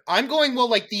circle here. I'm going, well,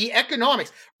 like the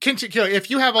economics. If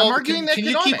you have all, I'm arguing can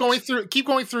you economics. keep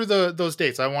going through those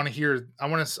dates? I want to hear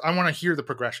the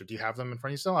progression. Do you have them in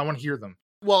front of you still? I want to hear them.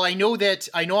 Well, I know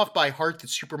off by heart that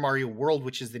Super Mario World,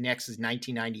 which is the next, is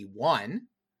 1991.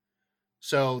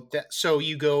 So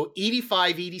you go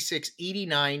 85, 86,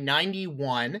 89,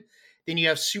 91. Then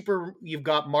you've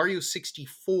got Mario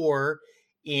 64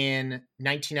 in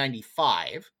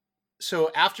 1995.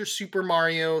 So after Super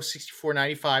Mario 64,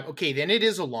 95, okay, then it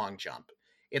is a long jump.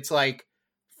 It's like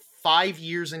 5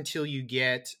 years until you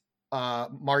get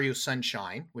Mario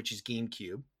Sunshine, which is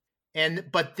GameCube.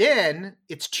 But then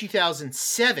it's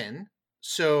 2007,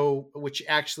 so which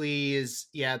actually is,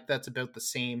 that's about the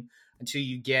same until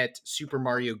you get Super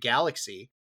Mario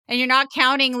Galaxy. And you're not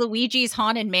counting Luigi's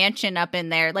Haunted Mansion up in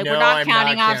there. Like, No, we're not I'm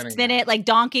counting not off counting Spin that. It, like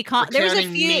Donkey Kong. We're There was a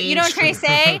counting few, you know what I'm trying to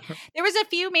say? There was a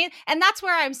few main, and that's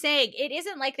where I'm saying it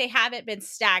isn't like they haven't been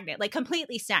stagnant, like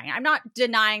completely stagnant. I'm not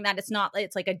denying that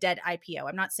it's like a dead IPO.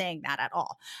 I'm not saying that at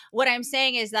all. What I'm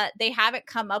saying is that they haven't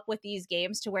come up with these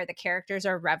games to where the characters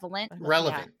are relevant.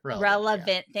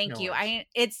 Relevant. Thank No you. worries.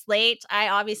 It's late. I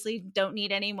obviously don't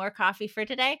need any more coffee for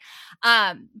today.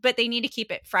 But they need to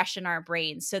keep it fresh in our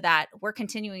brains so that we're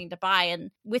continuing to buy.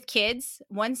 And with kids,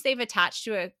 once they've attached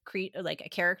to a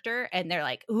character and they're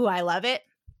like, ooh, I love it,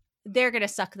 they're gonna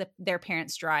suck their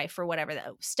parents dry for whatever,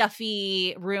 the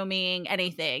stuffy, rooming,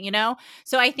 anything, you know.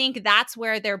 So I think that's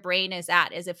where their brain is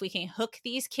at, is if we can hook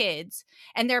these kids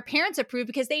and their parents approve,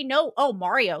 because they know, oh,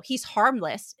 Mario, he's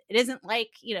harmless. It isn't like,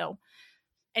 you know,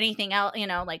 anything else, you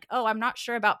know, like, oh, I'm not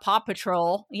sure about Paw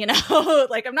Patrol, you know,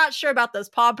 like, I'm not sure about those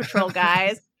Paw Patrol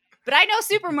guys. But I know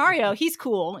Super Mario, he's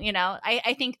cool, you know.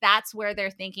 I think that's where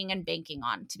they're thinking and banking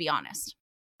on, to be honest.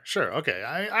 Sure, okay.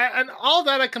 I and all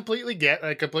that I completely get.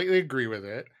 I completely agree with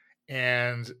it.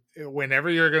 And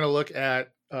whenever you're going to look at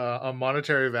a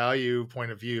monetary value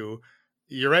point of view,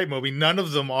 you're right, Moby. None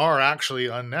of them are actually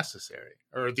unnecessary,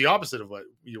 or the opposite of what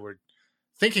you were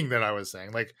thinking that I was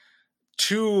saying. Like,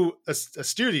 to a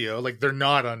studio, like, they're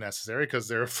not unnecessary because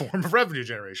they're a form of revenue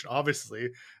generation. Obviously,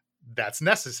 that's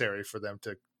necessary for them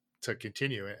to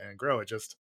continue and grow. It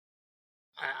just,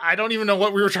 I don't even know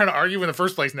what we were trying to argue in the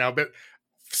first place now, but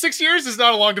 6 years is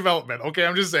not a long development. Okay,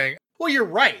 I'm just saying. Well, you're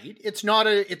right. It's not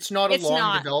a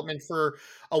long development for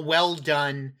a well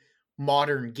done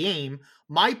modern game.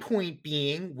 My point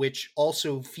being, which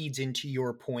also feeds into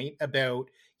your point about,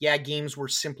 games were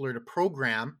simpler to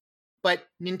program, but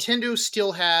Nintendo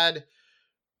still had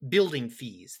building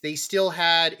fees. They still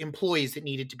had employees that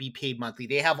needed to be paid monthly.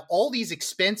 They have all these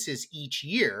expenses each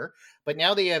year, but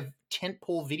now they have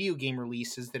tentpole video game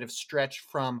releases that have stretched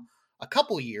from a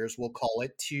couple years, we'll call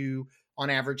it, to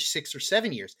on average 6 or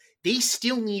 7 years. They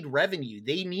still need revenue.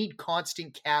 They need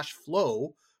constant cash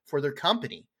flow for their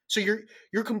company. So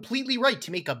you're completely right.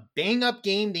 To make a bang up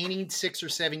game, they need 6 or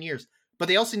 7 years, but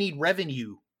they also need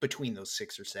revenue between those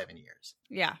 6 or 7 years.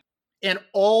 Yeah. And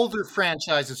all their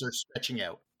franchises are stretching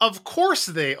out. Of course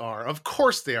they are. Of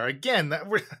course they are. Again,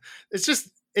 it's just,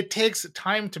 it takes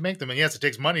time to make them. And yes, it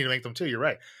takes money to make them too. You're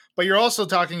right. But you're also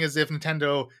talking as if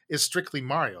Nintendo is strictly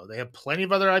Mario. They have plenty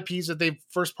of other IPs that they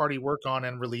first party work on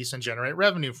and release and generate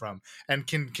revenue from, and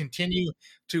can continue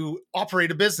to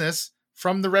operate a business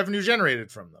from the revenue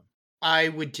generated from them. I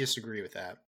would disagree with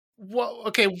that. Well,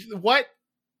 okay. What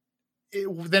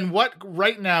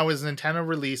right now is Nintendo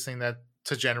releasing that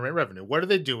to generate revenue? What are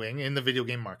they doing in the video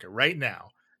game market right now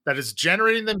that is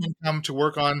generating them income to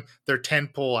work on their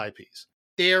tentpole IPs?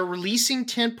 They are releasing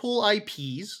tentpole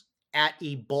IPs at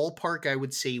a ballpark, I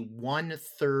would say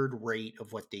 1/3 rate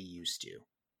of what they used to.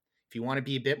 If you want to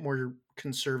be a bit more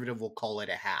conservative, we'll call it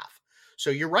a half. So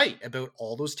you're right about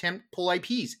all those tentpole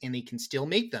IPs, and they can still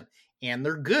make them, and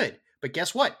they're good. But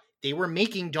guess what? They were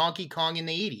making Donkey Kong in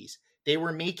the 80s. They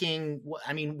were making,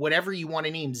 I mean, whatever you want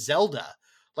to name, Zelda.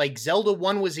 Like Zelda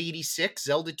 1 was 86,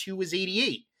 Zelda 2 was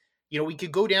 88. You know, we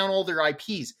could go down all their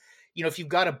IPs. You know, if you've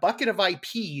got a bucket of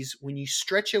IPs, when you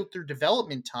stretch out their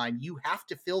development time, you have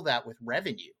to fill that with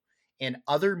revenue. And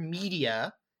other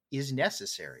media is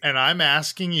necessary. And I'm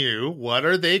asking you, what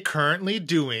are they currently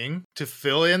doing to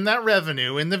fill in that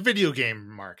revenue in the video game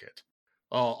market?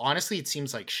 Oh, honestly, it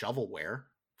seems like shovelware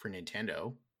for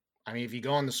Nintendo. I mean, if you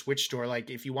go on the Switch store, like,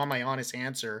 if you want my honest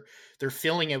answer, they're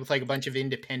filling it with like a bunch of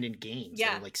independent games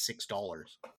that are like $6.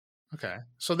 Okay.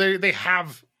 So they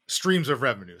have streams of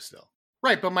revenue still.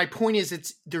 Right, but my point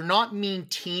is they're not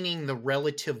maintaining the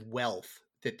relative wealth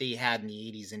that they had in the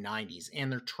 80s and 90s,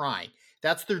 and they're trying.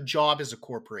 That's their job as a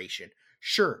corporation.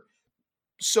 Sure,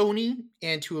 Sony,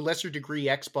 and to a lesser degree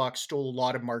Xbox, stole a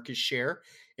lot of market share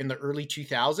in the early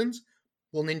 2000s,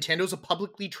 Well, Nintendo's a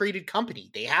publicly traded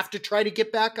company. They have to try to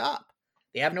get back up.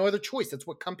 They have no other choice. That's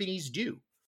what companies do.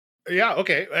 Yeah,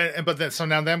 okay. But then, so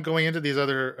now them going into these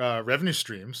other revenue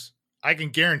streams, I can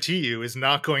guarantee you is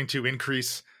not going to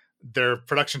increase their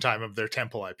production time of their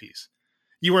tentpole IPs.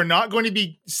 You are not going to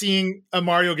be seeing a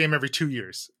Mario game every 2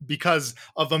 years because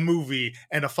of a movie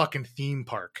and a fucking theme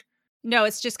park. No,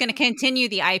 it's just going to continue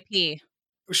the IP.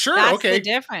 Sure, That's okay. the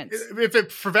difference. If it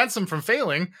prevents them from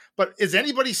failing, but is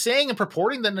anybody saying and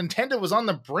purporting that Nintendo was on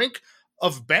the brink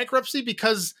of bankruptcy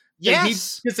because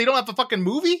Yes. because they don't have a fucking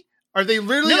movie? Are they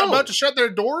literally No. about to shut their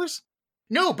doors?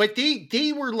 No, but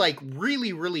they were like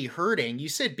really, really hurting. You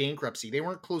said bankruptcy. They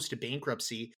weren't close to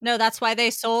bankruptcy. No, that's why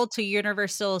they sold to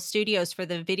Universal Studios for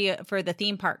the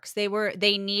theme parks.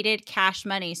 They needed cash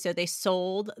money, so they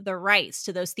sold the rights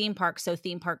to those theme parks so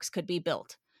theme parks could be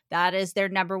built. That is their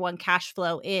number one cash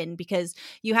flow in, because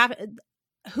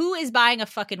who is buying a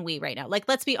fucking Wii right now? Like,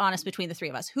 let's be honest between the three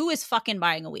of us. Who is fucking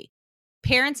buying a Wii?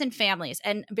 Parents and families,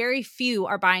 and very few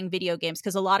are buying video games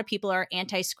because a lot of people are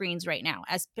anti-screens right now,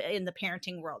 as in the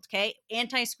parenting world. Okay,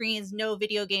 anti-screens, no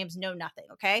video games, no nothing.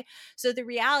 Okay, so the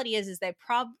reality is they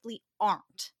probably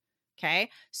aren't.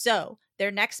 Okay, so their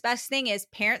next best thing is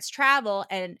parents travel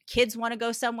and kids want to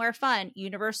go somewhere fun.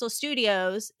 Universal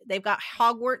Studios, they've got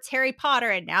Hogwarts, Harry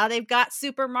Potter, and now they've got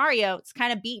Super Mario. It's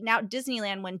kind of beating out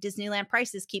Disneyland when Disneyland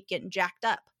prices keep getting jacked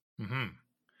up. Mm-hmm.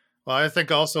 Well, I think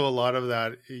also a lot of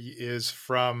that is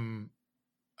from,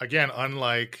 again,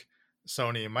 unlike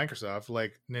Sony and Microsoft,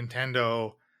 like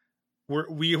Nintendo,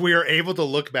 we are able to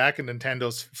look back at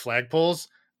Nintendo's flagpoles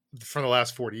from the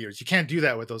last 40 years. You can't do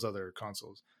that with those other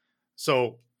consoles.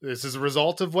 So this is a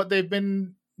result of what they've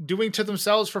been doing to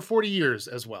themselves for 40 years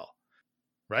as well,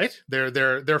 right?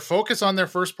 They're focused on their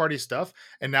first party stuff,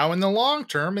 and now in the long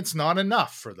term, it's not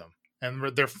enough for them,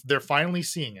 and they're finally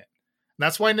seeing it. And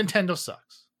that's why Nintendo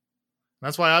sucks.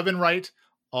 That's why I've been right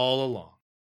all along.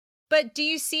 But do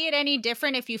you see it any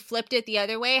different if you flipped it the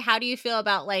other way? How do you feel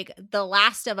about like The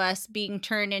Last of Us being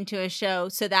turned into a show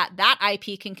so that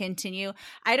IP can continue?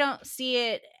 I don't see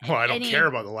it. Well, I don't care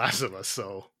about The Last of Us,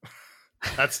 so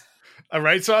that's all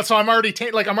right. So I'm already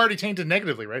tainted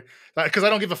negatively, right? Because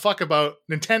I don't give a fuck about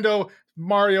Nintendo,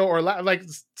 Mario, or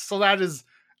so that is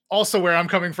also where I'm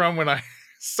coming from when I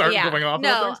start going off.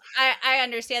 No, I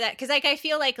understand that, because like I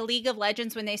feel like League of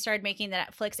Legends, when they started making the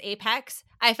Netflix Apex,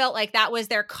 I felt like that was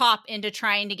their cop into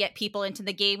trying to get people into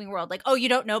the gaming world. Like, oh, you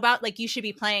don't know about, like, you should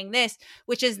be playing this,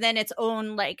 which is then its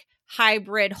own like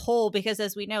hybrid whole, because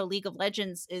as we know, League of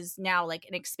Legends is now like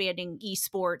an expanding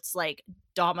esports like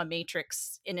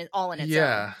dominatrix in its own.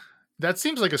 Yeah, that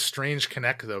seems like a strange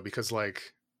connect though, because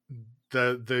like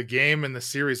the game and the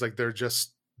series, like there's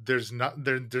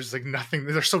like nothing.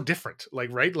 They're so different,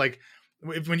 like, right? Like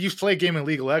when you play a game in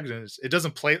League of Legends, it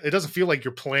doesn't feel like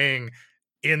you're playing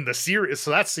in the series.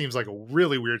 So that seems like a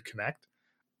really weird connect.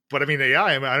 But I mean,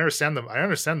 I understand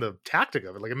the tactic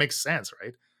of it. Like, it makes sense,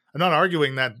 right? I'm not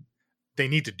arguing that they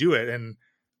need to do it. And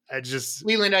I just,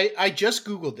 Leland, I just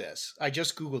Googled this.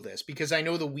 Because I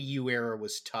know the Wii U era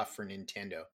was tough for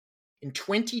Nintendo. In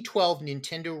 2012,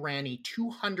 Nintendo ran a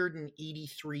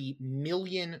 $283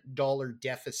 million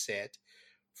deficit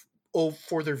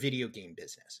for their video game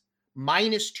business,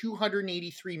 minus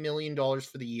 $283 million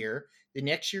for the year. The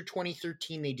next year,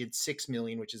 2013, they did $6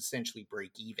 million, which is essentially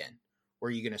break even. Where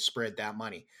are you going to spread that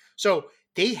money? So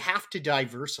they have to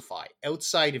diversify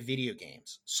outside of video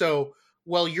games. So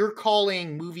while you're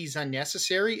calling movies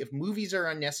unnecessary, if movies are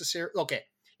unnecessary, okay,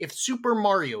 if Super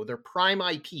Mario, their prime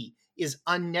IP, is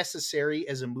unnecessary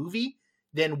as a movie,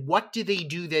 then what do they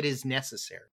do that is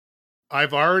necessary?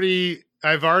 I've already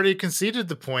conceded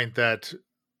the point that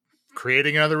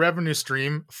creating another revenue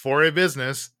stream for a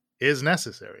business is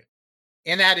necessary.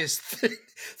 And that is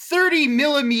 30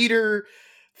 millimeter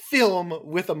film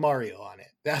with a Mario on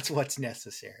it. That's what's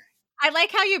necessary. I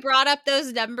like how you brought up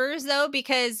those numbers though,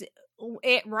 because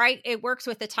it works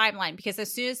with the timeline, because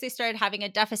as soon as they started having a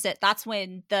deficit, that's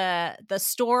when the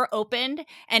store opened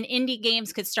and indie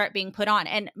games could start being put on.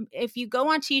 And if you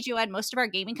go on TGON, most of our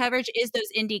gaming coverage is those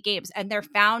indie games, and they're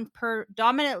found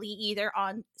predominantly either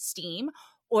on Steam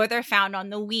or they're found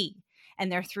on the Wii,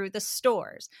 and they're through the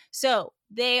stores. So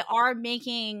they are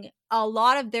making a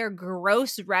lot of their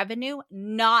gross revenue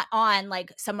not on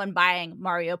like someone buying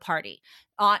Mario Party,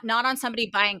 not on somebody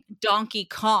buying Donkey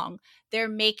Kong. They're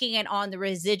making it on the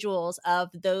residuals of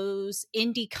those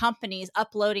indie companies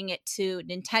uploading it to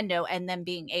Nintendo and then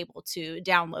being able to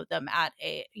download them at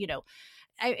a,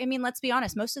 I mean, let's be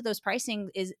honest, most of those pricing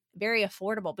is very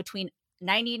affordable, between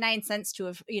 99 cents to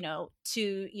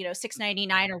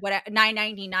 $6.99 or whatever,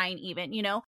 $9.99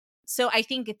 even, So I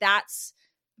think that's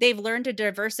they've learned to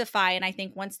diversify. And I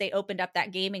think once they opened up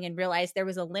that gaming and realized there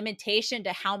was a limitation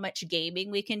to how much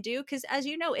gaming we can do, because as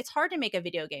you know, it's hard to make a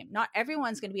video game. Not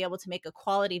everyone's going to be able to make a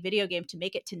quality video game to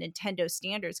make it to Nintendo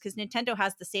standards, because Nintendo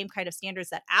has the same kind of standards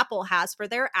that Apple has for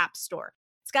their app store.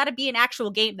 It's got to be an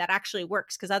actual game that actually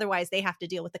works, because otherwise they have to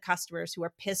deal with the customers who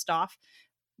are pissed off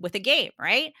with a game,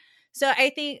 right? So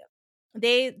I think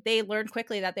they learned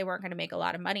quickly that they weren't going to make a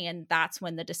lot of money, and that's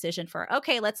when the decision for,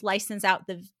 okay, let's license out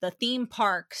the theme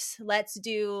parks, let's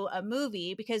do a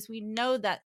movie, because we know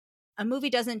that a movie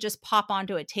doesn't just pop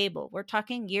onto a table. We're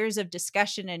talking years of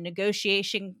discussion and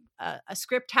negotiation. A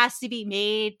script has to be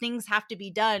made, things have to be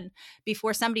done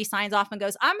before somebody signs off and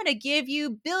goes, I'm going to give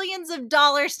you billions of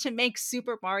dollars to make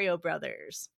Super Mario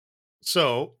Brothers.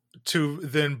 So to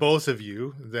then both of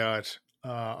you that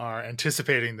are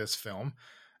anticipating this film,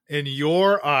 in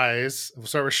your eyes, we'll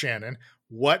start with Shannon,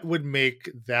 what would make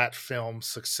that film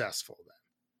successful then?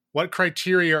 What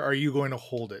criteria are you going to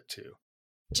hold it to?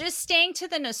 Just staying to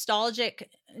the nostalgic,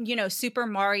 Super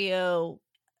Mario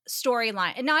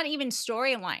storyline, and not even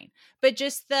storyline, but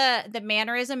just the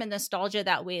mannerism and nostalgia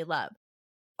that we love.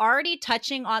 Already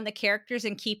touching on the characters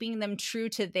and keeping them true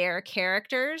to their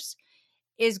characters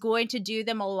is going to do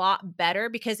them a lot better,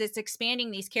 because it's expanding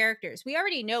these characters. We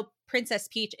already know Princess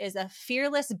Peach is a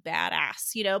fearless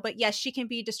badass, but yes, she can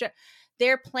be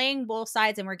they're playing both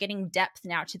sides, and we're getting depth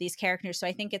now to these characters. So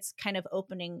I think it's kind of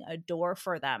opening a door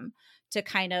for them to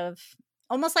kind of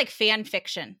almost like fan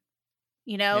fiction,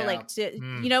 you know what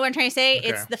I'm trying to say? Okay.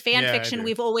 It's the fan fiction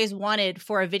we've always wanted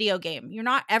for a video game. You're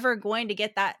not ever going to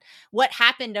get that. What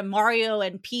happened to Mario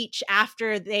and Peach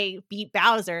after they beat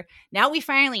Bowser? Now we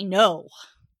finally know.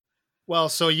 Well,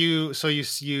 so you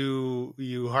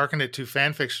hearken it to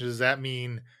fan fiction. Does that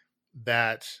mean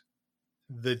that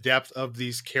the depth of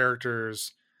these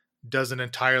characters doesn't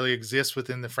entirely exist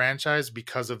within the franchise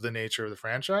because of the nature of the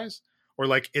franchise? Or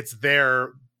like it's there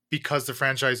because the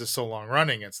franchise is so long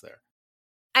running, it's there?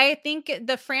 I think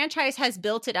the franchise has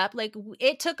built it up. Like,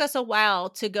 it took us a while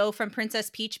to go from Princess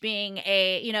Peach being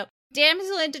a,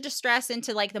 damsel into distress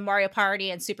into like the Mario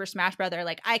Party and Super Smash Brother,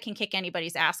 like I can kick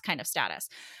anybody's ass kind of status.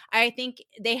 I think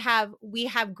we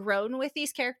have grown with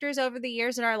these characters over the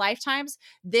years in our lifetimes.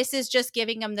 This is just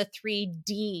giving them the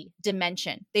 3D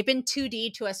dimension. They've been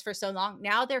 2D to us for so long.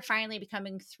 Now they're finally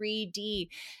becoming 3D.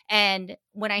 And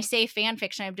when I say fan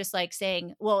fiction, I'm just like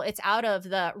saying, well, it's out of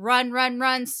the run,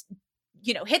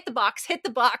 hit the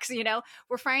box,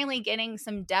 we're finally getting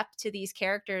some depth to these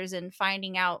characters and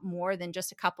finding out more than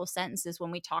just a couple sentences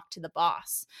when we talk to the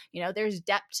boss. There's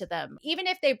depth to them. Even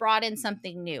if they brought in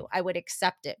something new, I would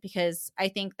accept it, because I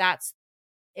think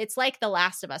it's like The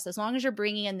Last of Us. As long as you're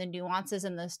bringing in the nuances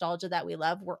and the nostalgia that we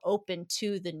love, we're open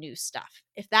to the new stuff.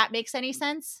 If that makes any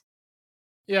sense.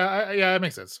 Yeah, it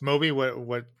makes sense. Moby, what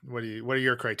are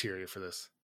your criteria for this?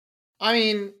 I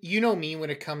mean, me, when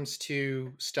it comes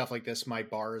to stuff like this, my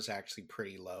bar is actually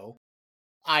pretty low.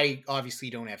 I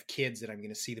obviously don't have kids that I'm going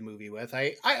to see the movie with.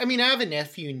 I mean, I have a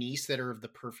nephew and niece that are of the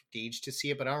perfect age to see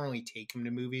it, but I don't really take them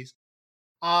to movies.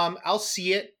 I'll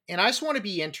see it, and I just want to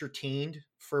be entertained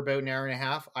for about an hour and a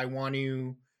half. I want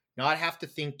to not have to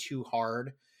think too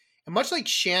hard. And much like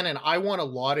Shannon, I want a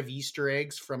lot of Easter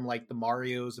eggs from like the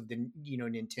Marios of the,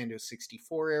 Nintendo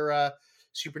 64 era,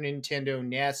 Super Nintendo,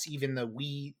 NES, even the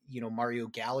Wii, Mario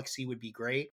Galaxy would be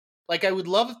great. Like, I would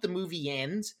love if the movie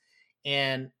ends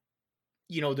and,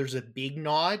 there's a big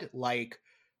nod, like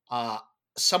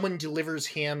someone delivers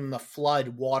him the Flood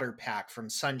water pack from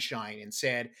Sunshine and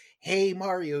said, hey,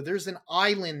 Mario, there's an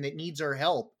island that needs our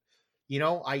help.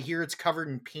 I hear it's covered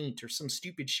in paint or some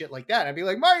stupid shit like that. I'd be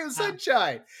like, Mario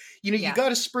Sunshine. You got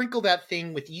to sprinkle that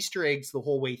thing with Easter eggs the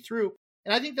whole way through.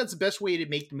 And I think that's the best way to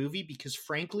make the movie, because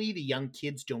frankly, the young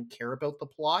kids don't care about the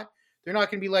plot. They're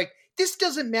not going to be like, this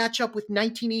doesn't match up with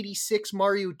 1986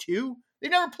 Mario 2. They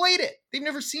never played it. They've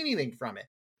never seen anything from it.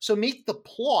 So make the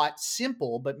plot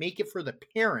simple, but make it for the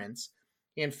parents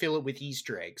and fill it with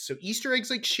Easter eggs. So Easter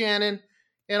eggs like Shannon,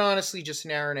 and honestly, just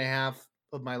an hour and a half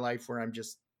of my life where I'm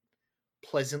just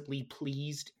pleasantly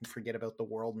pleased and forget about the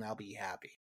world, and I'll be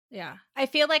happy. Yeah. I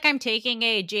feel like I'm taking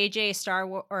a JJ Star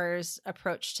Wars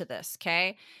approach to this,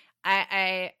 okay?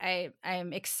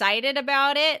 I'm excited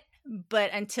about it,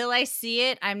 but until I see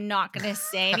it, I'm not going to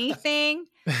say anything.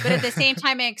 But at the same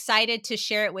time, I'm excited to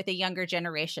share it with a younger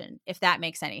generation, if that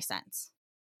makes any sense.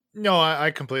 No,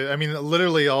 I completely,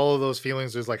 literally all of those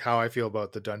feelings is like how I feel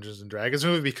about the Dungeons and Dragons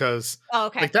movie, because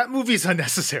like that movie's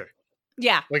unnecessary.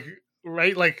 Yeah. Like,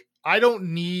 right? Like, I don't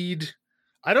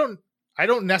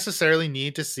necessarily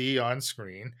need to see on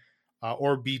screen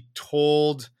or be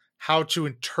told how to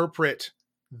interpret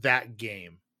that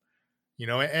game.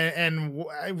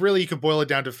 Really you could boil it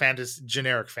down to fantasy,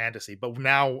 generic fantasy. But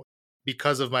now,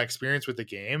 because of my experience with the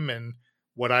game and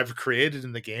what I've created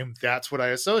in the game, that's what I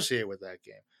associate with that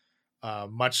game.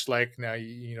 Much like now,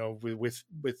 with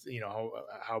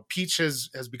how Peach has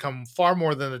become far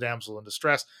more than a damsel in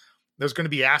distress. There's going to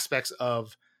be aspects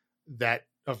of that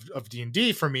of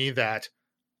D&D for me that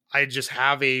I just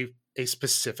have a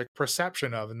specific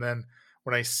perception of, and then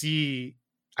when I see,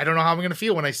 I don't know how I'm going to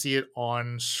feel when I see it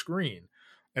on screen.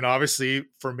 And obviously,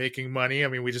 for making money, I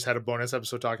mean, we just had a bonus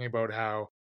episode talking about how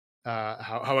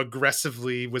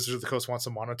aggressively Wizards of the Coast wants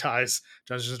to monetize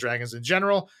Dungeons and Dragons in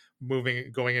general.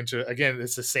 Going into, again,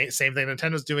 it's the same thing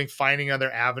Nintendo's doing, finding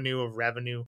another avenue of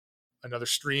revenue, another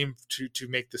stream to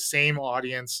make the same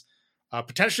audience,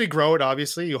 potentially grow it.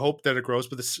 Obviously, you hope that it grows,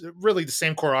 but this really the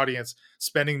same core audience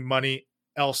spending money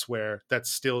elsewhere that's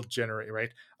still generating,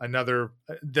 right? Another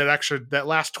that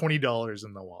last $20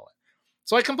 in the wallet.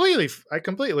 So I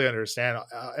completely understand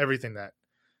everything that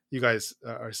you guys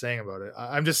are saying about it.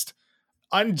 I'm just,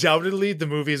 undoubtedly the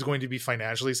movie is going to be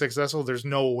financially successful. There's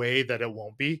no way that it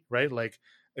won't be, right? Like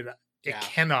it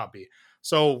cannot be.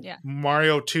 So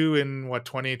Mario 2 in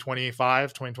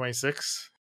 2025,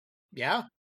 2026? Yeah.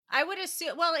 I would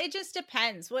assume, well, it just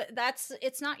depends.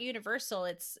 It's not Universal.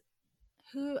 It's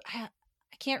I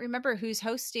can't remember who's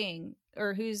hosting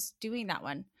or who's doing that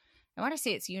one. I want to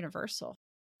say it's Universal.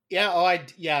 Yeah.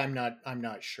 I'm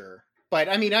not sure. But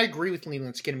I mean, I agree with Leland.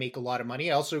 It's going to make a lot of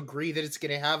money. I also agree that it's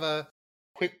going to have a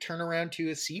quick turnaround to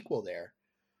a sequel there.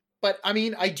 But I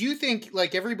mean, I do think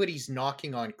like everybody's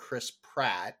knocking on Chris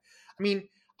Pratt. I mean,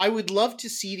 I would love to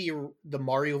see the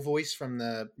Mario voice from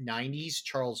the 90s,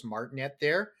 Charles Martinet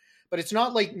there. But it's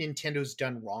not like Nintendo's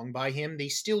done wrong by him. They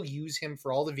still use him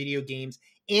for all the video games,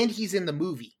 and he's in the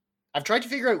movie. I've tried to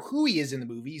figure out who he is in the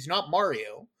movie. He's not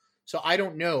Mario, so I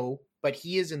don't know, but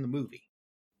he is in the movie.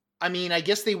 I mean, I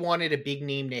guess they wanted a big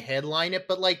name to headline it,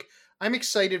 but like, I'm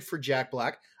excited for Jack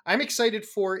Black. I'm excited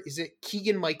for, is it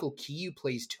Keegan-Michael Key who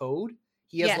plays Toad?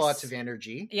 He has lots of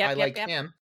energy. I like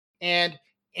him. And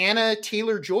Anna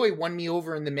Taylor-Joy won me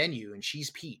over in the menu, and she's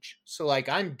Peach. So like,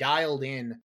 I'm dialed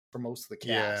in for most of the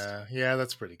cast. Yeah,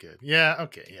 that's pretty good. Yeah,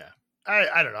 okay, yeah.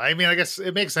 I don't know. I mean, I guess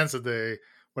it makes sense that they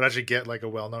would actually get like a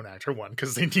well-known actor one,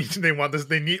 because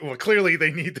clearly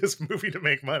they need this movie to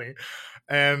make money.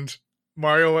 And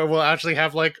Mario will actually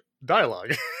have like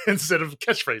dialogue instead of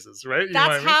catchphrases, right?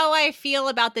 That's how I feel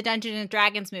about the Dungeons and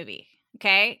Dragons movie.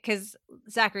 Okay, because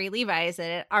Zachary Levi is in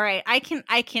it. All right, I can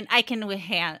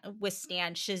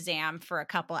withstand Shazam for a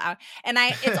couple hours, and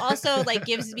it's also like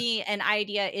gives me an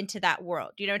idea into that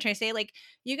world. You know what I'm trying to say? Like,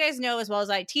 you guys know as well as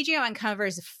I, TGO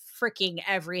uncovers freaking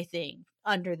everything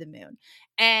under the moon,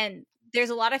 and there's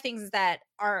a lot of things that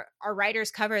our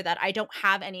writers cover that I don't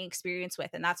have any experience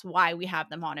with. And that's why we have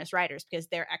them on as writers, because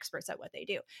they're experts at what they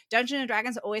do. Dungeons and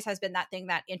Dragons always has been that thing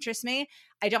that interests me.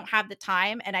 I don't have the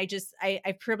time. And I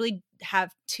probably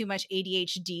have too much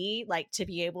ADHD, like to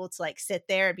be able to like sit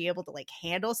there and be able to like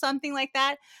handle something like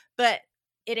that. But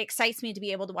it excites me to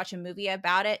be able to watch a movie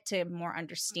about it, to more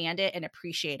understand it and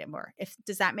appreciate it more.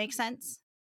 Does that make sense?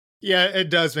 Yeah, it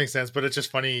does make sense. But it's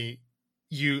just funny.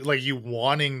 You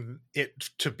wanting it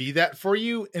to be that for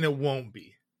you, and it won't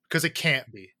be, because it can't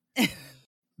be.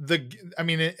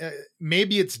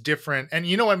 Maybe it's different, and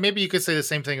you know what? Maybe you could say the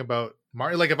same thing about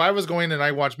Mario. Like if I was going and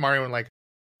I watched Mario and like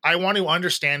I want to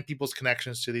understand people's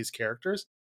connections to these characters.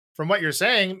 From what you're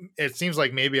saying, it seems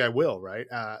like maybe I will, right?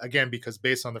 Again, because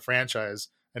based on the franchise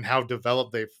and how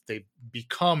developed they've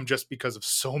become, just because of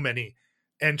so many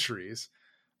entries,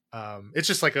 it's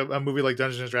just like a movie like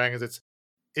Dungeons and Dragons.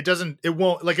 It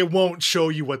won't show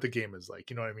you what the game is like,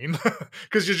 you know what I mean?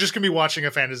 Because you're just gonna be watching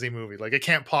a fantasy movie. Like it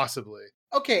can't possibly.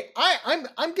 Okay,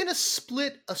 I'm gonna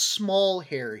split a small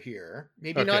hair here.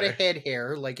 Maybe not a head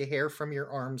hair, like a hair from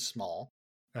your arm small.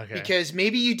 Okay. Because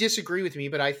maybe you disagree with me,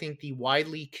 but I think the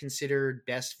widely considered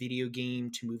best video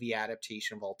game to movie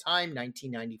adaptation of all time,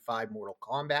 1995 Mortal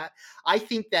Kombat, I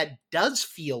think that does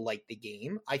feel like the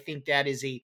game. I think that is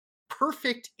a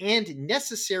perfect and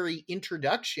necessary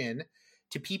introduction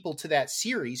to people to that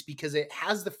series, because it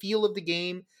has the feel of the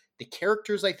game. The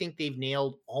characters, I think they've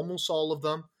nailed almost all of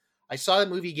them. I saw that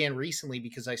movie again recently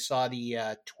because I saw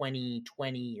the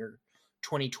 2020 or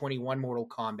 2021 Mortal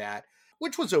Kombat,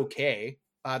 which was okay.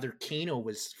 Their Kano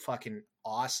was fucking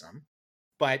awesome,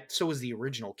 but so was the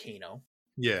original Kano.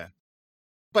 Yeah.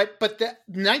 But the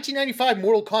 1995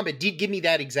 Mortal Kombat did give me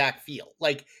that exact feel.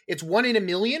 Like, it's 1 in a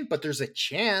million, but there's a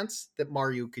chance that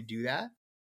Mario could do that.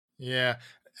 Yeah.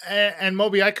 And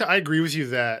Moby, I agree with you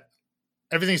that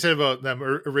everything you said about them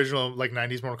original like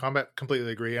 90s Mortal Kombat,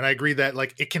 completely agree. And I agree that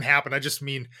like it can happen. I just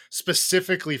mean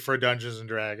specifically for Dungeons and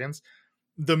Dragons.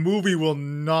 the movie will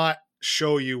not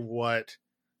show you what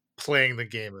playing the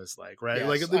game is like, right? Yes,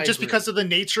 like I just agree. because of the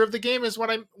nature of the game is what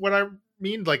I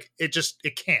mean. Like it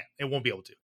won't be able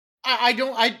to. I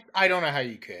don't know how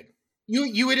you could.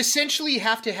 You would essentially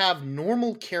have to have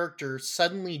normal characters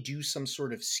suddenly do some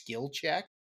sort of skill check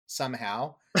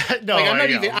somehow. No, like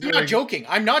I'm not joking.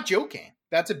 I'm not joking.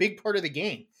 That's a big part of the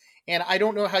game. And I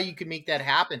don't know how you could make that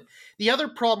happen. The other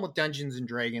problem with Dungeons and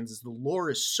Dragons is the lore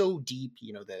is so deep,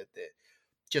 you know,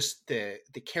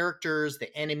 the characters,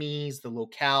 the enemies, the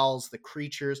locales, the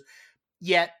creatures.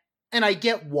 Yet, and I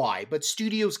get why, but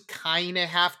studios kind of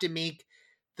have to make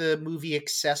the movie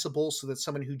accessible so that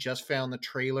someone who just found the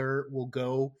trailer will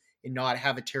go and not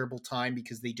have a terrible time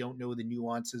because they don't know the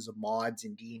nuances of mods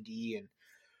and D&D and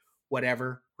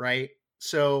whatever, right?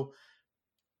 So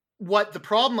what the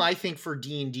problem I think for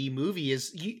D&D movie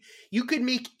is you could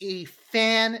make a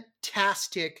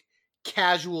fantastic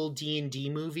casual D&D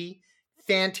movie,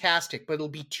 fantastic, but it'll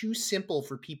be too simple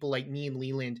for people like me and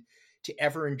Leland to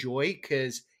ever enjoy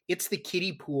because it's the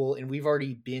kiddie pool and we've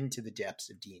already been to the depths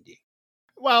of D&D.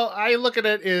 Well, I look at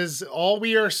it is all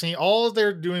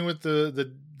they're doing with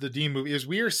the D movie is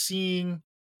we are seeing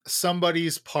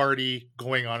somebody's party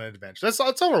going on an adventure. That's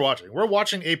all we're watching. We're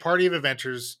watching a party of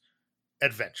adventure,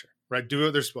 right? Do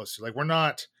what they're supposed to. Like we're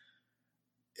not.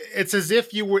 It's as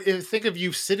if think of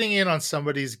you sitting in on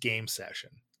somebody's game session.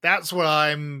 That's what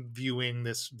I'm viewing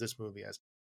this movie as.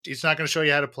 It's not going to show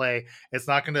you how to play. It's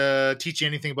not going to teach you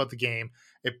anything about the game.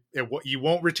 You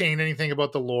won't retain anything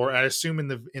about the lore. I assume in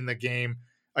the game.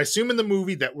 I assume in the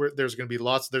movie that there's going to be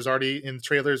lots. There's already in the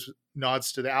trailers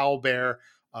nods to the owl bear.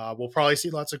 We'll probably see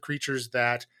lots of creatures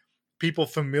that people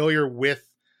familiar with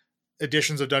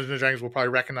editions of Dungeons and Dragons will probably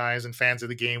recognize, and fans of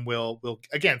the game will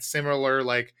again similar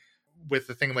like with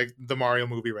the thing like the Mario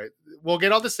movie, right? We'll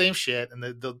get all the same shit, and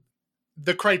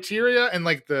the criteria and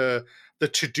like the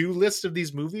to-do list of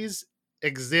these movies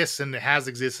exists and it has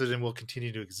existed and will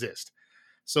continue to exist.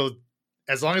 So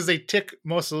as long as they tick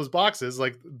most of those boxes,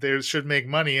 like they should make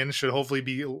money and should hopefully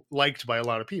be liked by a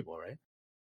lot of people, right?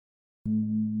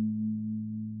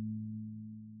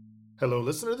 Hello,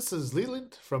 listener. This is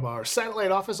Leland from our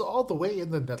satellite office all the way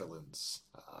in the Netherlands,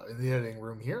 in the editing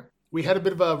room here. We had a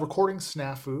bit of a recording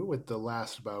snafu with the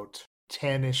last about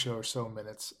 10-ish or so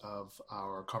minutes of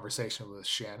our conversation with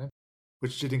Shannon,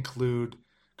 which did include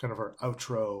kind of our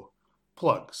outro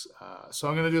plugs. So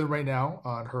I'm going to do them right now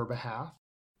on her behalf.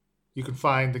 You can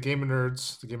find The Game of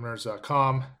Nerds,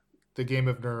 thegameofnerds.com, The Game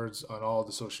of Nerds on all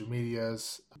the social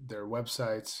medias. Their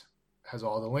website has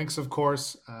all the links, of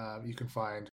course. You can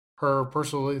find her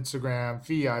personal Instagram,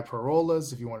 VI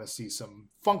Parolas, if you want to see some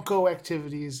Funko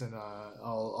activities and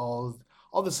all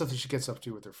the stuff that she gets up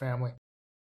to with her family.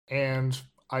 And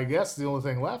I guess the only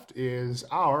thing left is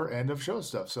our end of show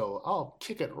stuff. So I'll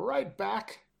kick it right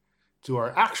back to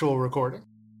our actual recording,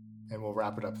 and we'll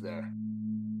wrap it up there.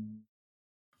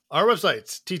 Our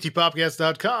website's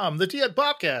ttpopcast.com, the T at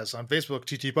Popcast on Facebook,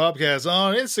 TT Popcast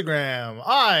on Instagram.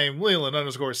 I'm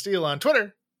Leland_Steele on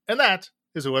Twitter, and that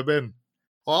is who I've been.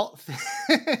 Well,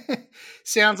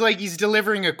 sounds like he's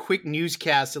delivering a quick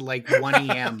newscast at like 1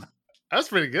 a.m. That's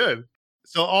pretty good.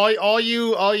 So all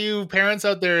you parents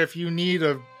out there, if you need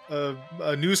a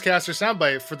newscaster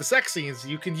soundbite for the sex scenes,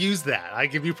 you can use that. I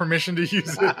give you permission to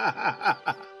use it.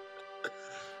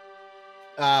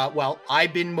 Well,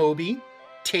 I've been Moby.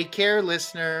 Take care,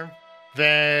 listener.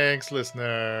 Thanks,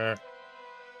 listener.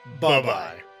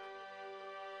 Bye-bye.